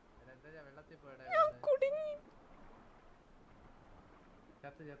 വെള്ളത്തിൽ പോയടാ.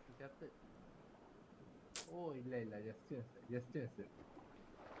 ചത്ത്. ഓ ഇല്ല ജസ്റ്റ്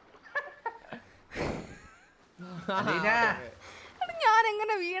ഞാൻ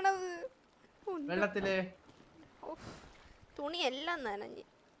എങ്ങനെ വീണത് വെള്ളത്തില്? തുണി എല്ലാം നനഞ്ഞ്.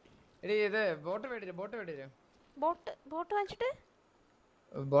 ബോട്ട് വാങ്ങിച്ചിട്ട്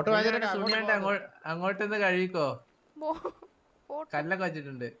അങ്ങോട്ടൊന്ന് കഴിക്കോ? കല്ലൊക്കെ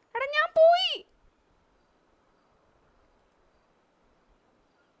വെച്ചിട്ടുണ്ട്. ഞാൻ പോയി.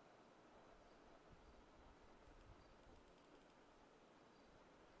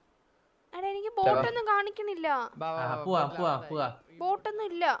 എനിക്ക് ബോട്ടൊന്നും കാണിക്കണില്ല. ബോട്ടൊന്നും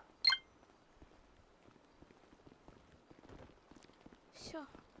ഇല്ല.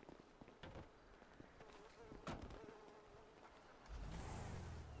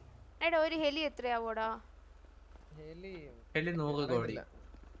 എടാ ഒരു ഹെലി എത്രയാവോടാ? ഹെലി 100 കോടി.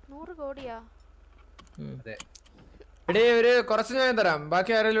 100 കോടിയാ? എടീ ഒരു കുറച്ച് ഞാൻ തരാം,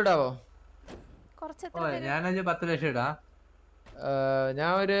 ബാക്കി ആരെങ്കിലും ഇടാവോ? ഞാനൊരു 10 ലക്ഷം ഇടാം.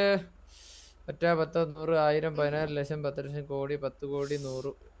 ഞാൻ ഒരു 10, 100, 1000, 16 ലക്ഷം, 10 ലക്ഷം, കോടി, 10 കോടി,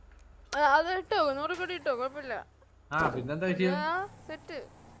 100. അത് ഇട്ടോ, 100 കോടി ഇട്ടോ, കുഴപ്പമില്ല. പിന്നെന്താ വിഷയം? സെറ്റ്.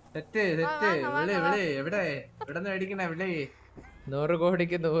 എവിടെ മേടിക്കണേ? 100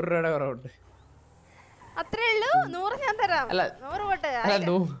 കോടിക്ക് 100 രൂപയുടെ കുറവുണ്ട്. അത്രേ ഉള്ളൂ? 100 ഞാൻ തരാം. 100 പോട്ടെ.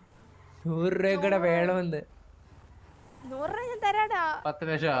 100 രൂപയുടെ വേണമെന്ന്. 100 രൂപ ഞാൻ തരാടാ. 10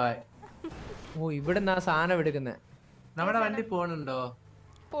 ലക്ഷം ആവാൻ. ഓ ഇവിടുന്ന് ആ സാധനം എടുക്കുന്നേ. നമ്മുടെ വണ്ടി പോണുണ്ടോ?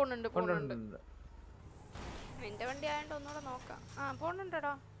 പോണുണ്ട്. നിന്റെ വണ്ടി ആയതുകൊണ്ട് ഒന്നുകൂടെ നോക്കാം.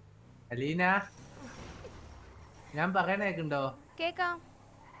 പോണുണ്ടോ അലീന? ഞാൻ പറയണേക്കുണ്ടോ? കേക്കാം.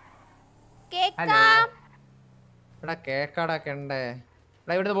 കേക്കാടാ കണ്ടേ.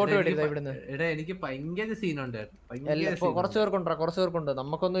 ഇവിടുന്ന് ബോട്ട് മേടിക്കാം. ഇവിടുന്ന് എനിക്ക് ഭയങ്കര സീനുണ്ട്. കുറച്ച് പേർക്കുണ്ട്.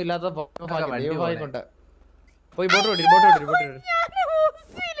 നമുക്കൊന്നും ഇല്ലാത്ത പോയി ബോട്ട് മേടി.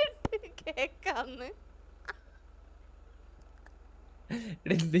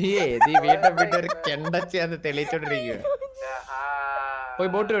 നീ വീണ്ടും ഒരു കെണ്ടച്ചാന്ന് തെളിയിച്ചോണ്ടിരിക്കുക. പോയി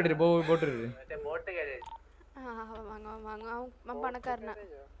ബോട്ട് മേടി. പണക്കാരനാ.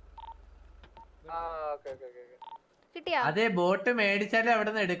 അതെ ബോട്ട് മേടിച്ചാലേ അവിടെ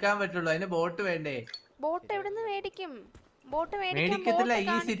നിന്ന് എടുക്കാൻ പറ്റുള്ളൂ. അതിന് ബോട്ട് വേണ്ടേ? ബോട്ട് എവിടുന്ന് മേടിക്കും? മേടിക്കത്തില്ല.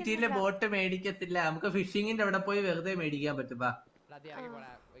 ഈ സിറ്റിയിലെ ബോട്ട് മേടിക്കത്തില്ല. നമുക്ക് ഫിഷിങ്ങിന്റെ അവിടെ പോയി വെറുതെ മേടിക്കാൻ പറ്റും.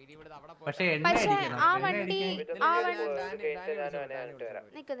 പക്ഷെ എണ്ണ അടിക്കണം.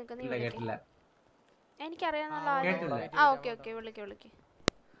 കേട്ടില്ല. എനിക്കറിയാവുന്ന വിളിക്ക്.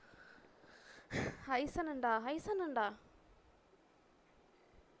 ഹൈസൺ ഉണ്ടാ?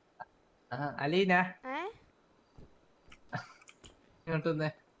 അലീന ഇങ്ങോട്ടൊന്നേ.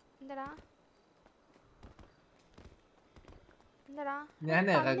 ഞാൻ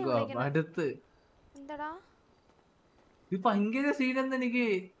ഇറങ്ങുവാ അടുത്ത്. ഇത് ഭയങ്കര സീനെന്ന് എനിക്ക്.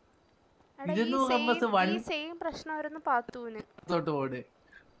 സെയിം പ്രശ്നമായിരുന്നു പാത്തുവിന്.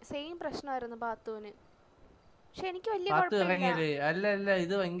 പക്ഷെ എനിക്ക് വലിയ അല്ല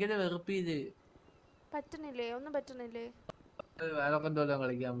ഇത് ഭയങ്കര വെറുപ്പീത്. പറ്റുന്നില്ലേ? ഒന്നും പറ്റുന്നില്ലേ?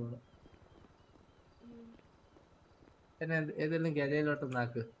 കളിക്കാൻ പോണു. ഏതെങ്കിലും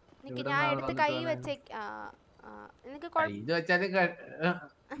ഗരയിലോട്ടൊന്നാക്ക്. ഞാൻ എടുത്ത് കൈ വെച്ചേക്ക്.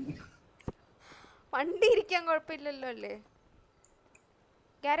 വണ്ടി ഇരിക്കാൻ കുഴപ്പമില്ലല്ലോ അല്ലേ?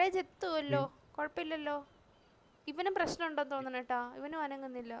 ഗാരേജ് എത്തുമല്ലോ, കുഴപ്പമില്ലല്ലോ. ഇവനും പ്രശ്നമുണ്ടെന്ന് തോന്നണേട്ടാ. ഇവനും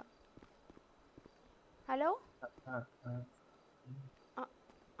അനങ്ങുന്നില്ല. ഹലോ?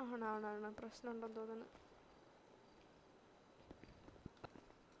 ആണാണ് പ്രശ്നമുണ്ടെന്ന് തോന്നുന്നു.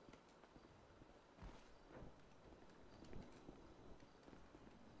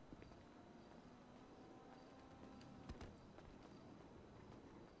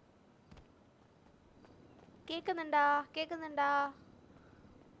 കേക്കുന്നുണ്ടാ?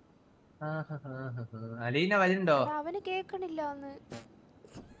 അലീന വരുന്നുണ്ടോ? അവന് കേക്കണില്ല ഒന്ന്.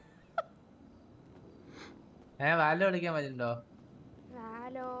 വാലോ കളിക്കാൻ വരുന്നുണ്ടോ?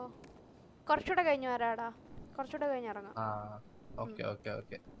 വാലോ കുറച്ചുകൂടെ കഴിഞ്ഞ് വരാടാ, കുറച്ചുകൂടെ കഴിഞ്ഞ് ഇറങ്ങാം.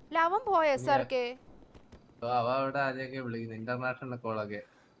 അവൻ പോയോ സാർക്ക്? അവ അവിടെ ആരെയൊക്കെ വിളിക്കുന്നു, ഇന്റർനാഷണൽ കോളൊക്കെ.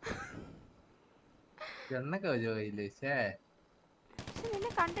 എണ്ണൊക്കെ ചോദില്ലേ? നിന്നെ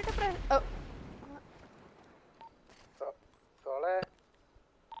കണ്ടിട്ട്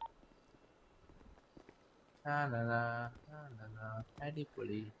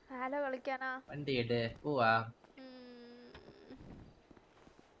അടിപൊളി. ഹലോ കളിക്കാനാ? വണ്ടിയുടെ പോവാ.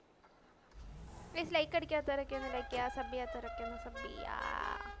 ലൈക്ക് അടിക്കാത്തവരൊക്കെ ഒന്ന് ലൈക്ക് ചെയ്യാ, സബ് ചെയ്യാത്തവരൊക്കെ ഒന്ന് സബ് ചെയ്യാ.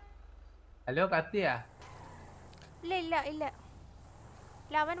 ഹലോ കത്തിയാ? ഇല്ല ഇല്ല ഇല്ല.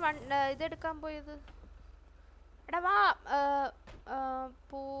 അവൻ ഇതെടുക്കാൻ പോയത്. എടാ വാ.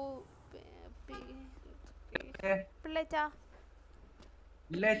 പിള്ളേച്ചാ.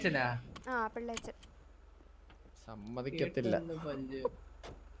 പിള്ളേച്ചനാ? ആ പിള്ളേച്ചൻ. സമ്മതിക്കത്തില്ല.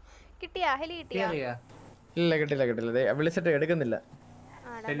 കിട്ടിയാ? ഹെലി കിട്ടിയാ? ഇല്ല കിട്ടില്ല കിട്ടില്ല. വിളിച്ചിട്ട് എടുക്കുന്നില്ല.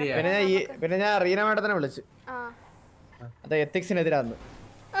 പിന്നെ ഞാൻ റീന മേഡത്തിനെ വിളിച്ചു. അത് എത്തിക്സിനെതിരാന്ന്.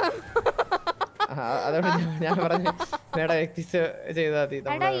 അതുകൊണ്ട് ഞാൻ പറഞ്ഞു മേഡം എത്തിക്സ് ചെയ്താൽ മതി.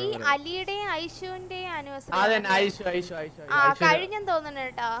 അലിയുടെയും ഐശുവിന്റെയും ആനിവേഴ്സറി കഴിഞ്ഞെന്ന് തോന്നുന്നു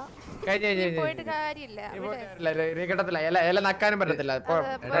കേട്ടോ. പോയിട്ട് കാര്യമില്ല. നക്കാനും പറ്റത്തില്ല.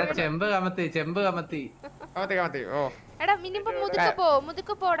 ചെമ്പ് കമത്തി ചെമ്പ് കമത്തി. എടാ മിനിമം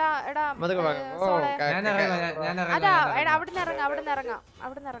മുതുക്ക് പോടാ. എടാ അവിടുന്ന് ഇറങ്ങാം.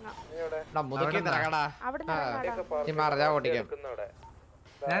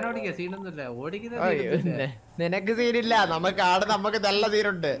 ഞാൻ ഓടിക്കാം, സീനൊന്നുമില്ല. നിനക്ക് സീനില്ല, നമുക്ക് നല്ല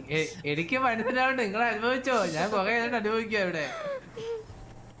സീനുണ്ട്. എനിക്ക് മനസ്സിലാവുണ്ട്, നിങ്ങൾ അനുഭവിച്ചോ. ഞാൻ കുറെ അനുഭവിക്കാം ഇവിടെ.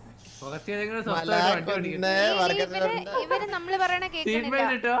 ഇവര് നമ്മള് പറയണ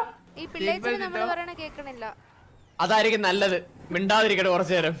കേക്കണില്ല. അതായിരിക്കും നല്ലത്. മിണ്ടാതിരിക്കട്ടെ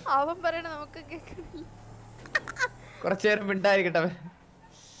കുറച്ചു നേരം. അവൻ പറയണ നമുക്ക് കേക്കണില്ല. കുറച്ചു നേരം മിണ്ടാതിരിക്കട്ടെ.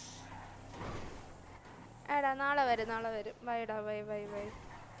 എടാ നാളെ വരും. ബൈഡാ ബൈ.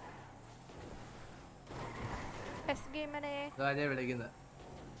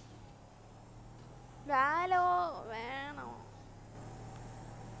 വാലോ വേണോ?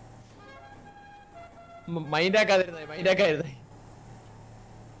 മൈൻഡാക്കാതിരുന്നേ.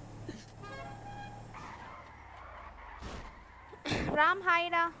 റാം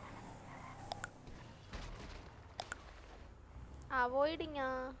ഹായ്ഡാ. അവോയ്ഡിങ്ങാ.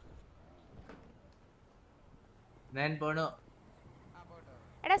 ഞാൻ പോണു.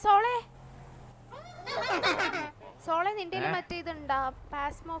 എടാ സോളെ നിന്റെ മറ്റേ ഇതുണ്ടാ?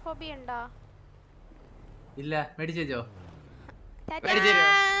 പാസ്മോഫോബി ഉണ്ടാ? ഇല്ല. മേടിച്ചോ?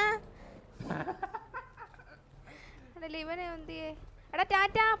 ഇവനെ എന്തിയേ? എടാ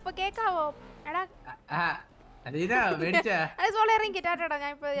ടാറ്റാ. അപ്പൊ കേക്കാവോ? എടാ സോളെ ഇറങ്ങി ടാറ്റാടാ.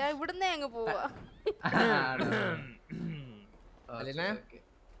 ഞാൻ ഇവിടുന്നേ അങ്ങ് പോവാ.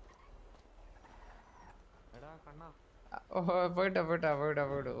 പോയിട്ടോ.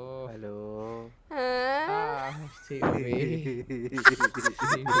 ഓ ഹലോ.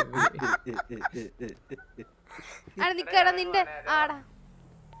 നിക്കടാ നിന്റെ ആടാ.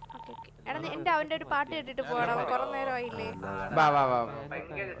 എടാ എന്റെ അവന്റെ ഒരു പാട്ട് കേട്ടിട്ട് പോടാ. കുറെ നേരമായില്ലേ?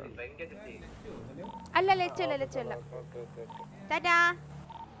 അല്ല ലച്ചല്ല. ടാറ്റാ.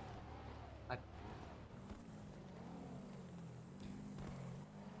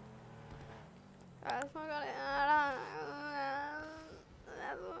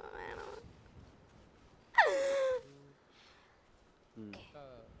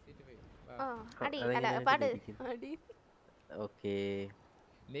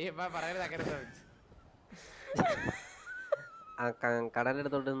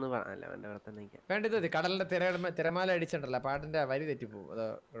 കടലെടുത്തോട്ട് കടലിന്റെ തിരമാല അടിച്ചിട്ടല്ല പാട്ടിന്റെ വരി തെറ്റിപ്പോവും.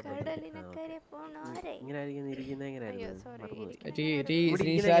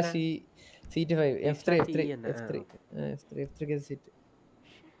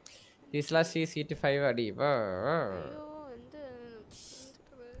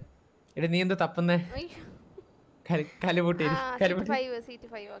 നീ എന്താ തപ്പുന്നേ?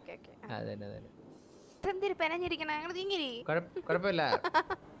 കുഴപ്പമില്ല,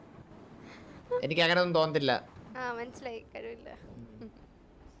 എനിക്ക് അങ്ങനെ ഒന്നും തോന്നത്തില്ല.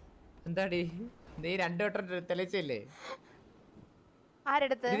 എന്താടി നീ രണ്ടു വട്ടം തെളിച്ചല്ലേ?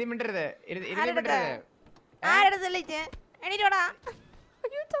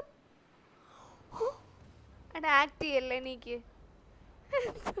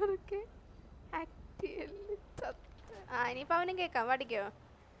 ഇനിയിപ്പോ അവനും കേക്കാം. പഠിക്കോ?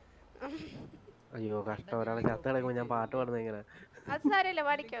 അയ്യോ കഷ്ടം, ഒരാൾ ചത്ത് കിടക്കുമ്പോ ഞാൻ പാട്ട് പാടുന്നത് എങ്ങനെ? അത് സാരമില്ല,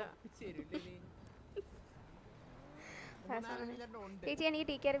 പാടിക്കോ. ചേച്ചി എനിക്ക്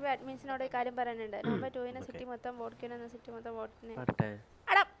ടി കെ അഡ്മിൻസിനോട് കാര്യം പറയാനുണ്ട്. നമ്പർ 2 സിറ്റി മൊത്തം വോട്ട് സിറ്റി മൊത്തം വോട്ടിന്.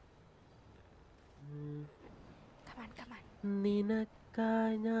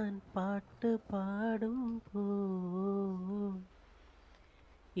 നിനക്കായി ഞാൻ പാട്ട് പാടുമ്പോ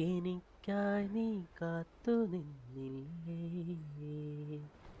എനിക്കായി നീ കാത്തു നിന്നില്ലേ.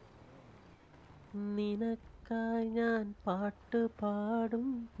 നിനക്കായി ഞാൻ പാട്ട്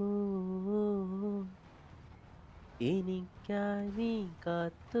പാടുമ്പോ എനിക്കായി നീ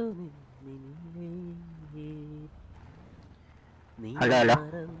കാത്തു നിന്നില്ലേ. നീ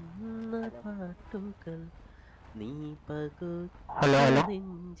മറന്ന പാട്ടുകൾ നീ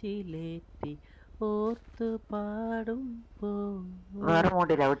നെഞ്ചിലേറ്റി ഓർത്തു പാടുമ്പോ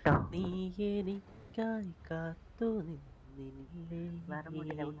നീ എനിക്കായി കാത്തു നിന്നില്ലേ.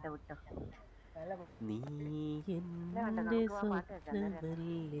 നീ എന്റെ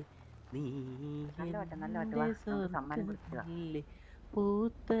സ്വപ്നമല്ലേ, നീ എന്റെ സ്വർഗ്ഗമല്ലേ,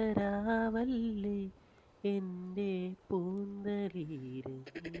 പൂത്തരാവല്ലേ എന്റെ പൂന്തലീരല്ലേ,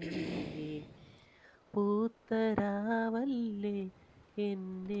 പൂത്തരാവല്ലേ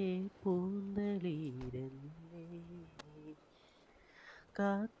എന്റെ പൂന്തലീരല്ലേ.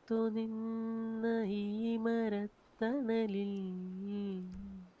 കാത്തു നിന്ന ഈ മരത്തണലിൽ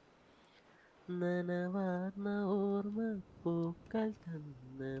നനവാർന്ന ഓർമ്മ പൂക്കൾ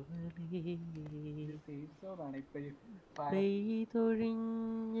തന്നവളേ.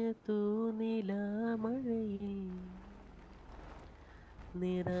 പെയ്തൊഴിഞ്ഞ തൂനിലാമഴയിൽ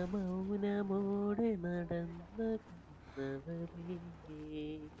നിറമൗനമോടെ നടന്ന കന്നവളേ.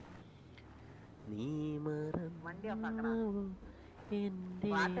 നീ മറന്നോ എന്റെ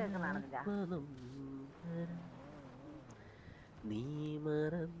ആത്മനൊമ്പരം, നീ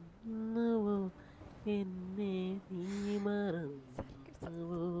മറന്നുവോ എന്നെ, നീ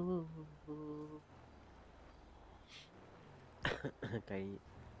മറന്നുവോ. കഴിഞ്ഞു.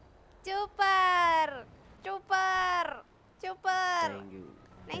 Super super super.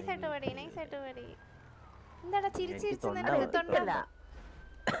 നൈസായിട്ട് പാടി, നൈസായിട്ട് പാടി. എന്താടാ ചിരിച്ചിരിച്ച് നിനക്ക് തൊണ്ട?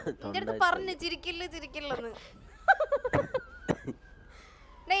 നിന്റെ അടുത്ത് പറഞ്ഞു ചിരിക്കില്ല ചിരിക്കില്ലെന്ന്.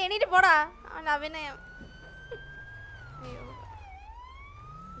 എണീറ്റ് പോടാ അഭിനയം.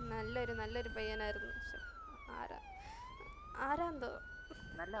 നല്ലൊരു പയ്യനായിരുന്നു. ആരാന്തോ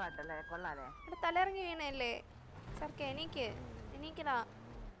നല്ല പാട്ടല്ലേ, കൊള്ളാലേ. ഇവിടെ തലയിറങ്ങി വീണല്ലേ സർക്കെ. എണീക്കടാ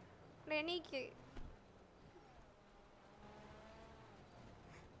എണീക്ക്.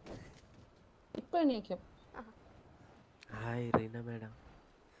 ഇപ്പൊ എണീക്കും. Hi Reena madam.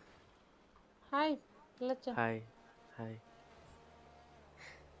 Hi hi hi.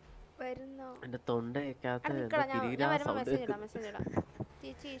 വരുന്നോ? എന്റെ തൊണ്ടയൊക്കെ തുടങ്ങല്ലേ.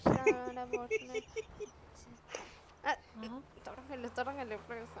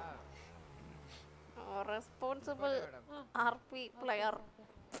 റെസ്പോൺസിബിൾ ആർപി പ്ലെയർ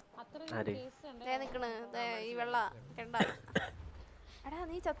നിക്കണ് ഈ വെള്ള കണ്ട. എടാ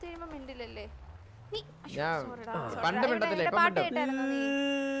നീ ചത്തു കഴിയുമ്പോ മിണ്ടില്ലല്ലേ നീ? പാട്ട് കേട്ടായിരുന്നു നീ?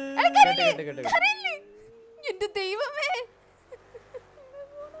 എന്റെ ദൈവമേ,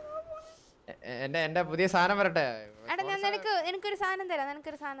 എന്റെ പുതിയ സാധനം വരട്ടെ. എടാ ഞാൻ നിനക്കൊരു സാധനം തരാം,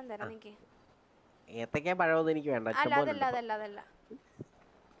 നിനക്കൊരു സാധനം തരാം. നിനക്ക് ഏത്തക്ക പഴമൊന്നും എനിക്ക് വേണ്ട. അതല്ല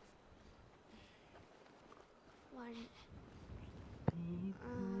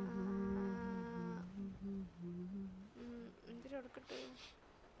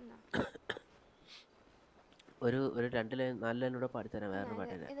ഒരു 2 ലൈൻ 4 ലൈനൂടെ പാടിത്തരാം. വേറെ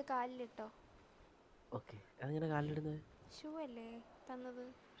പാട്ടില്ല. ഇത് കാലിലിട്ടോ. ഓക്കെ. അതെങ്ങനെ കാലിലിടുന്നത്? ഷൂ അല്ലേ തന്നത്?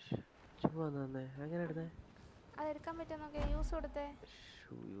 ഷൂ തന്നെ അങ്ങനെ ഇടുന്നേ? അതെടുക്കാൻ പറ്റുമോ നോക്കേ. യൂസ് കൊടുത്തേ.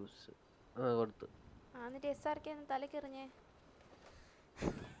 ഷൂ യൂസ് കൊടുത്തു. എന്നിട്ട് SRK തലക്കെറിഞ്ഞേ.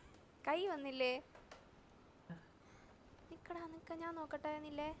 കൈ വന്നില്ലേ? നിക്കടാ നിക്ക, ഞാൻ നോക്കട്ടെ.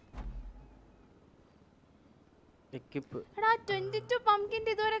 നില്ലേ എടാ 22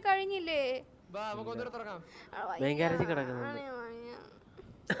 പംകിന്റെ ഇതുവരെ കഴിഞ്ഞില്ലേ? മെയിൻ ഗാരേജ് കിടക്കുന്നു.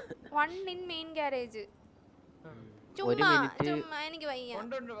 1 in മെയിൻ ഗാരേജ്. ചുമ്മാ എനിക്ക്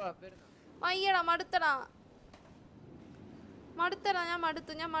വയ്യടാ, മടുത്തടാ. ഞാൻ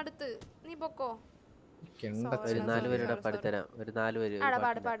മടുത്ത്. നീ പൊക്കോ. ഒരു 4 പേരുടെ പാടിത്തരാം. ഒരു 4 പേര്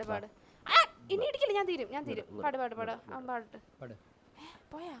പാട്. ഇനി ഇടിക്കില്ല, ഞാൻ തീരും. പാട് പാടട്ടെ.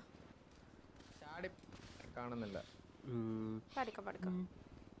 പോയാ കാണുന്നില്ല. പാടിക്കോ.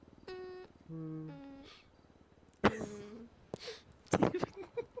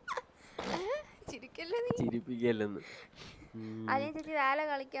 ചിരിക്കല്ലേ നീ? ചിരിപ്പിക്കല്ലെന്ന്. ചേച്ചി വേല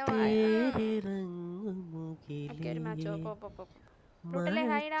കളിക്കാൻ ബ്രൂട്ടല്ലേ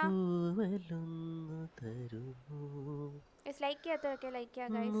ഹായ്ടാ. മഴത്തൂവലൊന്നു തരുമോ ലൈക്ക് ചെയ്യാത്തവരൊക്കെ ലൈക്ക് ചെയ്യാം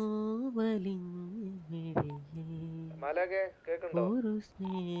ഗൈസ്. മലകെ കേക്കുണ്ടോ? ഒരു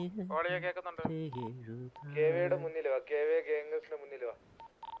സ്നേഹ കെവിയുടെ മുന്നിൽ വാ, കെവി ഗേംഗസിന്റെ മുന്നിൽ വാ.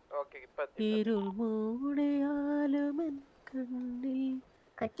 ഇരുൾ മൂടിയാലുമെൻ കണ്ണിൽ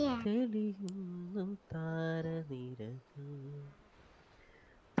തെളിയുന്നു താരനിരകൾ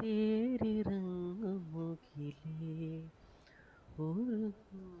തേരിറങ്ങും മുകിലേ ഒരു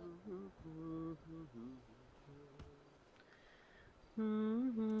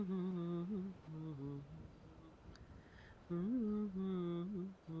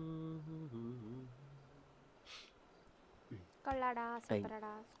കൊള്ളാടാ,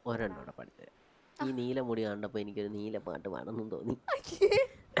 സൂപ്പറാടാ. ഒരെണ്ണോടെ പഠിത്തരാം. ഈ നീലമുടി കണ്ടപ്പോ എനിക്കൊരു നീല പാട്ട് പാടണം തോന്നി.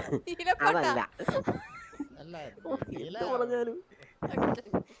 അതല്ല എന്ത് പറഞ്ഞാലും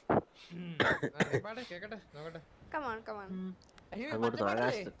അങ്ങോട്ട്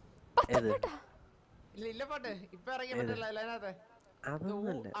ആകാശത്ത്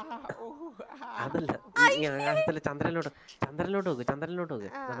അതൊന്നല്ല, അതല്ല. ഈ ആകാശത്തിലെ ചന്ദ്രനിലോട്ട് നോക്ക്.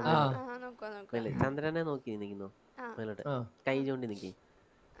 ചന്ദ്രനെ നോക്കി നിൽക്കുന്നു. മേലോട്ട് കൈ ചൂണ്ടി നിക്കി.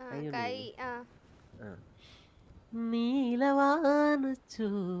 നീലവാനച്ചോലേ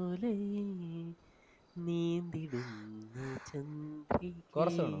നീന്തിടുന്ന ചന്ദ്രികേ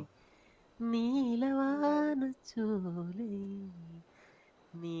നീലവാനച്ചോലേ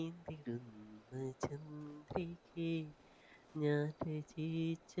നീന്തിടുന്ന ചന്ദ്രികേ ഞാൻ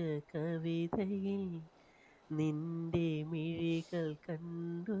രചിച്ച കവിതയിൽ നിന്റെ മിഴികൾ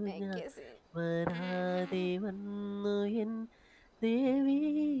കണ്ടു ഞാൻ വരാതെ വന്നു എൻ ദേവി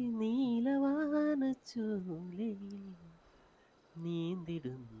നീലവാനച്ചോലയിൽ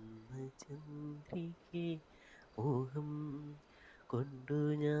നീന്തിടുന്ന ചന്ദ്രികേ മോഹം കൊണ്ടു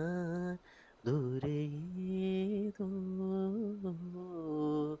ഞാൻ ദൂരേതോ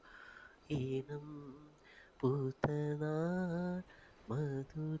ഈണം പൂത്തനാൾ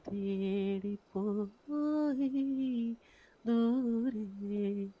മധു തേടിപ്പോയി ദൂരെ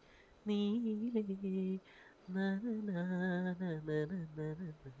നീലേ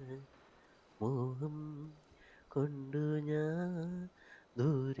മോഹം കൊണ്ടു ഞാൻ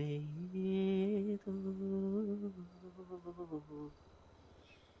ദൂരേതോ.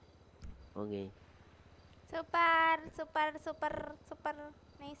 Okay, super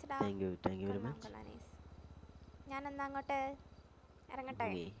നൈസ്ഡാ. Thank you very much. ഞാൻ എന്നാ അങ്ങോട്ട് ഇറങ്ങട്ടെ.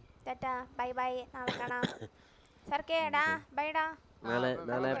 ടാറ്റാ ബൈ ബൈ, നാളെ കാണാം. സർക്കേടാ ബൈഡാ.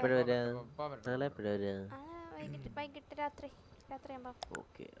 നാളെ എപ്പോഴും വരാ? വൈകിട്ട് രാത്രി ആകുമ്പോ.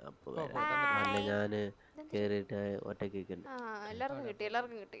 ഓക്കെ, അപ്പൊ അല്ല ഞാന് കേറിയിട്ട് ഒറ്റയ്ക്ക് എല്ലാവർക്കും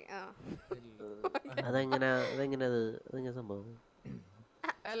കിട്ടി. അതെങ്ങനെ സംഭവം?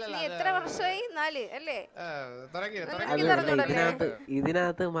 എത്ര വർഷമായി? 4 അല്ലേ?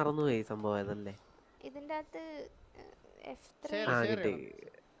 ഇതിനകത്ത് മറന്നുപോയി സംഭവം അതല്ലേ? ഇതിന്റെ അകത്ത്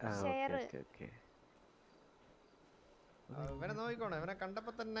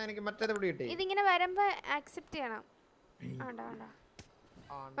ഇതിങ്ങനെ വരുമ്പോ ആക്സെപ്റ്റ് ചെയ്യണം.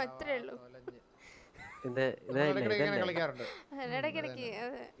 അത്രേ ഉള്ളൂ.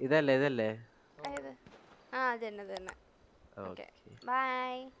 ഇതല്ലേ അതന്നെ. Okay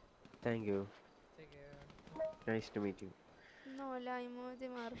bye. Thank you. Nice to meet you.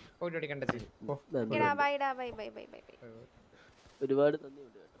 ഒരുപാട്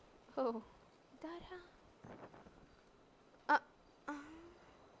നന്ദിയുണ്ട് കേട്ടോ.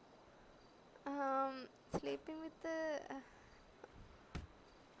 സ്ലീപ്പിംഗ് വിത്ത്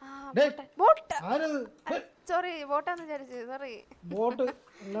സോറി ബോട്ടാന്ന് വിചാരിച്ചു. സോറി ബോട്ട്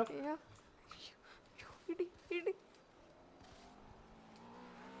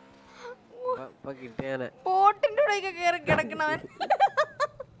ബോട്ടിന്റെ ഉള്ളിൽ കേറി കിടക്കണവൻ.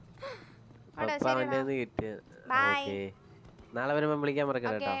 നാളെ വരുമ്പോ വിളിക്കാൻ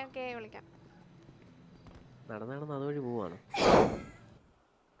മറക്കണ്ട കേട്ടോ. വിളിക്കാം. നടന്ന് അതുവഴി പോവാണ്.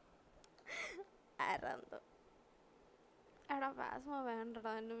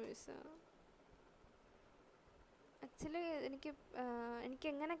 വേണ്ടടാ എന്നെ മിസ്. ആക്ച്വലി എനിക്ക്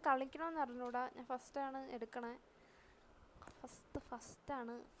എങ്ങനെ കളിക്കണമെന്ന് അറിഞ്ഞൂടാ. ഞാൻ ഫസ്റ്റാണ് എടുക്കണേ.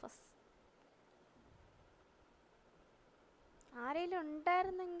 ഫസ്റ്റാണ്. ആരെങ്കിലും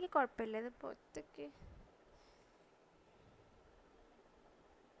ഉണ്ടായിരുന്നെങ്കിൽ കുഴപ്പമില്ല. ഇതിപ്പോ ഒറ്റയ്ക്ക്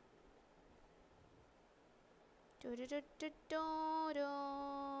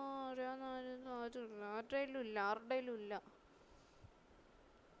ആരുടെയിലും ഇല്ല.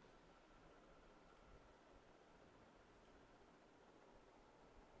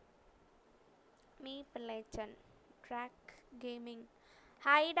 Me Pillechan track gaming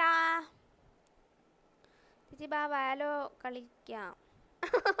ഹായ്ഡാ. ചേച്ചി ബാ വാലോ കളിക്കാം.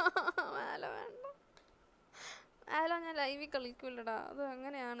 വാലോ വേണ്ട, വാലോ ഞാൻ ലൈവിൽ കളിക്കൂലടാ, അത്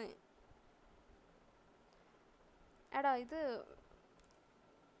അങ്ങനെയാണ്. എടാ ഇത്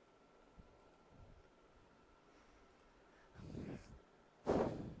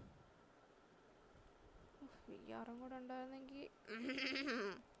VR കൂടെ ഉണ്ടായിരുന്നെങ്കിൽ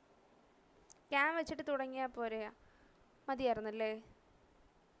ക്യാം വെച്ചിട്ട് തുടങ്ങിയാൽ പോരെ, മതിയായിരുന്നല്ലേ?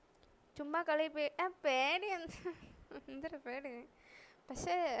 ചുമ്മാ കളി പേടി എന്തൊരു പേടി.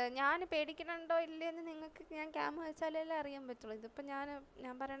 പക്ഷേ ഞാൻ പേടിക്കണുണ്ടോ ഇല്ലയെന്ന് നിങ്ങൾക്ക് ഞാൻ ക്യാം വെച്ചാലല്ലേ അറിയാൻ പറ്റുള്ളൂ. ഇതിപ്പോൾ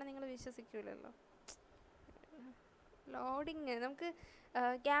ഞാൻ പറയണത് നിങ്ങൾ വിശ്വസിക്കൂലല്ലോ. ലോഡിങ് നമുക്ക്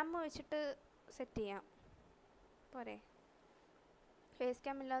ക്യാം വെച്ചിട്ട് സെറ്റ് ചെയ്യാം പോരെ. ഫേസ്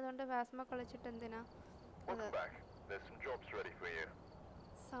ക്യാം ഇല്ലാതുകൊണ്ട് ഫാസ്മ കളിച്ചിട്ട് എന്തിനാ?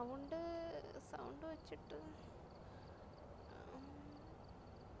 സൗണ്ട് വെച്ചിട്ട്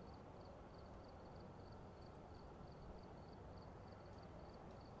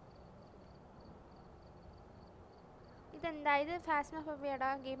ഇതെന്താ ഇത്? ഫാസ്മോഫോബിയടാ,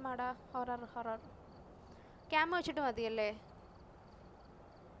 ഗെയിം ആടാ, ഹൊറർ ക്യാം വെച്ചിട്ട് മതിയല്ലേ?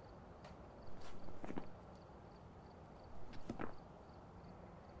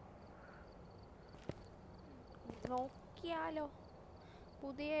 നോക്കിയാലോ.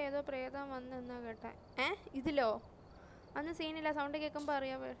 പുതിയ ഏതോ പ്രേതം വന്നെന്നാ കേട്ടെ. ഇതിലോ? അന്ന് സീനില്ല, സൗണ്ട് കേൾക്കുമ്പോൾ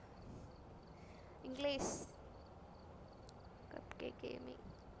അറിയാം. English cup cake gaming.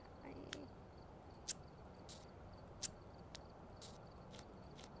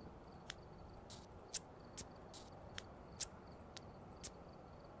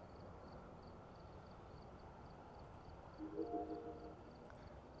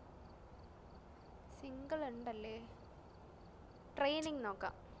 Single ഉണ്ടല്ലേ? ട്രെയിനിങ്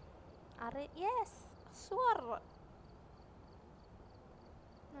നോക്കാം. Yes sure.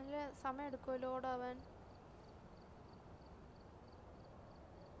 നല്ല സമയം എടുക്കുമല്ലോ ഓടാവാൻ.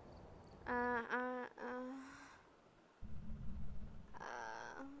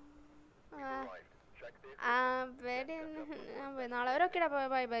 നാളെ ഓരോക്കെടാ. Bye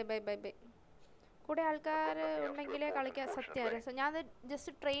bye bye bye bye. കൂടെ ആൾക്കാർ ഉണ്ടെങ്കിലേ കളിക്കാൻ സത്യം. ഞാൻ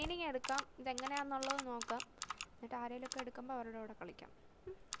ജസ്റ്റ് ട്രെയിനിങ് എടുക്കാം, ഇതെങ്ങനെയാണെന്നുള്ളത് നോക്കാം, എന്നിട്ട് ആരെങ്കിലുമൊക്കെ എടുക്കുമ്പോൾ അവരുടെ കൂടെ കളിക്കാം.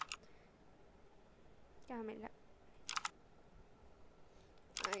 ക്യാമില്ല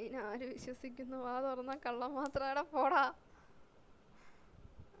അതിനാര് വിശ്വസിക്കുന്നു? വാ തുറന്നാൽ കള്ളം മാത്രം. പോടാ.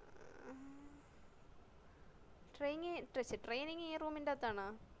 ട്രെയിനിങ് ഈ റൂമിൻ്റെ അകത്താണോ?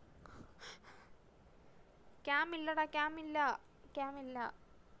 ക്യാമില്ലടാ, ക്യാമില്ല.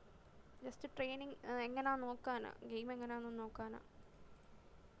 ജസ്റ്റ് ട്രെയിനിങ് എങ്ങനെയാ നോക്കാനാ, ഗെയിം എങ്ങനെയാണെന്ന് നോക്കാനാ.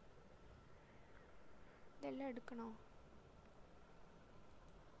 ഇതെല്ലാം എടുക്കണോ?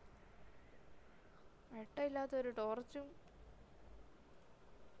 വെട്ടമില്ലാത്തൊരു ടോർച്ചും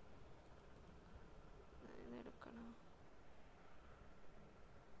ഇതെടുക്കണോ?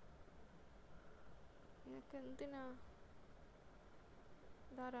 ഇതൊക്കെ എന്തിനാ?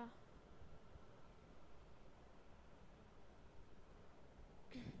 ഇതാരാ?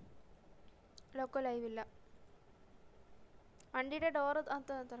 ലോക്കോ ലൈവില്ല. വണ്ടിയുടെ ഡോറ്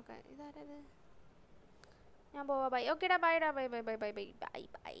തുറക്കാൻ. ഇതാരത്? ഞാൻ പോവാ. ബൈ. ഓക്കേടാ, ബൈഡാ. Bye bye bye bye bye bye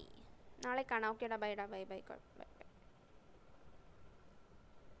bye. നാളെ കാണാം. ഓക്കേടാ, ബൈഡാ. Bye bye bye bye.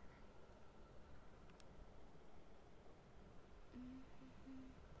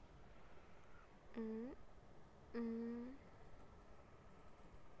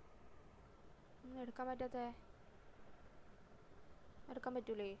 എടുക്കാൻ പറ്റാത്തേ? എടുക്കാൻ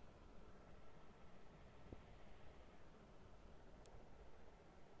പറ്റൂലേ?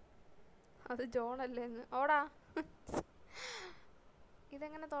 അത് ജോണല്ലേന്ന്. ഓടാ.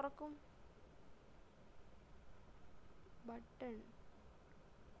 ഇതെങ്ങനെ തുറക്കും? Button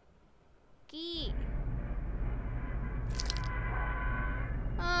key.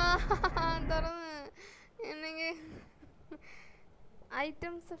 തുറന്ന് എന്തെങ്കിൽ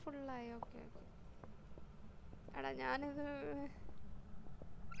ഐറ്റംസ് ഫുള്ളായി. Okay okay. എടാ ഞാനിത്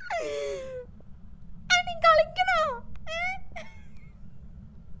കളിക്കണോ?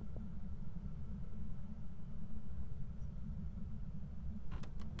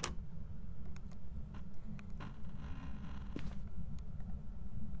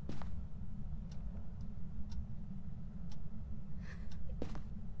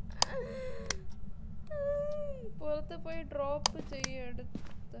 പുറത്ത് പോയി drop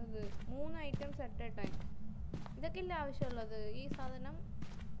ചെയ്യെടുത്തത് 3 items at A time. ഇതൊക്കെ ഇല്ല ആവശ്യമുള്ളത്. ഈ സാധനം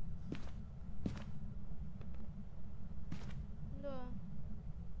എന്തുവാ?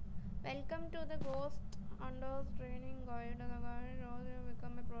 Welcome to the ghost hunters training guide. The guide shows U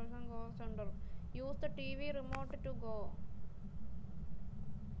become a professional ghost hunter. Use the TV remote to go.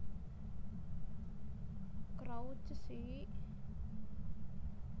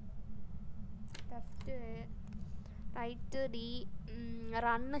 Left right D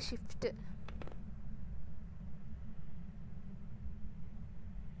run shift.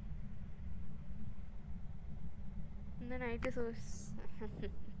 ഇന്ന് night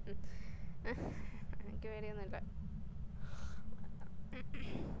എനിക്ക് പേടിയൊന്നുമില്ല.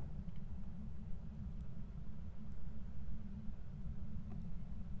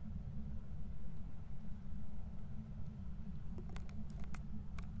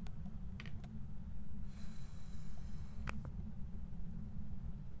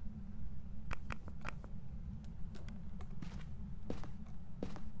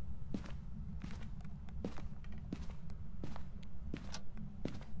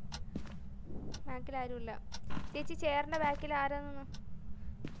 ബാക്കിൽ ആരുമില്ല. ചേച്ചി ചെയറിൻ്റെ ബാക്കിൽ ആരാന്ന്?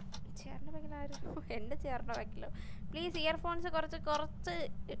 ചെയറിൻ്റെ ബാക്കിൽ ആരും? എൻ്റെ ചെയറിൻ്റെ ബാക്കിലോ? പ്ലീസ് ഇയർഫോൺസ് കുറച്ച്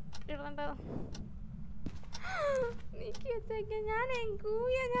ഇടണ്ടോ? നീക്കി വെച്ചേക്ക. ഞാൻ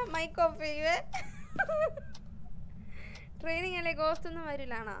മൈക്ക് ഓഫ് ചെയ്യുവേ. ട്രെയിനിങ് അല്ലേ, കോസ്റ്റ് ഒന്നും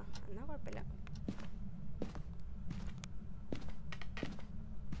വരില്ലാണോ? എന്നാ കുഴപ്പമില്ല.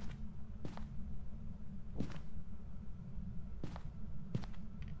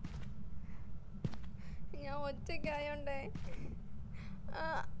 ഞാൻ ഒറ്റയ്ക്കായോണ്ടേ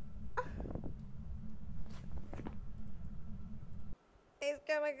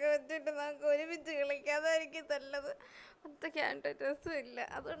വെച്ചിട്ട് നമുക്ക് ഒരുമിച്ച് കളിക്കാതായിരിക്കും നല്ലത്. ഒറ്റയ്ക്കായിട്ട് രസമില്ല.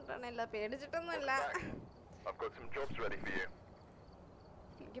 അതുകൊണ്ടാണ് എല്ലാം പേടിച്ചിട്ടൊന്നുമില്ല.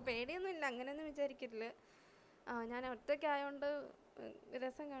 എനിക്ക് പേടിയൊന്നുമില്ല, അങ്ങനെയൊന്നും വിചാരിക്കില്ല. ഞാൻ ഒറ്റയ്ക്കായോണ്ട്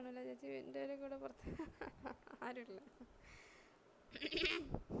രസം കാണില്ല. ചേച്ചി എൻ്റെ കൂടെ പുറത്ത് ആരുമില്ല.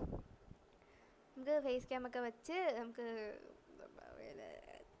 നമുക്ക് ഫേസ് ക്യാമൊക്കെ വെച്ച് നമുക്ക്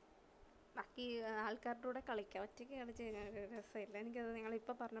ബാക്കി ആൾക്കാരുടെ കൂടെ കളിക്കാം. ഒറ്റയ്ക്ക് കളിച്ച് കഴിഞ്ഞാൽ ഒരു രസമില്ല. എനിക്കത്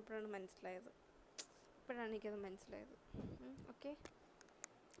നിങ്ങളിപ്പോൾ പറഞ്ഞപ്പോഴാണ് മനസ്സിലായത്. ഇപ്പോഴാണ് എനിക്കത് മനസ്സിലായത്. ഓക്കെ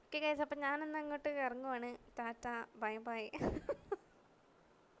ഓക്കെ ഗൈസ്, അപ്പം ഞാനിന്ന് അങ്ങോട്ട് ഇറങ്ങുവാണ്. Tata bye bye.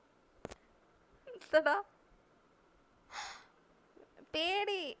 എന്താടാ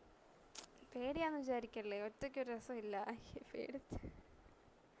പേടിയാന്ന് വിചാരിക്കല്ലേ, ഒറ്റയ്ക്കൊരു രസമില്ല.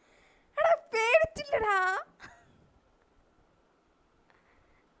 പേടിച്ചില്ലടാ,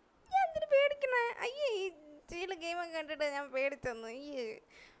 ഞാൻ എന്തിനു പേടിക്കണേ? അയ്യേ, ഈ ചീല ഗെയിമൊക്കെ കണ്ടിട്ട് ഞാൻ പേടിച്ചെന്നു. അയ്യേ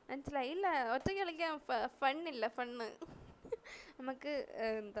മനസ്സിലായില്ല. ഒറ്റയ്ക്ക് കളിക്കാൻ ഫണ്ണില്ല. ഫണ്ണ് നമുക്ക്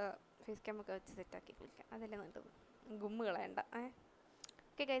എന്താ ഫേസ് ക്യാമൊക്കെ വെച്ച് സെറ്റാക്കി കളിക്കാം, അതല്ലേ നല്ലത്. ഗുമ്മ് കളയണ്ട.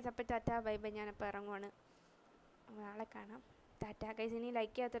 ഓക്കെ ഗൈസ്, അപ്പോൾ ടാറ്റ ബൈ ബൈ. ഞാനിപ്പോൾ ഇറങ്ങുവാണ്. നാളെ കാണാം. ടാറ്റ ഗൈസ്. ഇനി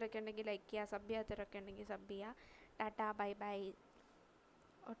ലൈക്ക് ചെയ്യാത്തവരൊക്കെ ഉണ്ടെങ്കിൽ ലൈക്ക് ചെയ്യുക, സബ് ചെയ്യാത്തവരൊക്കെ ഉണ്ടെങ്കിൽ സബ് ചെയ്യുക. Tata bye bye.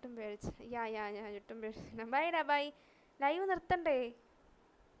 ഒട്ടും പേടിച്ച് ഞാൻ ഒട്ടും പേടിച്ചില്ല. ബൈഡാ ബൈ. ലൈവ് നിർത്തണ്ടേ?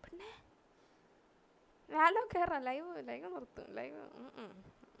 പിന്നെ ഞാനോ കയറാം. ലൈവ് നിർത്തും. ലൈവ്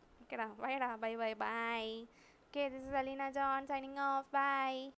ഓക്കെടാ. ബൈഡാ bye bye bye. Okay, this is Aleena John signing off.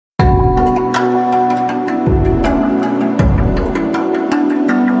 By.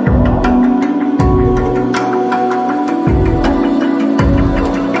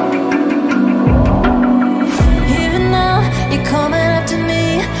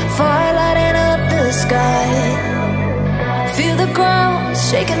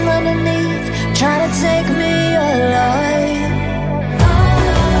 Shaking underneath, trying to take me